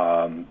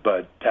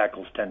 But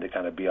tackles tend to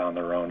kind of be on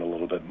their own a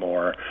little bit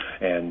more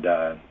and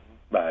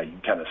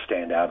kind of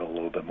stand out a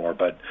little bit more.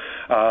 But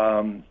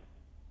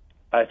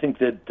I think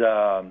that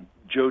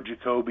Joe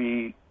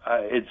Jacoby,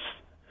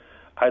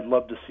 I'd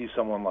love to see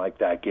someone like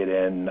that get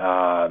in.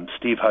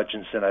 Steve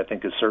Hutchinson, I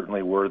think, is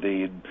certainly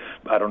worthy.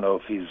 I don't know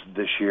if he's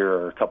this year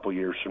or a couple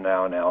years from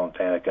now, and Alan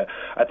Faneca.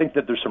 I think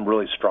that there's some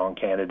really strong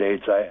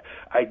candidates.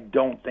 I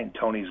don't think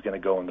Tony's going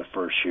to go in the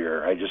first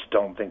year. I just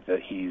don't think that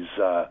he's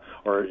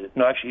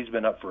he's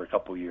been up for a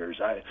couple years.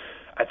 I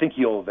think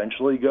he'll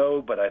eventually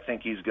go, but I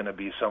think he's going to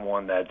be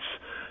someone that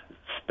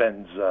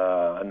spends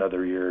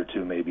another year or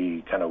two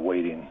maybe kind of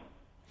waiting.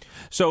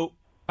 So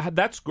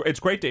it's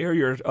great to hear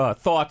your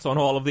thoughts on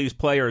all of these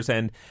players.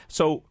 And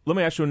so let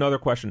me ask you another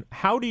question.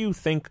 How do you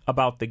think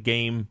about the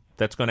game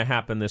that's going to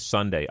happen this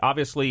Sunday?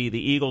 Obviously,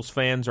 the Eagles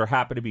fans are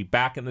happy to be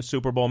back in the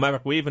Super Bowl. Remember,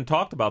 we even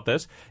talked about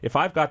this. If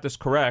I've got this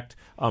correct,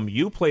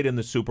 you played in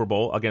the Super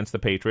Bowl against the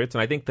Patriots,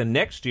 and I think the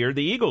next year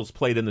the Eagles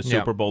played in the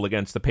Super Bowl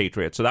against the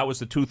Patriots. So that was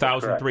the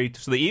 2003.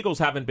 So the Eagles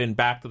haven't been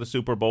back to the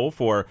Super Bowl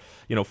for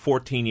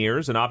 14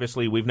 years, and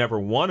obviously we've never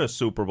won a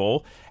Super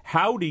Bowl.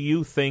 How do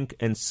you think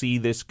and see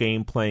this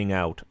game playing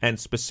out? And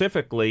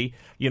specifically,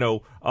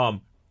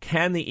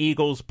 can the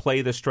Eagles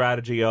play the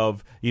strategy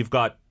of you've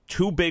got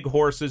two big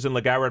horses in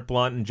LeGarrette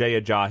Blount and Jay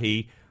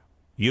Ajayi,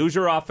 use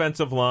your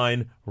offensive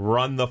line,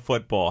 run the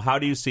football? How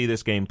do you see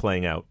this game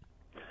playing out?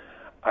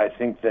 I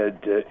think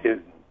that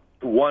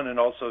and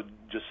also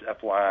just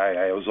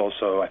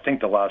FYI, I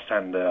think the last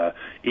time the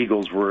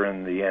Eagles were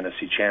in the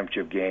NFC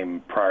Championship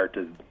game prior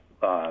to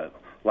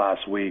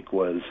last week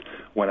was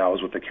when I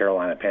was with the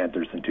Carolina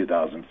Panthers in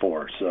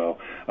 2004. So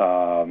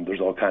there's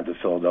all kinds of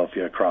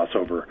Philadelphia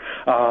crossover.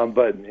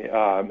 But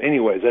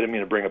anyways, I didn't mean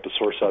to bring up a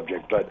sore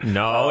subject. But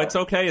no, it's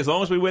okay. As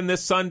long as we win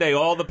this Sunday,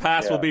 all the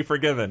past will be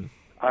forgiven.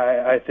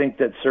 I think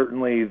that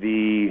certainly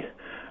the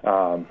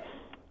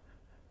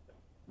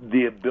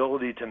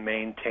ability to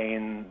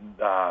maintain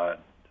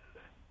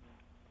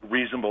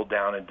reasonable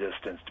down and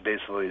distance, to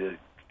basically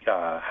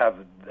have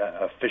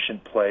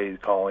efficient play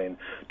calling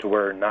to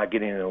where not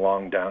getting in a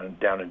long down and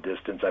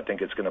distance, I think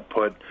it's going to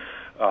put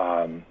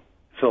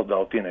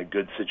Philadelphia in a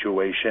good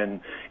situation.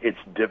 It's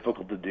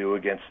difficult to do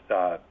against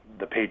the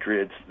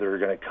Patriots. They're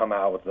going to come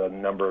out with a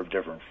number of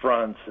different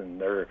fronts,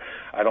 and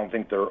I don't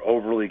think they're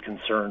overly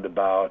concerned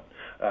about.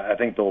 I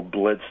think they'll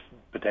blitz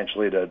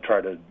potentially to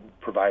try to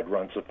provide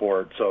run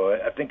support. So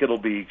I think it'll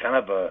be kind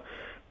of a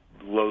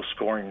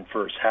low-scoring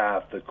first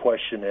half. The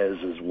question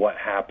is what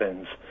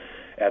happens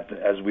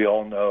as we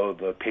all know,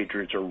 the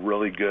Patriots are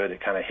really good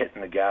at kind of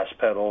hitting the gas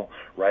pedal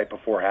right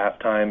before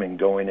halftime and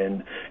going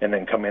in, and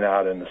then coming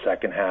out in the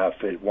second half,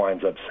 it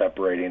winds up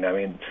separating. I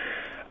mean,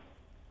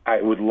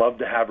 I would love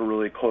to have a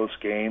really close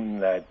game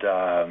that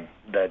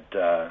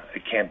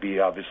it can't be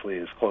obviously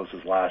as close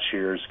as last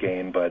year's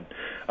game, but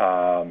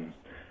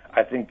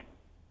I think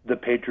the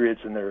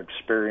Patriots and their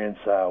experience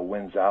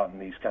wins out in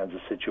these kinds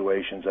of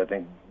situations. I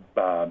think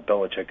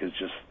Belichick is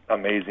just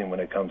amazing when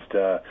it comes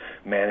to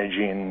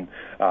managing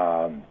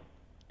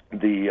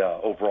the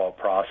overall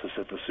process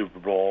at the Super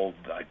Bowl.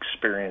 The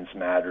experience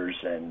matters,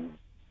 and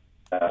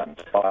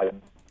I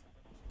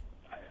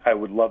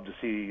would love to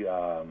see.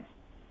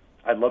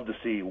 I'd love to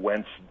see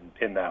Wentz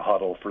in that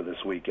huddle for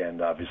this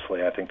weekend.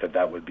 Obviously, I think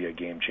that would be a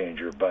game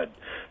changer. But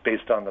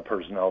based on the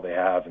personnel they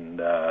have and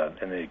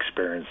the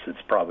experience, it's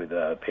probably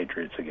the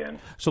Patriots again.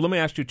 So let me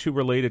ask you two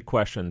related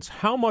questions.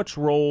 How much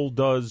role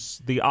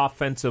does the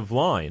offensive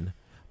line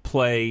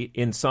play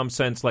in some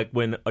sense, like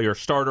when your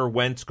starter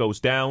Wentz goes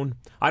down?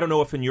 I don't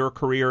know if in your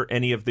career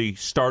any of the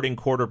starting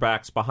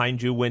quarterbacks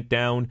behind you went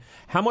down.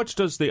 How much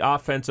does the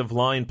offensive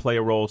line play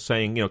a role,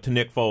 saying, to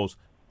Nick Foles,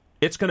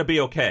 it's going to be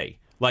okay?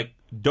 Like,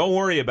 don't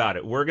worry about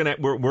it.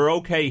 We're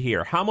okay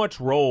here. How much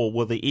role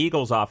will the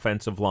Eagles'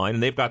 offensive line,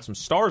 and they've got some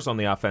stars on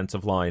the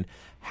offensive line,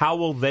 how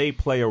will they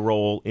play a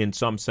role in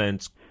some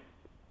sense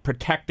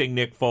protecting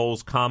Nick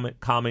Foles,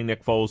 calming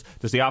Nick Foles?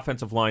 Does the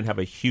offensive line have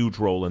a huge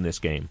role in this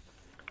game?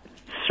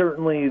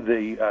 Certainly,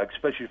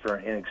 especially for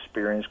an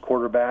inexperienced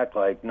quarterback,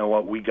 like,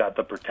 what, we got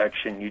the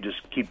protection. You just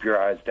keep your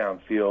eyes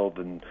downfield,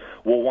 and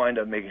we'll wind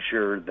up making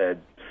sure that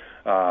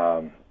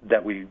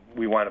we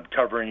wind up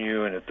covering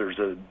you, and if there's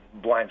a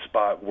blind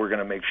spot, we're going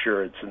to make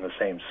sure it's in the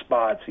same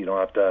spot, so you don't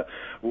have to.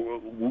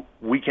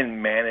 We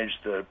can manage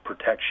the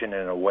protection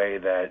in a way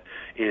that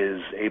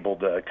is able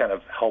to kind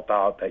of help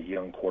out that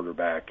young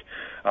quarterback.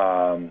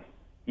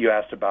 You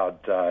asked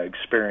about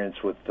experience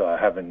with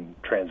having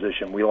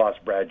transition. We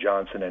lost Brad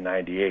Johnson in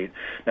 '98.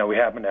 Now we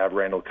happen to have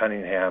Randall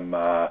Cunningham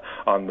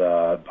on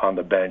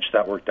the bench.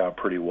 That worked out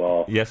pretty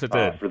well. Yes, it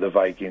did for the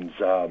Vikings.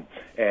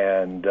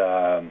 And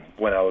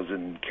when I was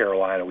in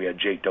Carolina, we had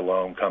Jake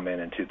Delhomme come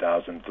in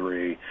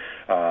 2003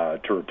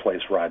 to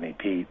replace Rodney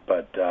Peete.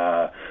 But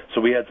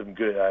so we had some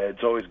good.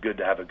 It's always good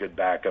to have a good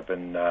backup,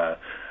 and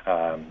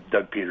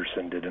Doug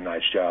Peterson did a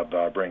nice job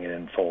bringing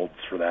in Folds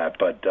for that.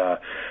 But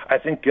I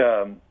think.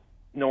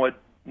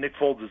 Nick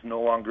Foles is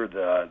no longer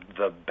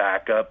the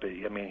backup.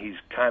 I mean, he's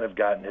kind of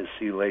gotten his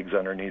sea legs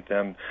underneath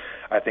him.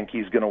 I think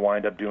he's going to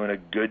wind up doing a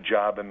good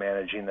job of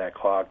managing that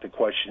clock.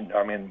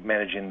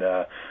 Managing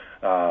the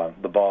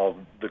ball.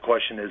 The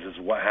question is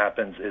what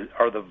happens?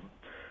 Are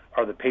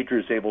the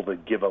Patriots able to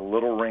give a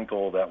little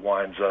wrinkle that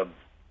winds up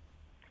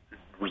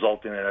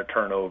resulting in a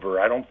turnover?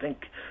 I don't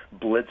think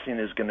blitzing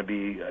is going to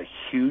be a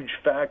huge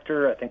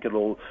factor. I think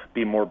it'll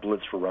be more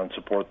blitz for run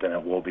support than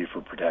it will be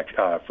for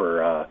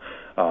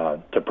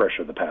to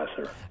pressure the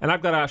passer. And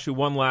I've got to ask you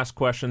one last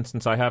question,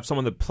 since I have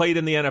someone that played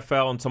in the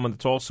NFL and someone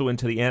that's also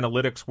into the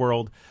analytics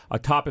world, a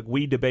topic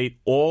we debate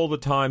all the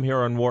time here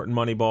on Wharton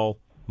Moneyball: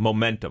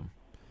 momentum.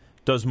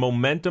 Does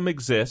momentum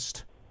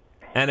exist?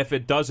 And if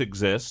it does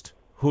exist,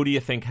 who do you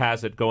think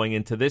has it going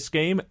into this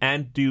game?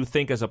 And do you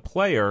think, as a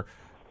player,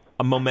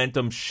 a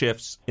momentum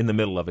shifts in the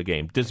middle of a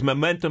game? Does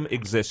momentum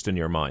exist in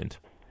your mind?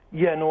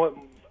 Yeah, no, what?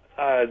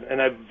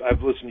 And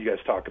I've listened to you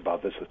guys talk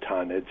about this a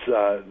ton. It's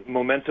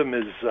momentum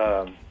is.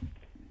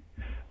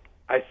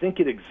 I think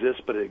it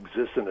exists, but it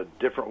exists in a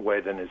different way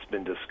than it's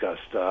been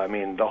discussed.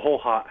 The whole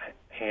hot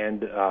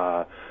hand,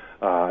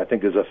 I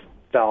think, is a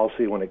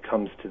fallacy when it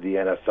comes to the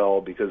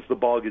NFL, because the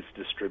ball gets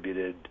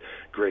distributed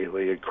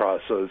greatly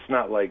across. So it's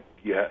not like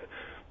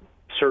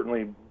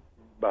certainly.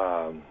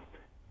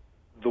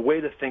 The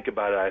way to think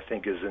about it, I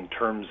think, is in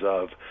terms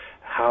of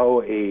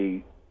how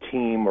a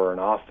team or an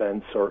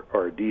offense or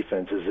a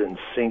defense is in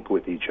sync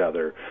with each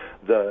other.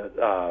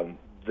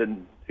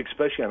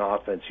 Especially on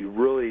offense, you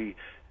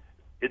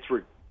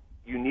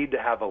need to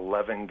have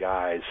 11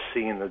 guys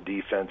seeing the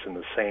defense in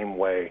the same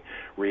way,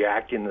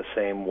 reacting the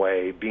same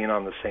way, being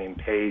on the same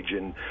page,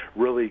 and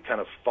really kind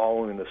of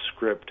following the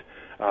script.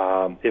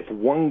 If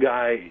one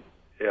guy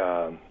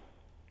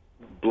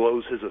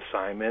blows his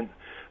assignment,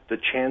 the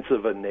chance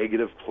of a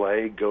negative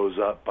play goes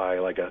up by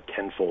like a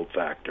tenfold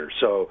factor.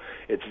 So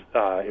it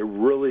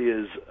really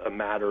is a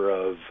matter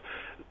of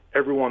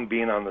everyone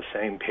being on the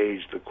same page.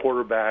 The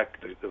quarterback,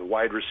 the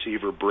wide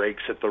receiver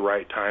breaks at the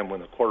right time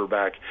when the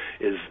quarterback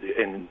is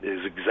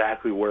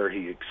exactly where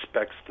he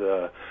expects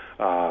the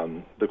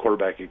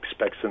quarterback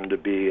expects him to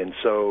be. And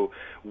so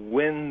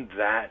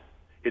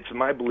it's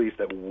my belief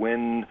that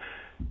when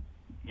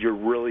you're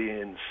really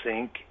in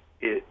sync,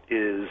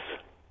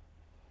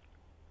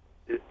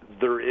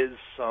 there is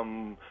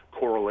some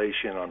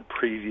correlation on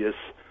previous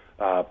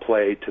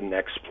play to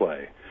next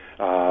play,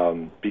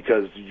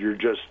 because you're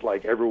just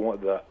like everyone.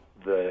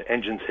 The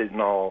engine's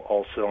hitting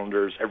all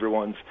cylinders.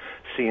 Everyone's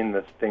seeing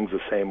the things the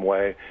same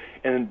way,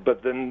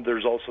 but then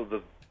there's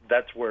also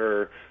that's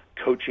where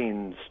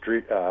coaching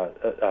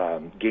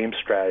game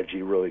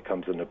strategy really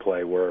comes into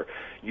play, where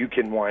you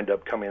can wind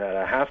up coming out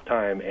of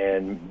halftime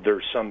and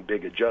there's some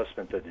big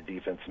adjustment that the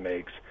defense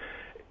makes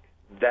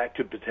that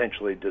could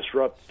potentially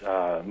disrupt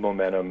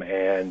momentum,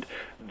 and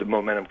the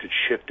momentum could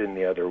shift in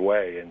the other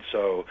way. And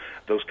so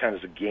those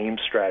kinds of game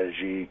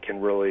strategy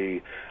can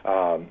really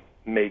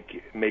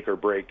make or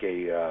break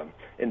the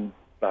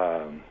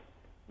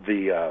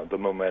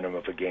momentum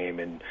of a game.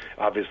 And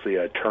obviously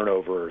a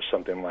turnover or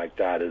something like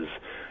that is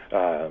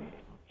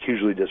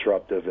hugely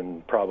disruptive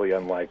and probably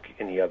unlike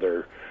any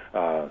other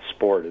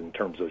sport in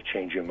terms of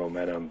changing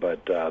momentum,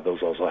 but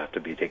those also have to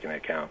be taken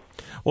into account.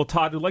 Well,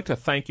 Todd, I'd like to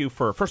thank you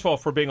for, first of all,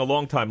 for being a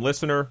longtime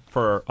listener,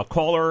 for a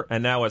caller,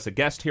 and now as a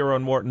guest here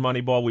on Wharton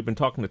Moneyball. We've been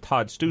talking to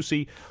Todd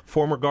Stussy,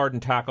 former guard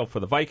and tackle for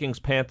the Vikings,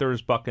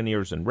 Panthers,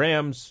 Buccaneers, and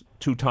Rams,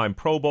 two-time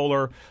Pro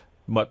Bowler.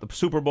 But the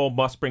Super Bowl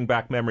must bring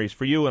back memories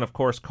for you, and, of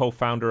course,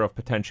 co-founder of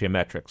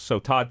Potentiometrics. So,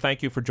 Todd,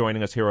 thank you for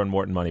joining us here on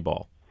Wharton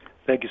Moneyball.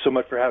 Thank you so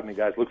much for having me,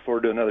 guys. Look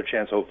forward to another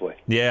chance, hopefully.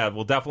 Yeah,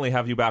 we'll definitely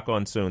have you back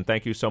on soon.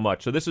 Thank you so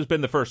much. So this has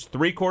been the first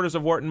 3 quarters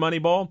of Wharton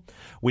Moneyball.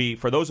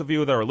 For those of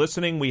you that are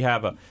listening, we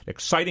have an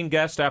exciting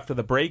guest after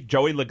the break,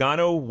 Joey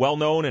Logano,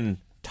 well-known and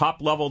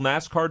top-level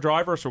NASCAR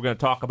driver. So we're going to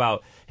talk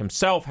about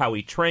himself, how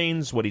he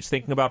trains, what he's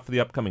thinking about for the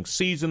upcoming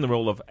season, the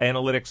role of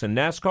analytics in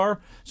NASCAR.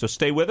 So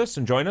stay with us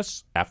and join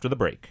us after the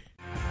break.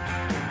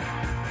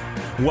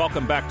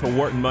 Welcome back to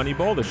Wharton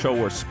Moneyball, the show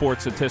where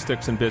sports,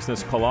 statistics, and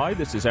business collide.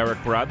 This is Eric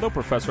Bradlow,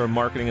 professor of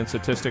marketing and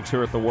statistics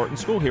here at the Wharton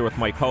School, here with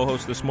my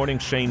co-hosts this morning,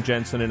 Shane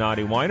Jensen and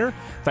Adi Weiner.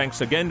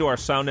 Thanks again to our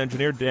sound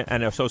engineer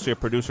and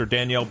associate producer,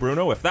 Danielle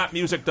Bruno. If that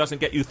music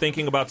doesn't get you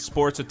thinking about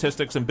sports,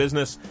 statistics, and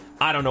business,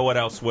 I don't know what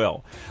else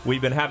will.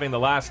 We've been having the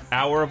last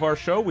hour of our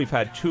show. We've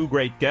had 2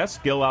 great guests,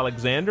 Gil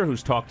Alexander,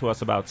 who's talked to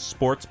us about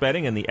sports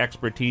betting and the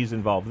expertise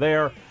involved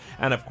there.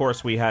 And, of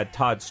course, we had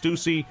Todd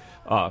Stussy,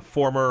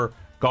 former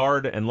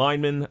guard and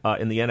lineman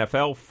in the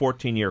NFL,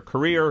 14-year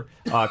career,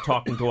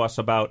 talking to us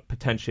about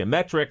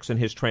potentiometrics and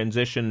his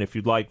transition, if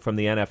you'd like, from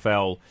the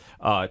NFL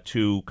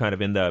to kind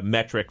of in the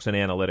metrics and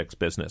analytics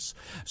business.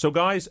 So,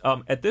 guys,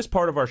 at this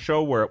part of our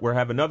show, we're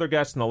having another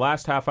guest in the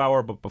last half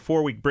hour, but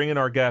before we bring in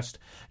our guest,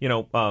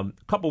 a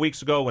couple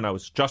weeks ago when I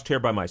was just here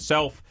by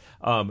myself,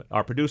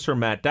 our producer,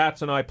 Matt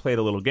Datz, and I played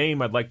a little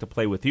game I'd like to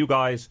play with you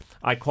guys.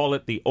 I call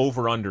it the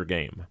over-under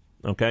game.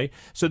 Okay,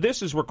 so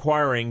this is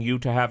requiring you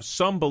to have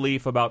some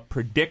belief about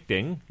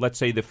predicting, let's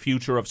say, the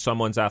future of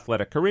someone's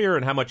athletic career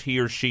and how much he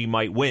or she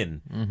might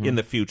win in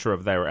the future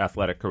of their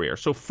athletic career.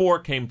 So 4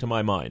 came to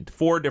my mind.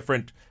 4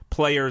 different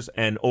players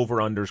and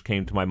over-unders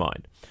came to my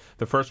mind.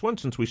 The first one,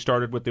 since we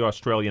started with the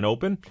Australian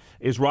Open,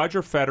 is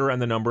Roger Federer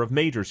and the number of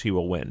majors he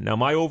will win. Now,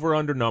 my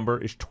over-under number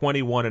is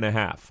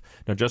 21.5.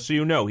 Now, just so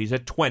you know, he's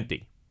at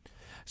 20.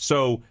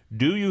 So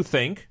do you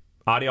think,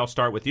 Adi, I'll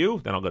start with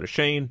you, then I'll go to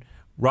Shane,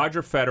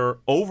 Roger Federer,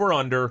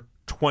 over-under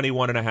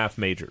 21.5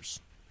 majors.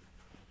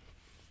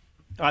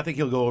 I think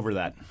he'll go over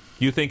that.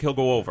 You think he'll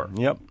go over?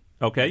 Yep.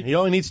 Okay. He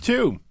only needs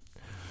 2.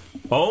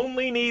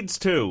 Only needs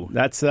 2.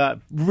 That's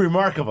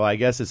remarkable. I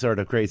guess it's sort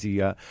of crazy.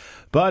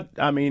 But,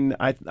 I mean,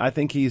 I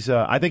think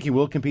I think he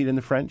will compete in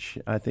the French.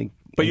 I think.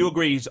 But you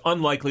agree he's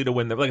unlikely to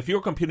win them. Like, if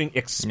you're computing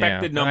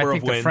expected number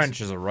of wins. I think the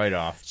French is a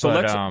write-off. So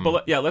but, let's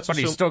But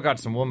assume, he's still got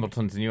some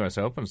Wimbledons and U.S.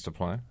 Opens to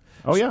play.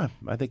 Oh, yeah.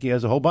 I think he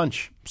has a whole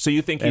bunch. So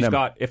you think he's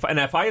got... If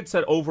I had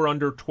said over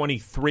under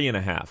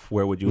 23.5,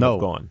 where would you have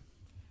gone?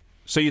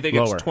 So you think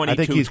lower. It's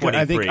 22,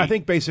 23? I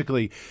think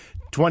basically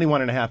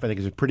 21.5 I think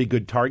is a pretty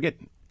good target.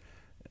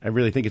 I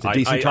really think it's a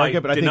decent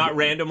target. But I did think, not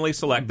randomly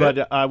select but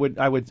it.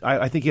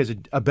 I think he has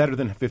a better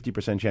than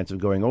 50% chance of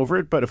going over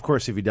it. But of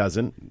course, if he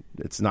doesn't,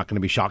 it's not going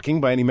to be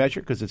shocking by any measure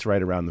because it's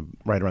right around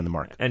the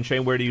mark. And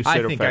Shane, where do you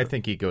sit? I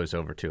think he goes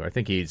over 2. I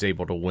think he's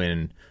able to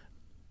win.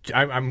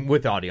 I'm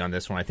with Audie on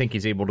this one. I think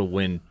he's able to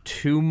win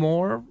 2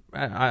 more.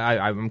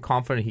 I'm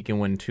confident he can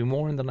win 2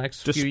 more in the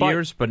next few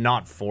years, but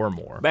not 4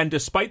 more. And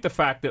despite the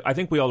fact that I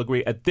think we all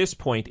agree at this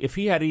point, if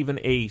he had even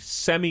a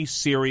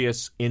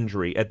semi-serious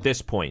injury at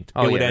this point,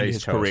 it would end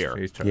his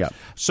career. Yeah.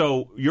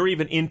 So you're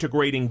even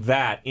integrating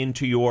that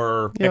into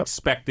your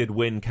expected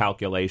win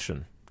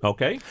calculation.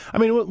 Okay. I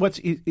mean,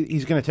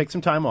 he's going to take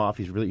some time off.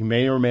 He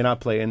may or may not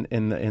play in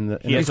the.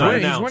 He's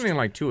winning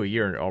like 2 a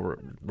year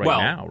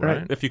now,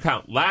 right? If you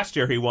count last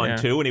year, he won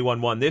 2 and he won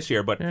 1 this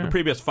year. But the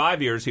previous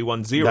 5 years, he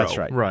won 0. That's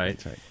right.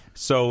 Right.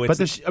 So,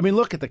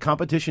 look at the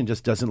competition.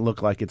 Just doesn't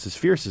look like it's as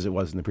fierce as it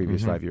was in the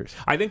previous 5 years.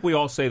 I think we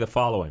all say the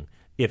following: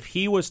 if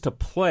he was to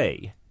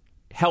play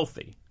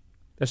healthy,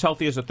 as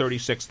healthy as a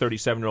 36,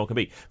 37-year-old can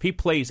be, if he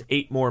plays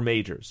 8 more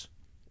majors,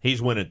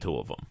 he's winning 2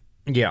 of them.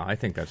 Yeah, I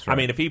think that's right. I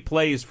mean, if he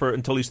plays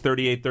until he's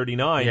 38,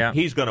 39,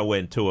 he's going to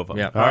win 2 of them.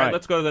 Yeah. All right,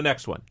 let's go to the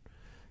next one.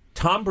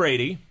 Tom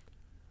Brady,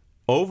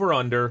 over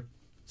under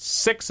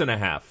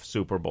 6.5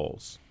 Super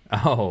Bowls.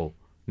 Oh,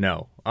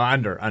 no.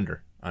 Under.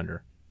 Under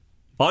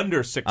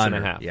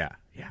 6.5. Yeah.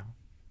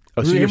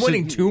 Oh, so him you're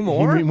winning two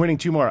more? Winning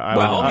two more.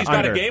 Well, he's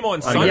got a game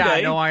on Sunday.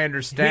 Yeah, no, I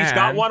understand. He's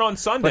got one on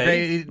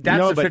Sunday. But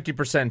that's a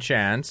 50%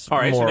 chance. All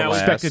right, more so now or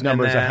less. expected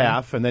number is a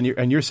half, and then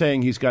you're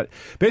saying he's got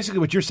basically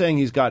what you're saying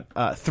he's got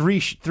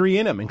three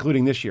in him,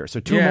 including this year. So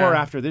two more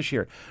after this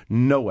year.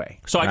 No way.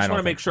 So I just want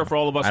to make sure for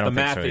all of us the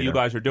math that you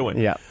guys are doing.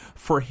 Yeah.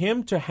 For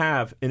him to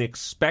have an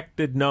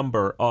expected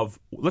number of,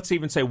 let's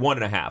even say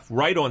 1.5,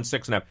 right on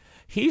 6.5.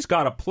 He's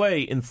got to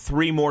play in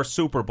 3 more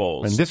Super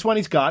Bowls. And this one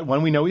he's got.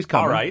 One we know he's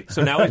coming. All right.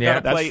 So now he's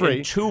got to play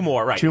in 2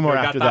 more. Right. 2 more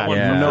after that.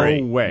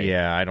 No way.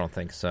 Yeah, I don't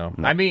think so.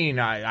 No. I mean,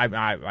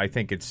 I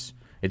think it's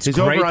his great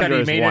that he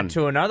over-under made is 1. it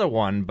to another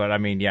one, but I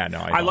mean, yeah, no.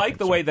 I like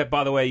the way that,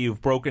 by the way,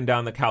 you've broken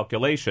down the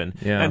calculation.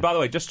 Yeah. And by the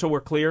way, just so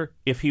we're clear,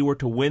 if he were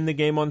to win the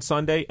game on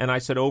Sunday and I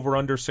said over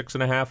under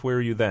 6.5, where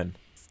are you then?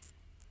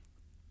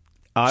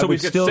 I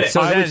would still be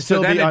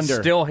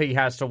under. Still, he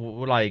has to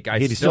like.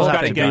 He'd still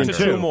have to get to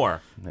 2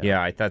 more.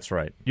 Yeah, that's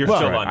right. You're still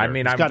under. I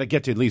mean, he's got to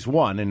get to at least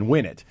 1 and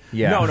win it.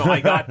 Yeah. No,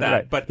 I got that.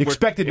 Right. But the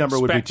expected number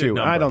would be 2.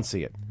 I don't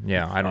see it.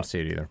 Yeah, I don't see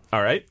it either.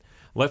 All right.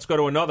 Let's go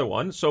to another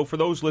one. So for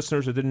those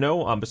listeners who didn't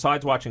know,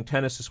 besides watching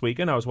tennis this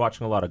weekend, I was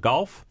watching a lot of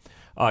golf.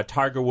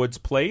 Tiger Woods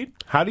played.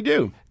 How'd he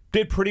do?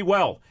 Did pretty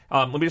well.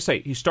 Let me just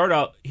say,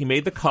 he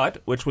made the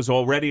cut, which was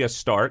already a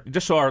start.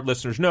 Just so our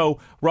listeners know,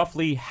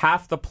 roughly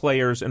half the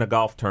players in a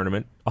golf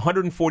tournament,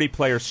 140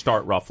 players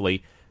start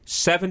roughly,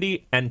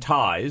 70 and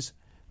ties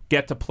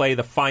get to play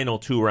the final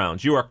 2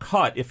 rounds. You are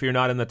cut if you're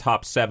not in the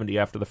top 70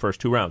 after the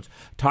first 2 rounds.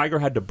 Tiger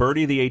had to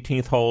birdie the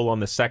 18th hole on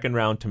the second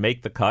round to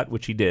make the cut,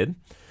 which he did.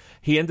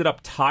 He ended up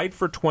tied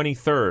for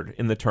 23rd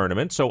in the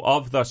tournament. So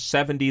of the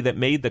 70 that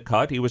made the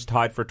cut, he was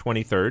tied for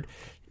 23rd.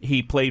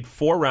 He played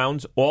 4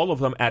 rounds, all of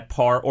them at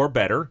par or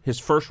better. His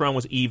first round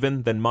was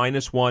even, then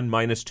 -1,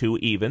 -2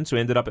 even, so he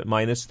ended up at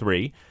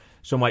 -3.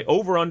 So my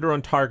over-under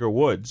on Tiger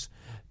Woods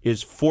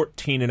is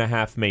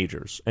 14.5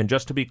 majors. And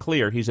just to be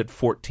clear, he's at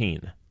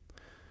 14.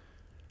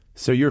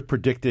 So you're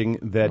predicting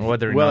that...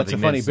 Whether or well, not it's a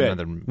funny bit.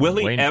 Will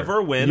he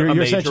ever win a you're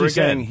major essentially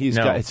again? Saying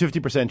got it's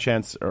 50%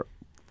 chance...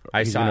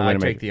 I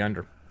take the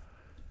under.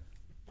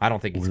 I don't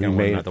think he's going to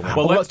win another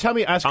one. Well, tell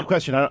me, ask a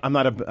question. I'm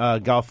not a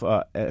golf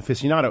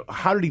aficionado.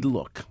 How did he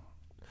look?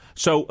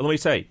 So let me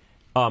say,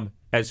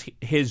 as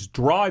his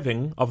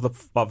driving of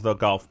the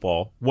golf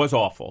ball was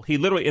awful. He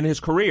literally, in his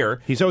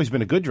career... He's always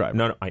been a good driver.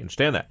 No, I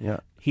understand that.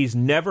 Yeah. He's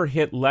never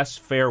hit less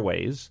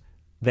fairways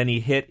than he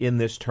hit in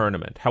this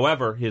tournament.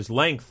 However, his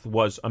length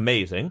was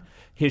amazing.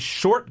 His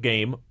short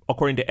game,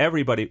 according to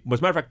everybody,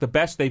 was, matter of fact, the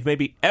best they've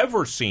maybe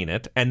ever seen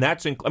it. And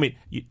that's,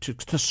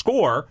 to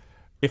score...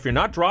 If you're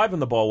not driving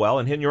the ball well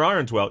and hitting your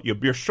irons well,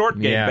 your short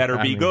game better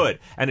be good.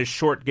 And his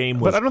short game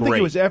was great. But I don't think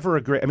he was ever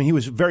a great... I mean, he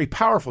was a very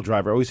powerful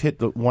driver. Always hit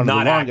one of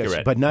the longest,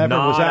 accurate. but never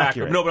was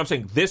accurate. No, but I'm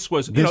saying this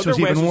was... This was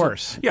even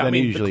worse. Yeah, than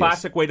the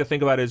classic way to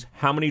think about it is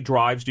how many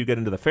drives do you get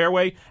into the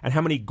fairway and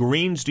how many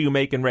greens do you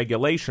make in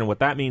regulation. What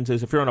that means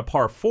is if you're on a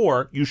par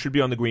 4, you should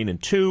be on the green in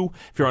 2.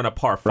 If you're on a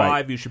par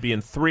 5, you should be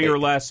in 3 or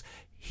less.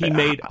 He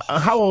made...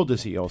 How old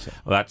is he also?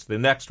 Well, that's the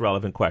next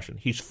relevant question.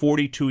 He's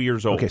 42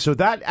 years old. Okay, so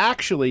that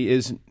actually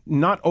is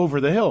not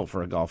over the hill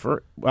for a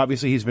golfer.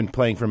 Obviously, he's been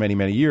playing for many,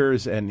 many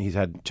years, and he's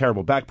had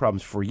terrible back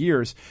problems for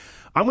years.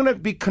 I'm going to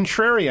be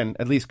contrarian,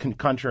 at least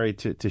contrary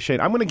to Shane.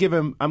 I'm going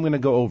to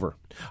go over.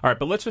 All right,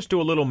 but let's just do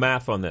a little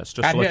math on this,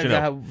 just to let you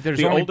know.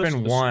 There's only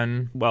been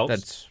one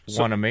that's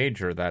won a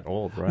major that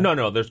old, right?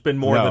 No, there's been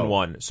more than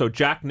one. So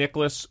Jack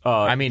Nicklaus...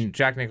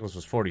 Jack Nicklaus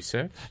was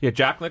 46? Yeah,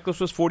 Jack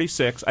Nicklaus was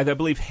 46. I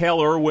believe Hale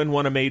Irwin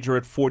won a major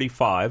at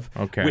 45.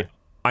 Okay.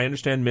 I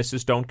understand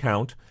misses don't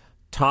count.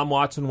 Tom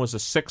Watson was a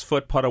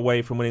 6-foot putt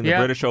away from winning the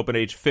British Open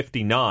at age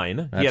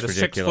 59. He had a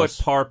ridiculous.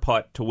 6-foot par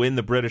putt to win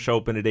the British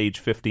Open at age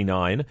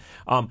 59.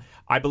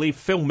 I believe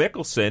Phil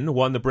Mickelson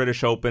won the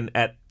British Open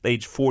at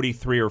age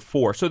 43 or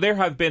 4. So there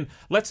have been,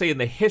 let's say in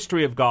the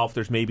history of golf,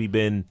 there's maybe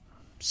been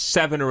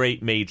 7 or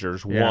 8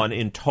 majors won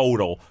in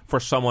total for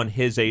someone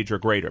his age or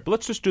greater. But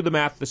let's just do the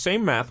math, the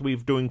same math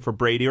we've doing for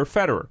Brady or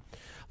Federer.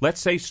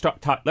 Let's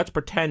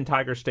pretend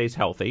Tiger stays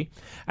healthy,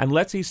 and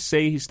let's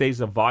say he stays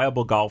a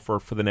viable golfer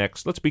for the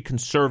next, let's be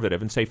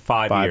conservative and say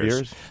 5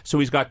 years. So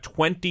he's got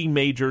 20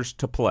 majors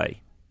to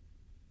play.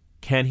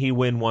 Can he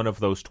win one of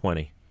those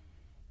 20?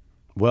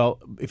 Well,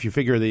 if you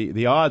figure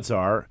the odds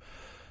are,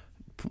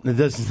 it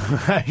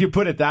doesn't. You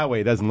put it that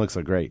way, it doesn't look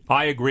so great.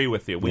 I agree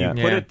with you. When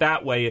you put it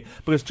that way,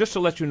 because just to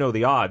let you know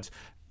the odds,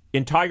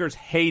 in Tiger's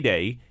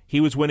heyday, he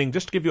was winning,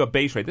 just to give you a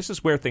base rate, this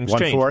is where things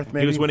change. 1/4, maybe?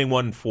 He was winning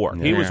 1-4.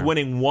 Yeah. He was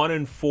winning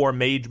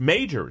 1-4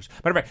 majors.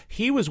 Matter of fact,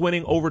 he was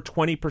winning over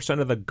 20%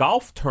 of the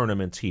golf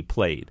tournaments he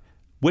played,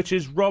 which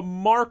is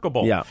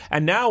remarkable. Yeah.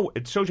 And now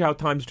it shows you how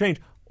times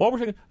change. All we're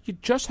saying, you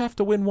just have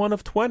to win one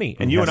of 20.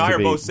 And you and I are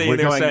both saying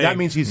that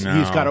means he's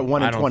got a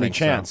 1 in 20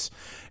 chance. So.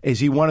 Is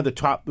he one of the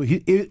top?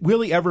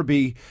 Will he ever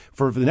be,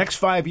 for the next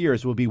 5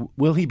 years,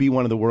 will he be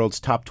one of the world's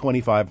top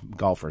 25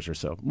 golfers or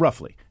so,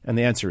 roughly? And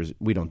the answer is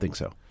we don't think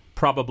so.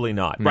 Probably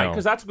not, right?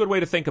 Because that's a good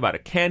way to think about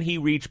it. Can he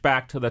reach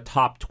back to the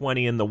top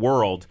 20 in the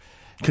world?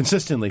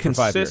 consistently for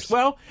 5 years.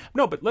 Well,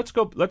 no, but let's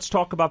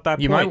talk about that.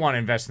 You point. might want to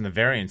invest in the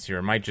variance here.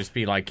 It might just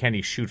be like, can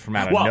he shoot from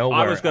out of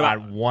nowhere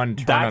at one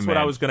tournament? That's what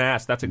I was going to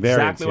ask. That's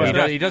exactly what I was going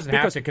to ask. He doesn't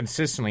have to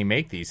consistently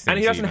make these things. And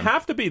he doesn't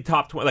have to be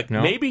top 20. Like,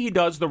 maybe he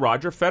does the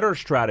Roger Federer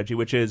strategy,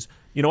 which is,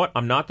 you know what,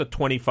 I'm not the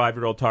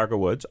 25-year-old Tiger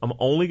Woods. I'm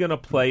only going to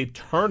play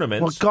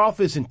tournaments. Well, golf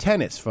isn't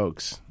tennis,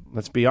 folks.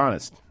 Let's be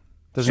honest.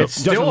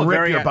 Doesn't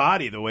rip your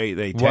body the way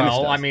they tennis does.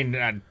 Well, I mean,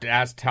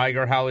 ask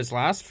Tiger how his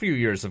last few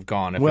years have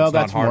gone. If well, it's not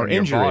that's hard more on your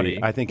injury. body.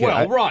 I think.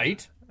 Well,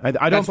 right. I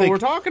don't that's think,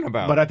 what we're talking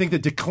about. But I think the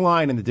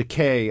decline and the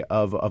decay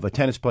of a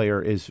tennis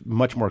player is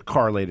much more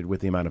correlated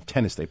with the amount of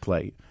tennis they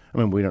play. I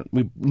mean,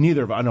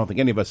 I don't think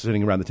any of us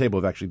sitting around the table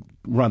have actually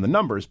run the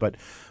numbers, but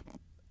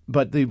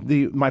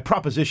my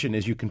proposition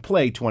is you can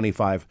play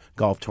 25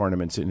 golf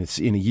tournaments in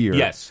a year.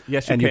 Yes,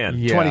 you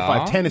can.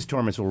 25 tennis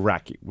tournaments will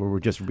rack you.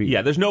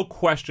 There's no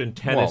question.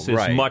 Tennis is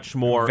much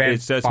more.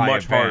 It's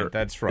much harder.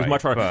 That's right. It's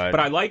much harder. But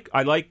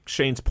I like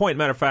Shane's point.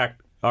 Matter of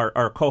fact,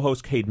 our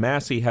co-host Cade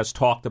Massey has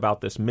talked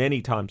about this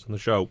many times on the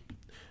show.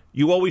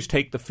 You always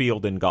take the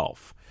field in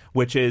golf,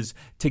 which is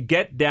to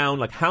get down.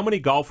 Like, how many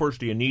golfers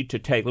do you need to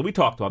take? Like, we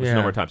talked about this a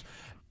number of times.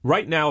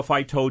 Right now, if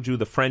I told you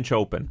the French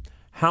Open.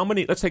 How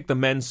many, let's take the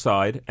men's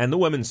side and the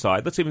women's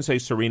side. Let's even say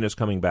Serena's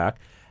coming back.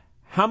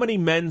 How many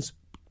men's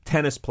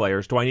tennis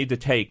players do I need to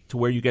take to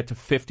where you get to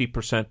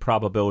 50%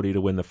 probability to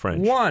win the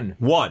French?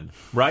 One,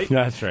 right?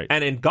 That's right.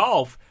 And in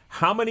golf,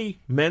 how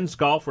many men's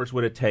golfers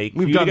would it take for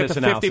We've you to done get this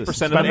to analysis. 50%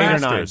 It's of the about 8 or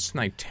 9. Masters? It's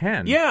like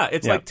 10. Yeah,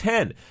 it's like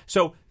 10.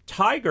 So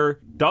Tiger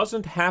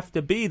doesn't have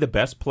to be the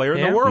best player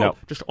in the world. No.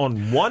 Just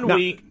on one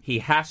week, he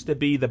has to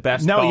be the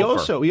best now,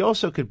 golfer. he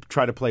also could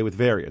try to play with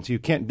variance. You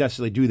can't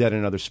necessarily do that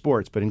in other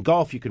sports, but in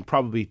golf, you can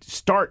probably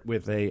start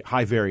with a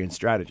high variance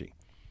strategy.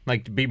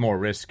 Like, to be more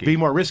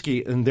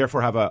risky. And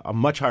therefore have a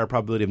much higher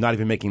probability of not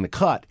even making the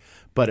cut,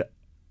 but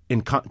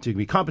to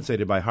be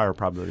compensated by a higher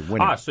probability of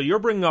winning. So you're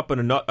bringing up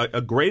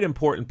a great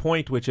important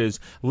point, which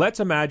is, let's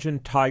imagine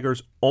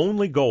Tiger's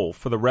only goal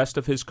for the rest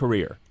of his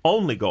career,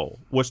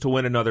 was to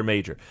win another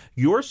major.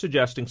 You're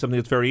suggesting something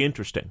that's very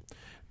interesting.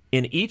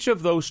 In each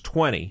of those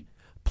 20,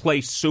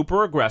 play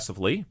super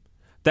aggressively.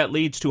 That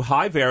leads to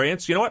high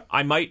variance. You know what?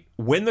 I might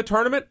win the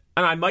tournament,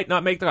 and I might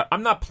not make the cut.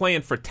 I'm not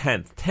playing for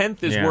 10th.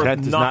 10th is worth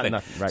 10th nothing.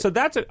 Right. So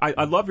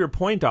I love your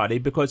point, Adi,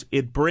 because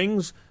it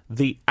brings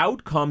the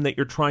outcome that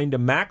you're trying to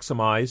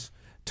maximize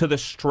to the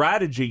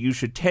strategy you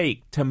should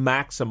take to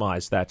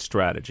maximize that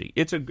strategy.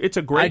 It's a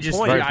great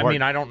point. I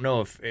mean, I don't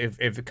know if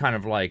it kind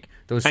of like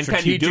those and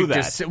strategic... can you do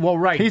that? Well,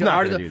 right. He's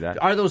not going to do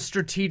that. Are those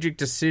strategic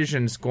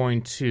decisions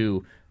going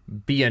to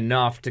be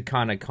enough to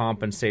kind of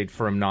compensate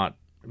for him not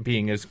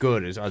being as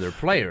good as other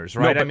players,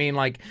 right? No,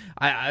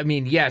 I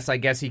mean, yes, I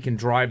guess he can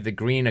drive the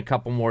green a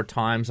couple more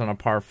times on a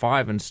par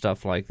 5 and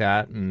stuff like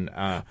that. And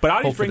but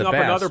I was bringing up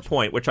another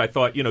point, which I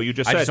thought you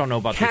just said. I just don't know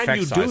about the effect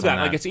size. Can you do that? On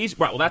that? Like, it's easy.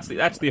 Right, well, that's the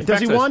effect. Does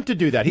he want to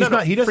do that?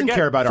 He doesn't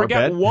care about our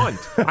bet. Forget want.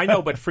 I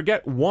know, but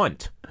forget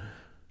want.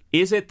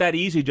 Is it that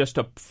easy just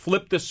to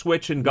flip the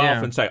switch in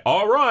golf and say,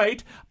 all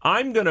right,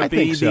 I'm going to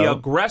be the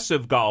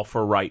aggressive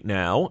golfer right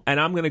now, and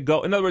I'm going to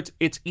go. In other words,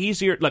 it's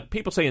easier. Like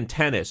people say in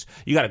tennis,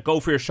 you got to go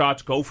for your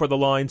shots, go for the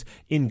lines.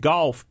 In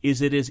golf,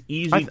 is it as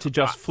easy to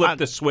just flip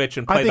the switch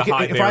and play the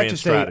high variance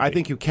strategy? I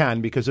think you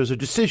can, because those are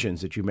decisions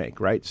that you make,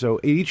 right?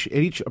 So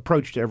each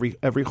approach to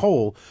every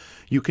hole,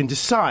 you can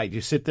decide. You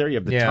sit there, you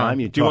have the time.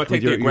 Do you want to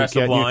take the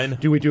aggressive line?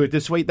 Do we do it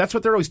this way? That's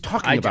what they're always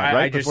talking about,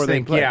 right?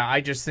 I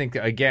just think,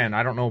 again,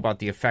 I don't know about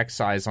the effect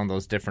size on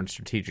those different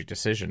strategic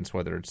decisions,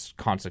 whether it's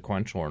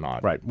consequential or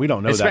not. Right. We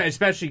don't know that.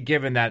 Especially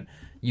given that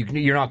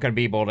you're not going to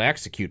be able to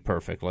execute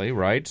perfectly,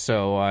 right?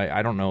 So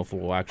I don't know if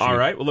we'll actually... All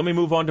right. Well, let me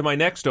move on to my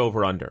next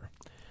over-under.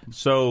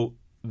 So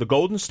the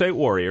Golden State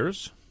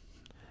Warriors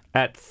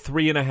at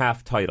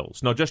 3.5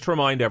 titles. Now, just to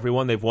remind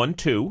everyone, they've won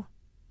 2.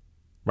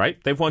 Right?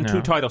 They've won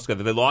 2 titles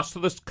together. They lost to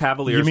the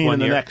Cavaliers one year. You mean in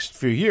the year. Next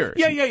few years?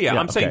 Yeah.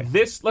 I'm saying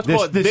let's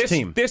call it this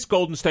team. This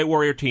Golden State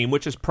Warrior team,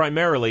 which is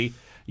primarily,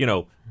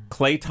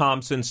 Klay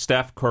Thompson,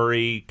 Steph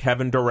Curry,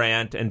 Kevin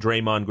Durant, and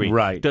Draymond Green.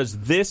 Right. Does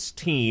this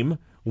team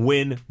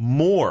win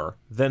more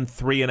than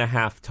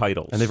 3.5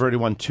 titles? And they've already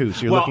won 2,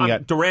 so you're looking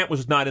at... Durant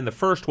was not in the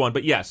first one,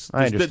 but yes.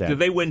 I understand. Do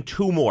they win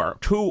 2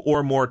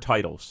 or more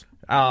titles?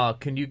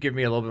 Can you give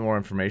me a little bit more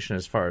information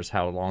as far as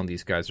how long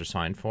these guys are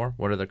signed for?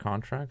 What are their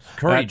contracts?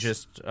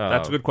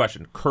 That's a good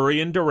question. Curry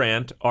and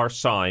Durant are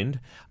signed.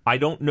 I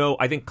don't know.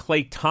 I think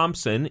Klay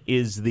Thompson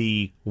is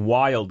the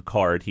wild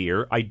card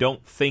here. I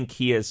don't think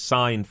he is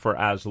signed for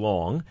as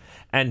long.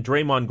 And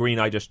Draymond Green,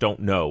 I just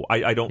don't know.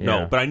 I don't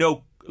know. But I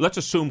know, let's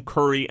assume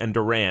Curry and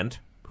Durant,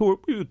 who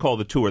we would call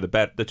the two of the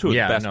best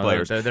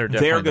players. They're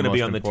going to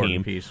be on the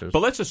team. Pieces.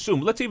 But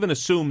let's even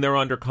assume they're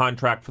under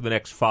contract for the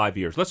next 5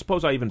 years. Let's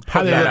suppose I even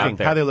put that out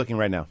there. How are they looking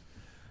right now?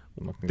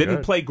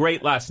 Didn't play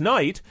great last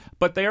night,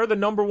 but they are the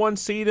number 1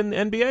 seed in the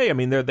NBA. I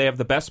mean, they have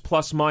the best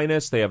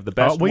plus-minus. They have the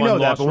best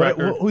win-loss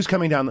record. Who's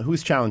coming down?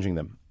 Who's challenging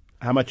them?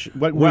 How much?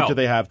 What weight do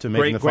they have to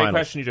make the finals? Great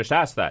question. You just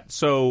asked that.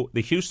 So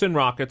the Houston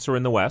Rockets are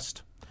in the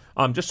West.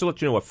 Just to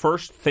let you know, a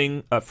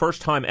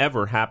first time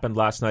ever happened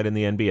last night in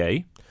the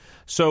NBA.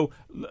 So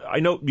I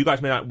know you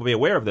guys may not be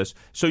aware of this.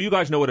 So you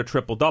guys know what a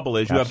triple-double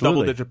is. You have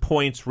double-digit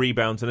points,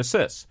 rebounds, and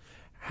assists.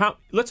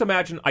 Let's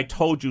imagine I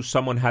told you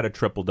someone had a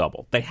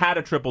triple-double. They had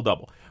a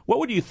triple-double. What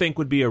would you think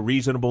would be a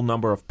reasonable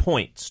number of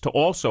points to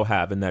also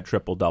have in that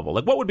triple-double?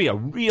 Like, what would be a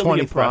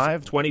really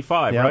impressive?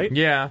 25, right?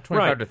 Yeah,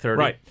 25 to 30.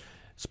 Right.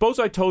 Suppose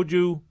I told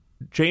you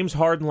James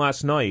Harden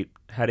last night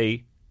had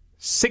a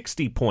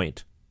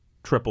 60-point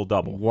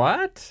triple-double.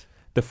 What?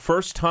 The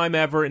first time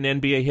ever in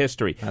NBA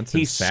history. That's he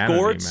insanity,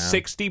 scored man.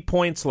 60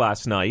 points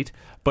last night,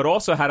 but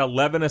also had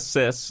 11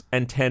 assists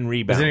and 10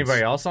 rebounds. Is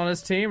anybody else on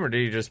his team, or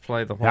did he just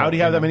play the whole? How do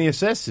you have that many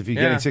assists if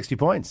you're getting 60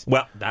 points?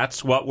 Well,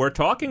 that's what we're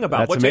talking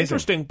about. That's What's amazing.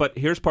 interesting, but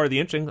here's part of the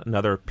interesting,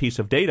 another piece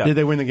of data. Did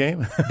they win the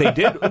game? They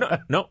did.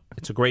 No,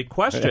 it's a great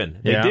question.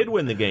 Yeah. They did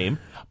win the game,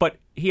 but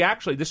he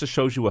actually, this just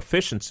shows you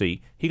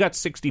efficiency. He got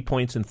 60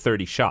 points in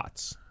 30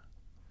 shots.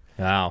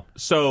 Wow.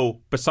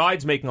 So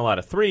besides making a lot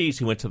of threes,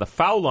 he went to the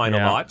foul line a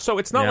lot. So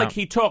it's not like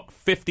he took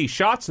 50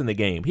 shots in the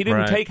game. He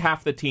didn't take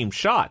half the team's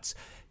shots.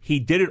 He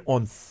did it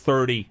on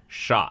 30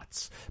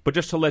 shots. But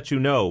just to let you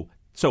know,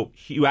 so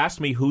you asked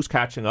me who's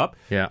catching up.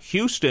 Yeah.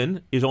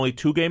 Houston is only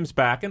 2 games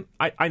back, and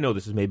I know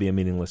this is maybe a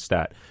meaningless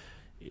stat.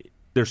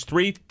 There's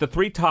the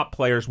three top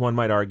players, one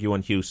might argue,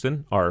 in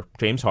Houston are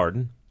James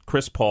Harden,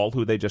 Chris Paul,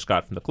 who they just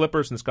got from the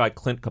Clippers, and this guy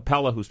Clint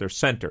Capella, who's their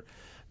center.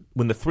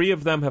 When the three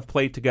of them have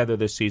played together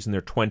this season,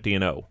 they're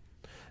 20-0.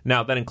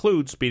 Now, that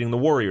includes beating the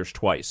Warriors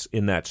twice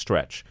in that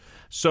stretch.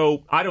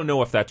 So I don't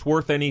know if that's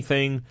worth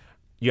anything.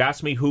 You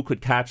asked me who could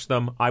catch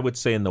them. I would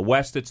say in the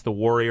West, it's the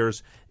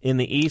Warriors. In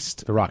the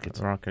East, the Rockets.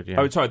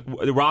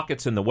 The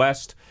Rockets in the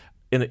West.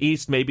 In the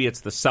East, maybe it's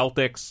the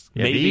Celtics.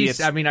 Yeah, maybe the East,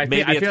 it's. I mean, I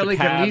maybe feel like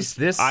Cavs. at least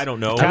this. I don't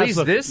know. At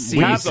least this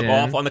season. Cavs look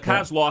awful. And the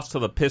Cavs lost to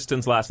the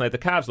Pistons last night. The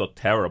Cavs look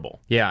terrible.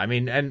 Yeah, I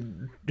mean,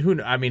 and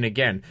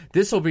again,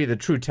 this will be the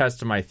true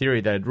test of my theory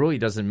that it really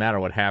doesn't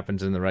matter what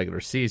happens in the regular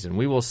season.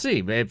 We will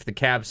see if the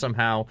Cavs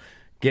somehow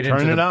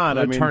turn it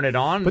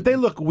on. But they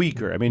look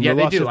weaker. I mean, yeah, the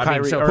they loss do. of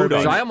Kyrie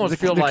Irving, so I almost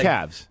feel like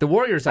Cavs. the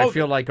Warriors. I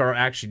feel like are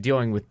actually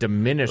dealing with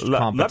diminished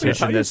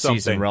competition this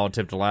season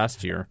relative to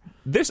last year.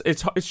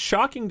 It's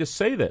shocking to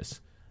say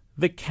this.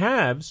 The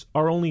Cavs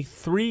are only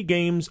 3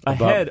 games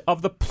ahead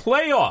of the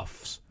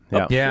playoffs.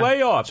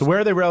 Playoffs. So where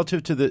are they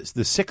relative to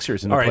the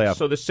Sixers in the playoffs?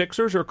 So the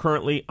Sixers are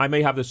currently, I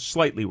may have this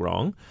slightly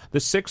wrong, the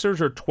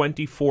Sixers are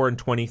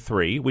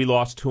 24-23. We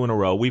lost 2 in a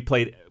row.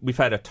 We've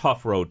had a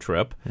tough road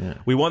trip. Yeah.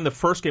 We won the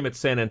first game at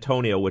San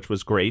Antonio, which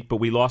was great, but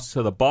we lost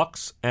to the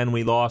Bucks and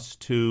we lost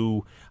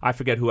to, I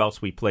forget who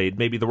else we played.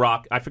 Maybe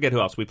I forget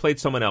who else. We played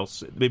someone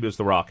else. Maybe it was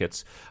the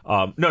Rockets.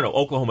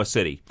 Oklahoma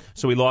City.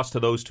 So we lost to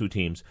those 2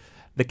 teams.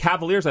 The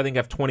Cavaliers, I think,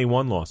 have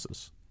 21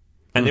 losses.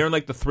 And they're in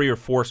like the 3 or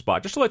 4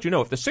 spot. Just to let you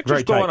know, if the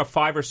Sixers go on a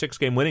 5 or 6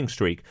 game winning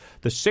streak,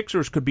 the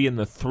Sixers could be in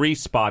the 3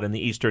 spot in the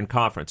Eastern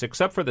Conference.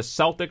 Except for the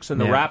Celtics and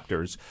the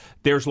Raptors,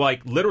 there's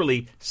like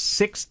literally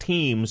 6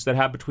 teams that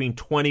have between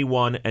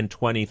 21 and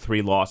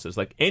 23 losses.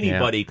 Like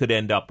anybody could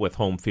end up with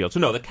home field. So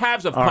no, the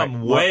Cavs have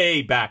come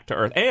way back to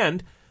earth.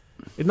 And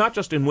not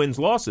just in wins,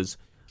 losses.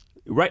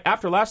 Right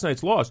after last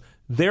night's loss,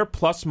 their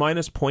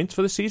plus-minus points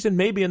for the season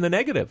may be in the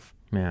negative.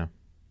 Yeah.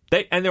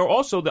 They're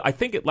also, I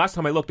think last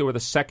time I looked, they were the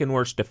second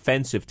worst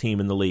defensive team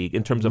in the league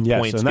in terms of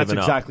points and that's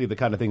given exactly the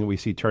kind of thing that we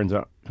see turns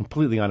out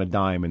completely on a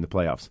dime in the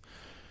playoffs.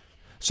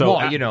 So,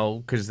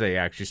 because they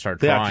actually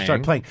start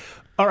playing.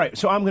 All right,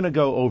 so I'm going to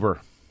go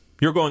over.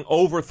 You're going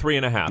over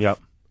 3.5. Yep.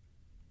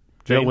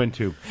 They'll win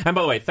 2. And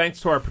by the way, thanks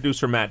to our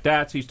producer, Matt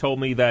Datz. He's told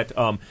me that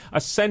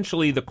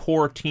essentially the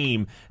core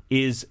team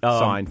is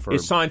signed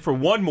for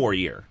 1 more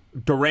year.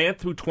 Durant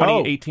through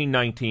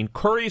 2018-19.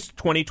 Curry's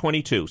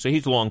 2022, so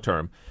he's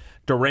long-term.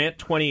 Durant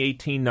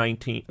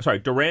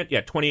 2018-19. Durant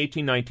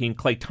 2018-19.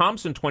 Klay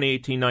Thompson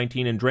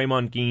 2018-19, and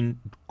Draymond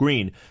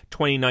Green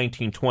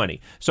 2019-20.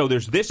 So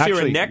there's this year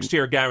and next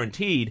year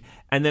guaranteed,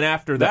 and then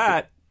after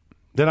that.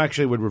 Then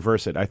actually would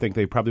reverse it. I think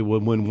they probably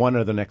would win 1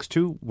 of the next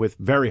 2 with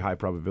very high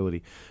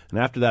probability, and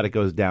after that it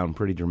goes down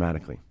pretty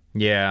dramatically.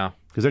 Yeah.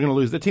 Because they're going to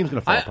lose. The team's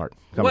going to fall apart.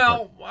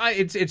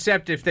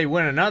 Except if they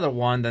win another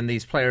one, then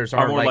these players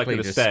are more likely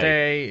to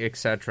stay, et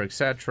cetera, et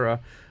cetera.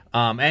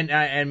 And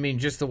I mean,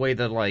 just the way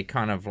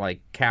that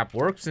cap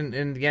works in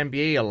the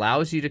NBA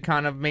allows you to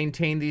kind of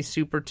maintain these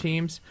super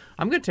teams.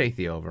 I'm going to take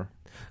the over.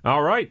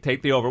 All right,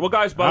 take the over. Well,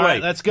 guys, by the way,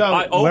 let's go.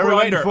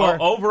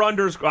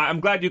 Over-unders. I'm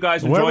glad you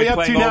guys enjoyed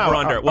playing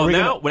over-under. Well,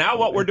 now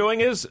what we're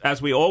doing is,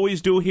 as we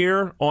always do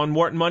here on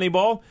Wharton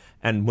Moneyball,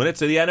 and when it's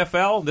the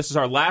NFL, this is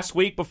our last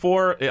week of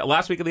the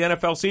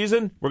NFL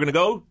season, we're going to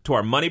go to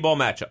our Moneyball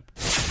matchup.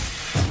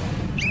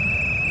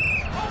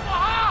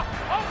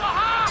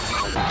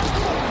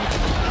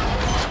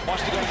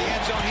 Wants to go to the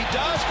end zone. He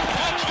does.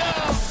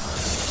 Touchdown.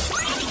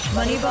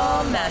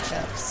 Moneyball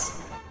matchups.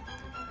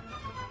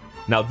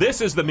 Now,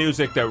 this is the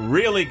music that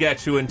really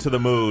gets you into the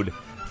mood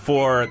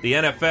for the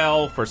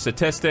NFL, for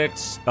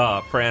statistics,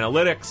 for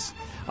analytics.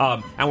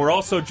 And we're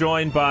also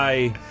joined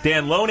by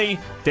Dan Loney.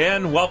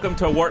 Dan, welcome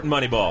to Wharton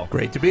Moneyball.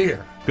 Great to be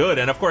here. Good.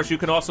 And, of course, you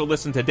can also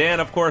listen to Dan,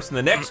 of course, in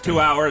the next 2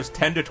 hours,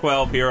 10 to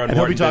 12 here on And he'll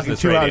be Wharton talking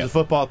Business 2 Radio. hours of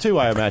football, too,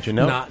 I imagine,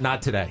 no?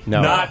 Not today.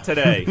 No. Not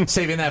today.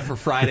 Saving that for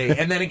Friday,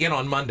 and then again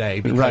on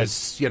Monday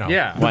because, the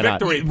why not?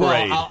 victory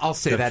parade. Well, I'll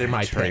say that in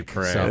my pick.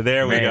 So.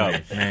 There we Maybe,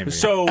 go. maybe.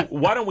 So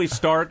why don't we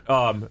start?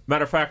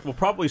 Matter of fact, we'll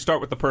probably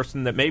start with the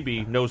person that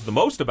maybe knows the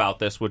most about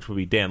this, which would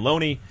be Dan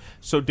Loney.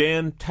 So,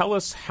 Dan, tell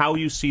us how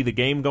you see the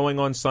game going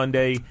on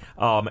Sunday.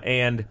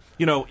 And,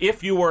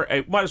 if you were,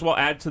 might as well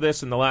add to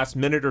this in the last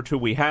minute or two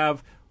we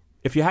have,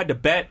 if you had to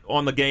bet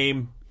on the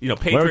game,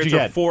 Patriots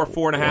are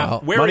 4.5.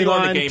 Well, where are you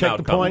on the game take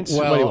outcome? the points.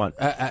 Well, What do you want?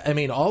 I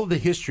mean, all of the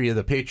history of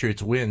the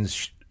Patriots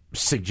wins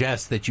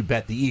suggests that you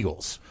bet the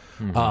Eagles.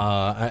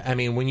 I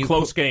mean, when you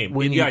Close game.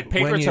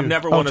 Patriots have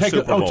never won a take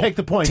Super Bowl. take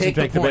the points. take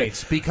and the take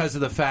points because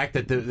of the fact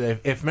that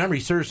if memory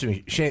serves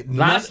me,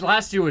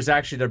 Last year was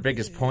actually their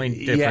biggest point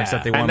difference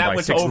that they won and that by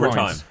went 6 to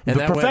overtime. points. And The that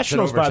went to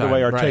professionals, by the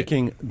way, are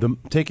overtime.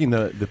 taking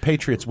the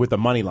Patriots with the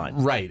money line.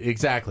 Right,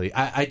 exactly.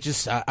 I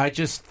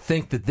just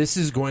think that this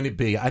is going to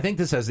be. I think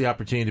this has the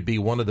opportunity to be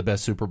one of the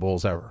best Super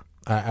Bowls ever.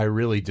 I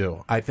really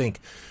do. I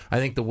think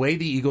the way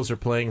the Eagles are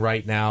playing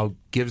right now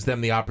gives them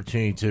the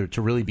opportunity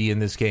to really be in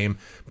this game.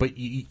 But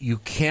you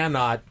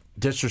cannot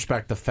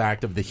disrespect the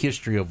fact of the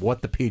history of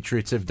what the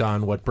Patriots have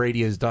done, what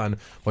Brady has done,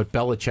 what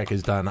Belichick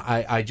has done.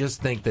 I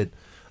just think that,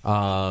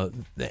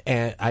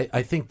 and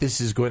I think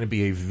this is going to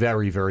be a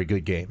very, very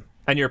good game.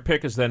 And your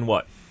pick is then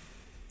what?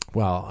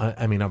 Well,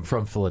 I mean, I'm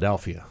from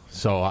Philadelphia,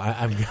 so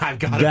I've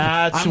got.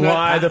 That's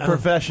why the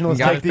professionals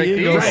gotta take the pick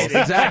the Eagles. Right,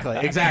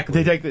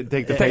 exactly. They take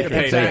the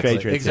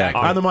Patriots.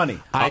 Exactly. Yeah. On the money.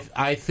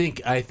 I think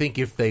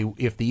if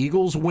the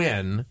Eagles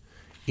win,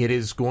 it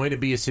is going to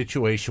be a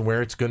situation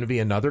where it's going to be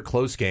another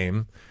close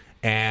game,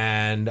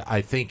 and I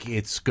think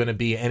it's going to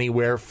be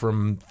anywhere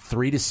from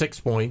 3 to 6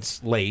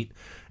 points late.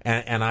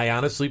 And I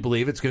honestly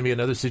believe it's going to be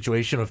another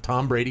situation of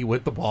Tom Brady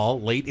with the ball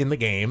late in the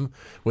game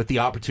with the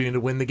opportunity to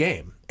win the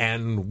game.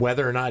 And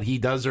whether or not he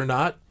does or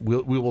not,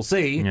 we will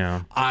see.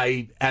 Yeah.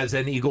 I, as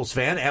an Eagles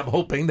fan, am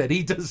hoping that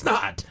he does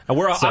not. I'm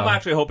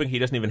actually hoping he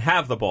doesn't even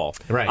have the ball.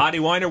 Right. Adi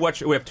Weiner,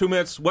 we have 2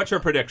 minutes. What's your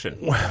prediction?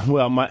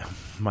 Well,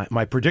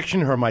 my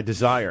prediction or my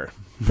desire?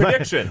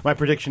 Prediction. My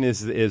prediction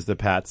is the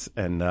Pats,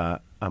 and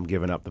I'm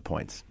giving up the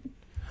points.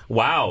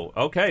 Wow.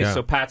 Okay. Yeah.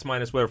 So Pats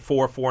minus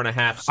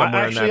 4.5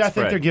 somewhere in that I spread.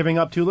 think they're giving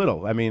up too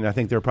little. I mean, I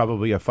think they're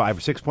probably a 5 or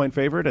 6 point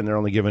favorite, and they're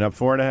only giving up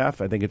 4.5.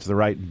 I think it's the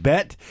right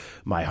bet.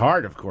 My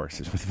heart, of course,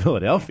 is with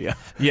Philadelphia.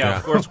 Yeah,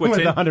 of course. With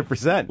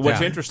 100%.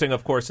 What's interesting,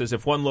 of course, is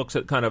if one looks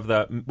at kind of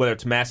whether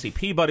it's Massey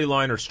Peabody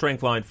line or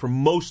strength line, for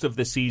most of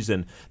the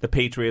season, the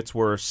Patriots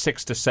were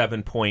 6 to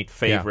 7 point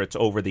favorites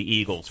over the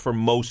Eagles for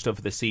most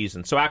of the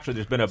season. So actually,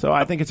 there's been So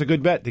I think it's a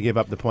good bet to give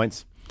up the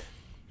points.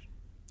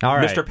 All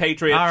right. Mr.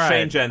 Patriot, All right.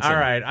 Shane Jensen. All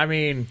right. I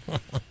mean,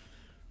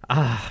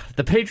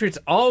 the Patriots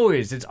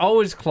it's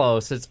always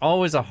close. It's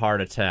always a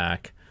heart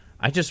attack.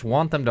 I just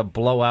want them to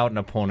blow out an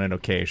opponent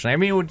occasionally. I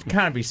mean, it would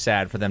kind of be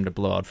sad for them to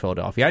blow out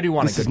Philadelphia. I do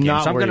want This a is good game.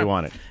 not So where you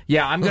want it.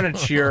 Yeah, I'm going to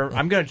cheer.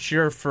 I'm going to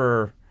cheer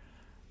for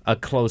a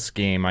close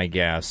game, I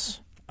guess.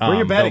 Where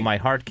you betting? Though my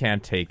heart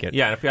can't take it.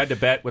 Yeah, and if you had to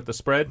bet with the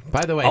spread?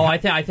 By the way, I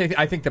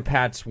think the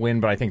Pats win,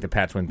 but I think the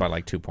Pats win by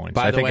like 2 points.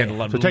 By I the think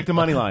way, So take the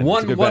money line.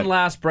 It's a good One bet.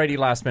 last Brady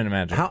last minute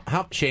magic.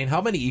 Shane,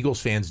 how many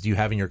Eagles fans do you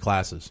have in your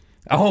classes?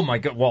 Oh my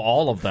god! Well,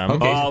 all of them.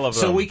 Okay, All of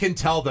so them. we can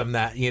tell them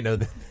that, so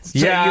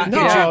Yeah, you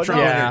get you in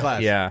trouble in your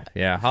class.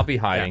 yeah. I'll be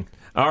hiding.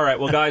 All right,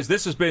 well, guys,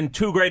 this has been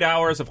 2 great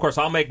hours. Of course,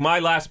 I'll make my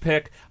last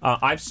pick.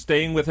 I'm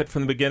staying with it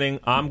from the beginning.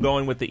 I'm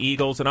going with the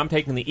Eagles, and I'm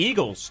taking the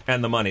Eagles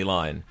and the money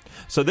line.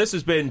 So this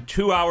has been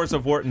 2 hours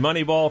of Wharton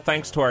Moneyball.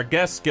 Thanks to our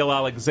guest, Gil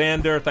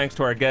Alexander. Thanks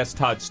to our guest,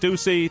 Todd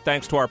Stussy.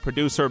 Thanks to our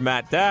producer,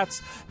 Matt Datz.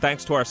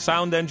 Thanks to our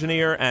sound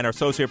engineer and our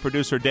associate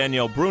producer,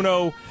 Danielle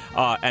Bruno.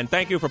 And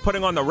thank you for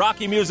putting on the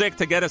Rocky music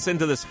to get us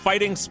into this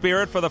fighting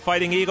spirit for the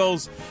Fighting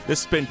Eagles.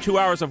 This has been 2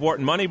 hours of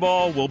Wharton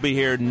Moneyball. We'll be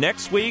here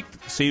next week.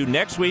 See you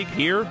next week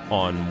here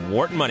on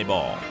Wharton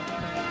Moneyball.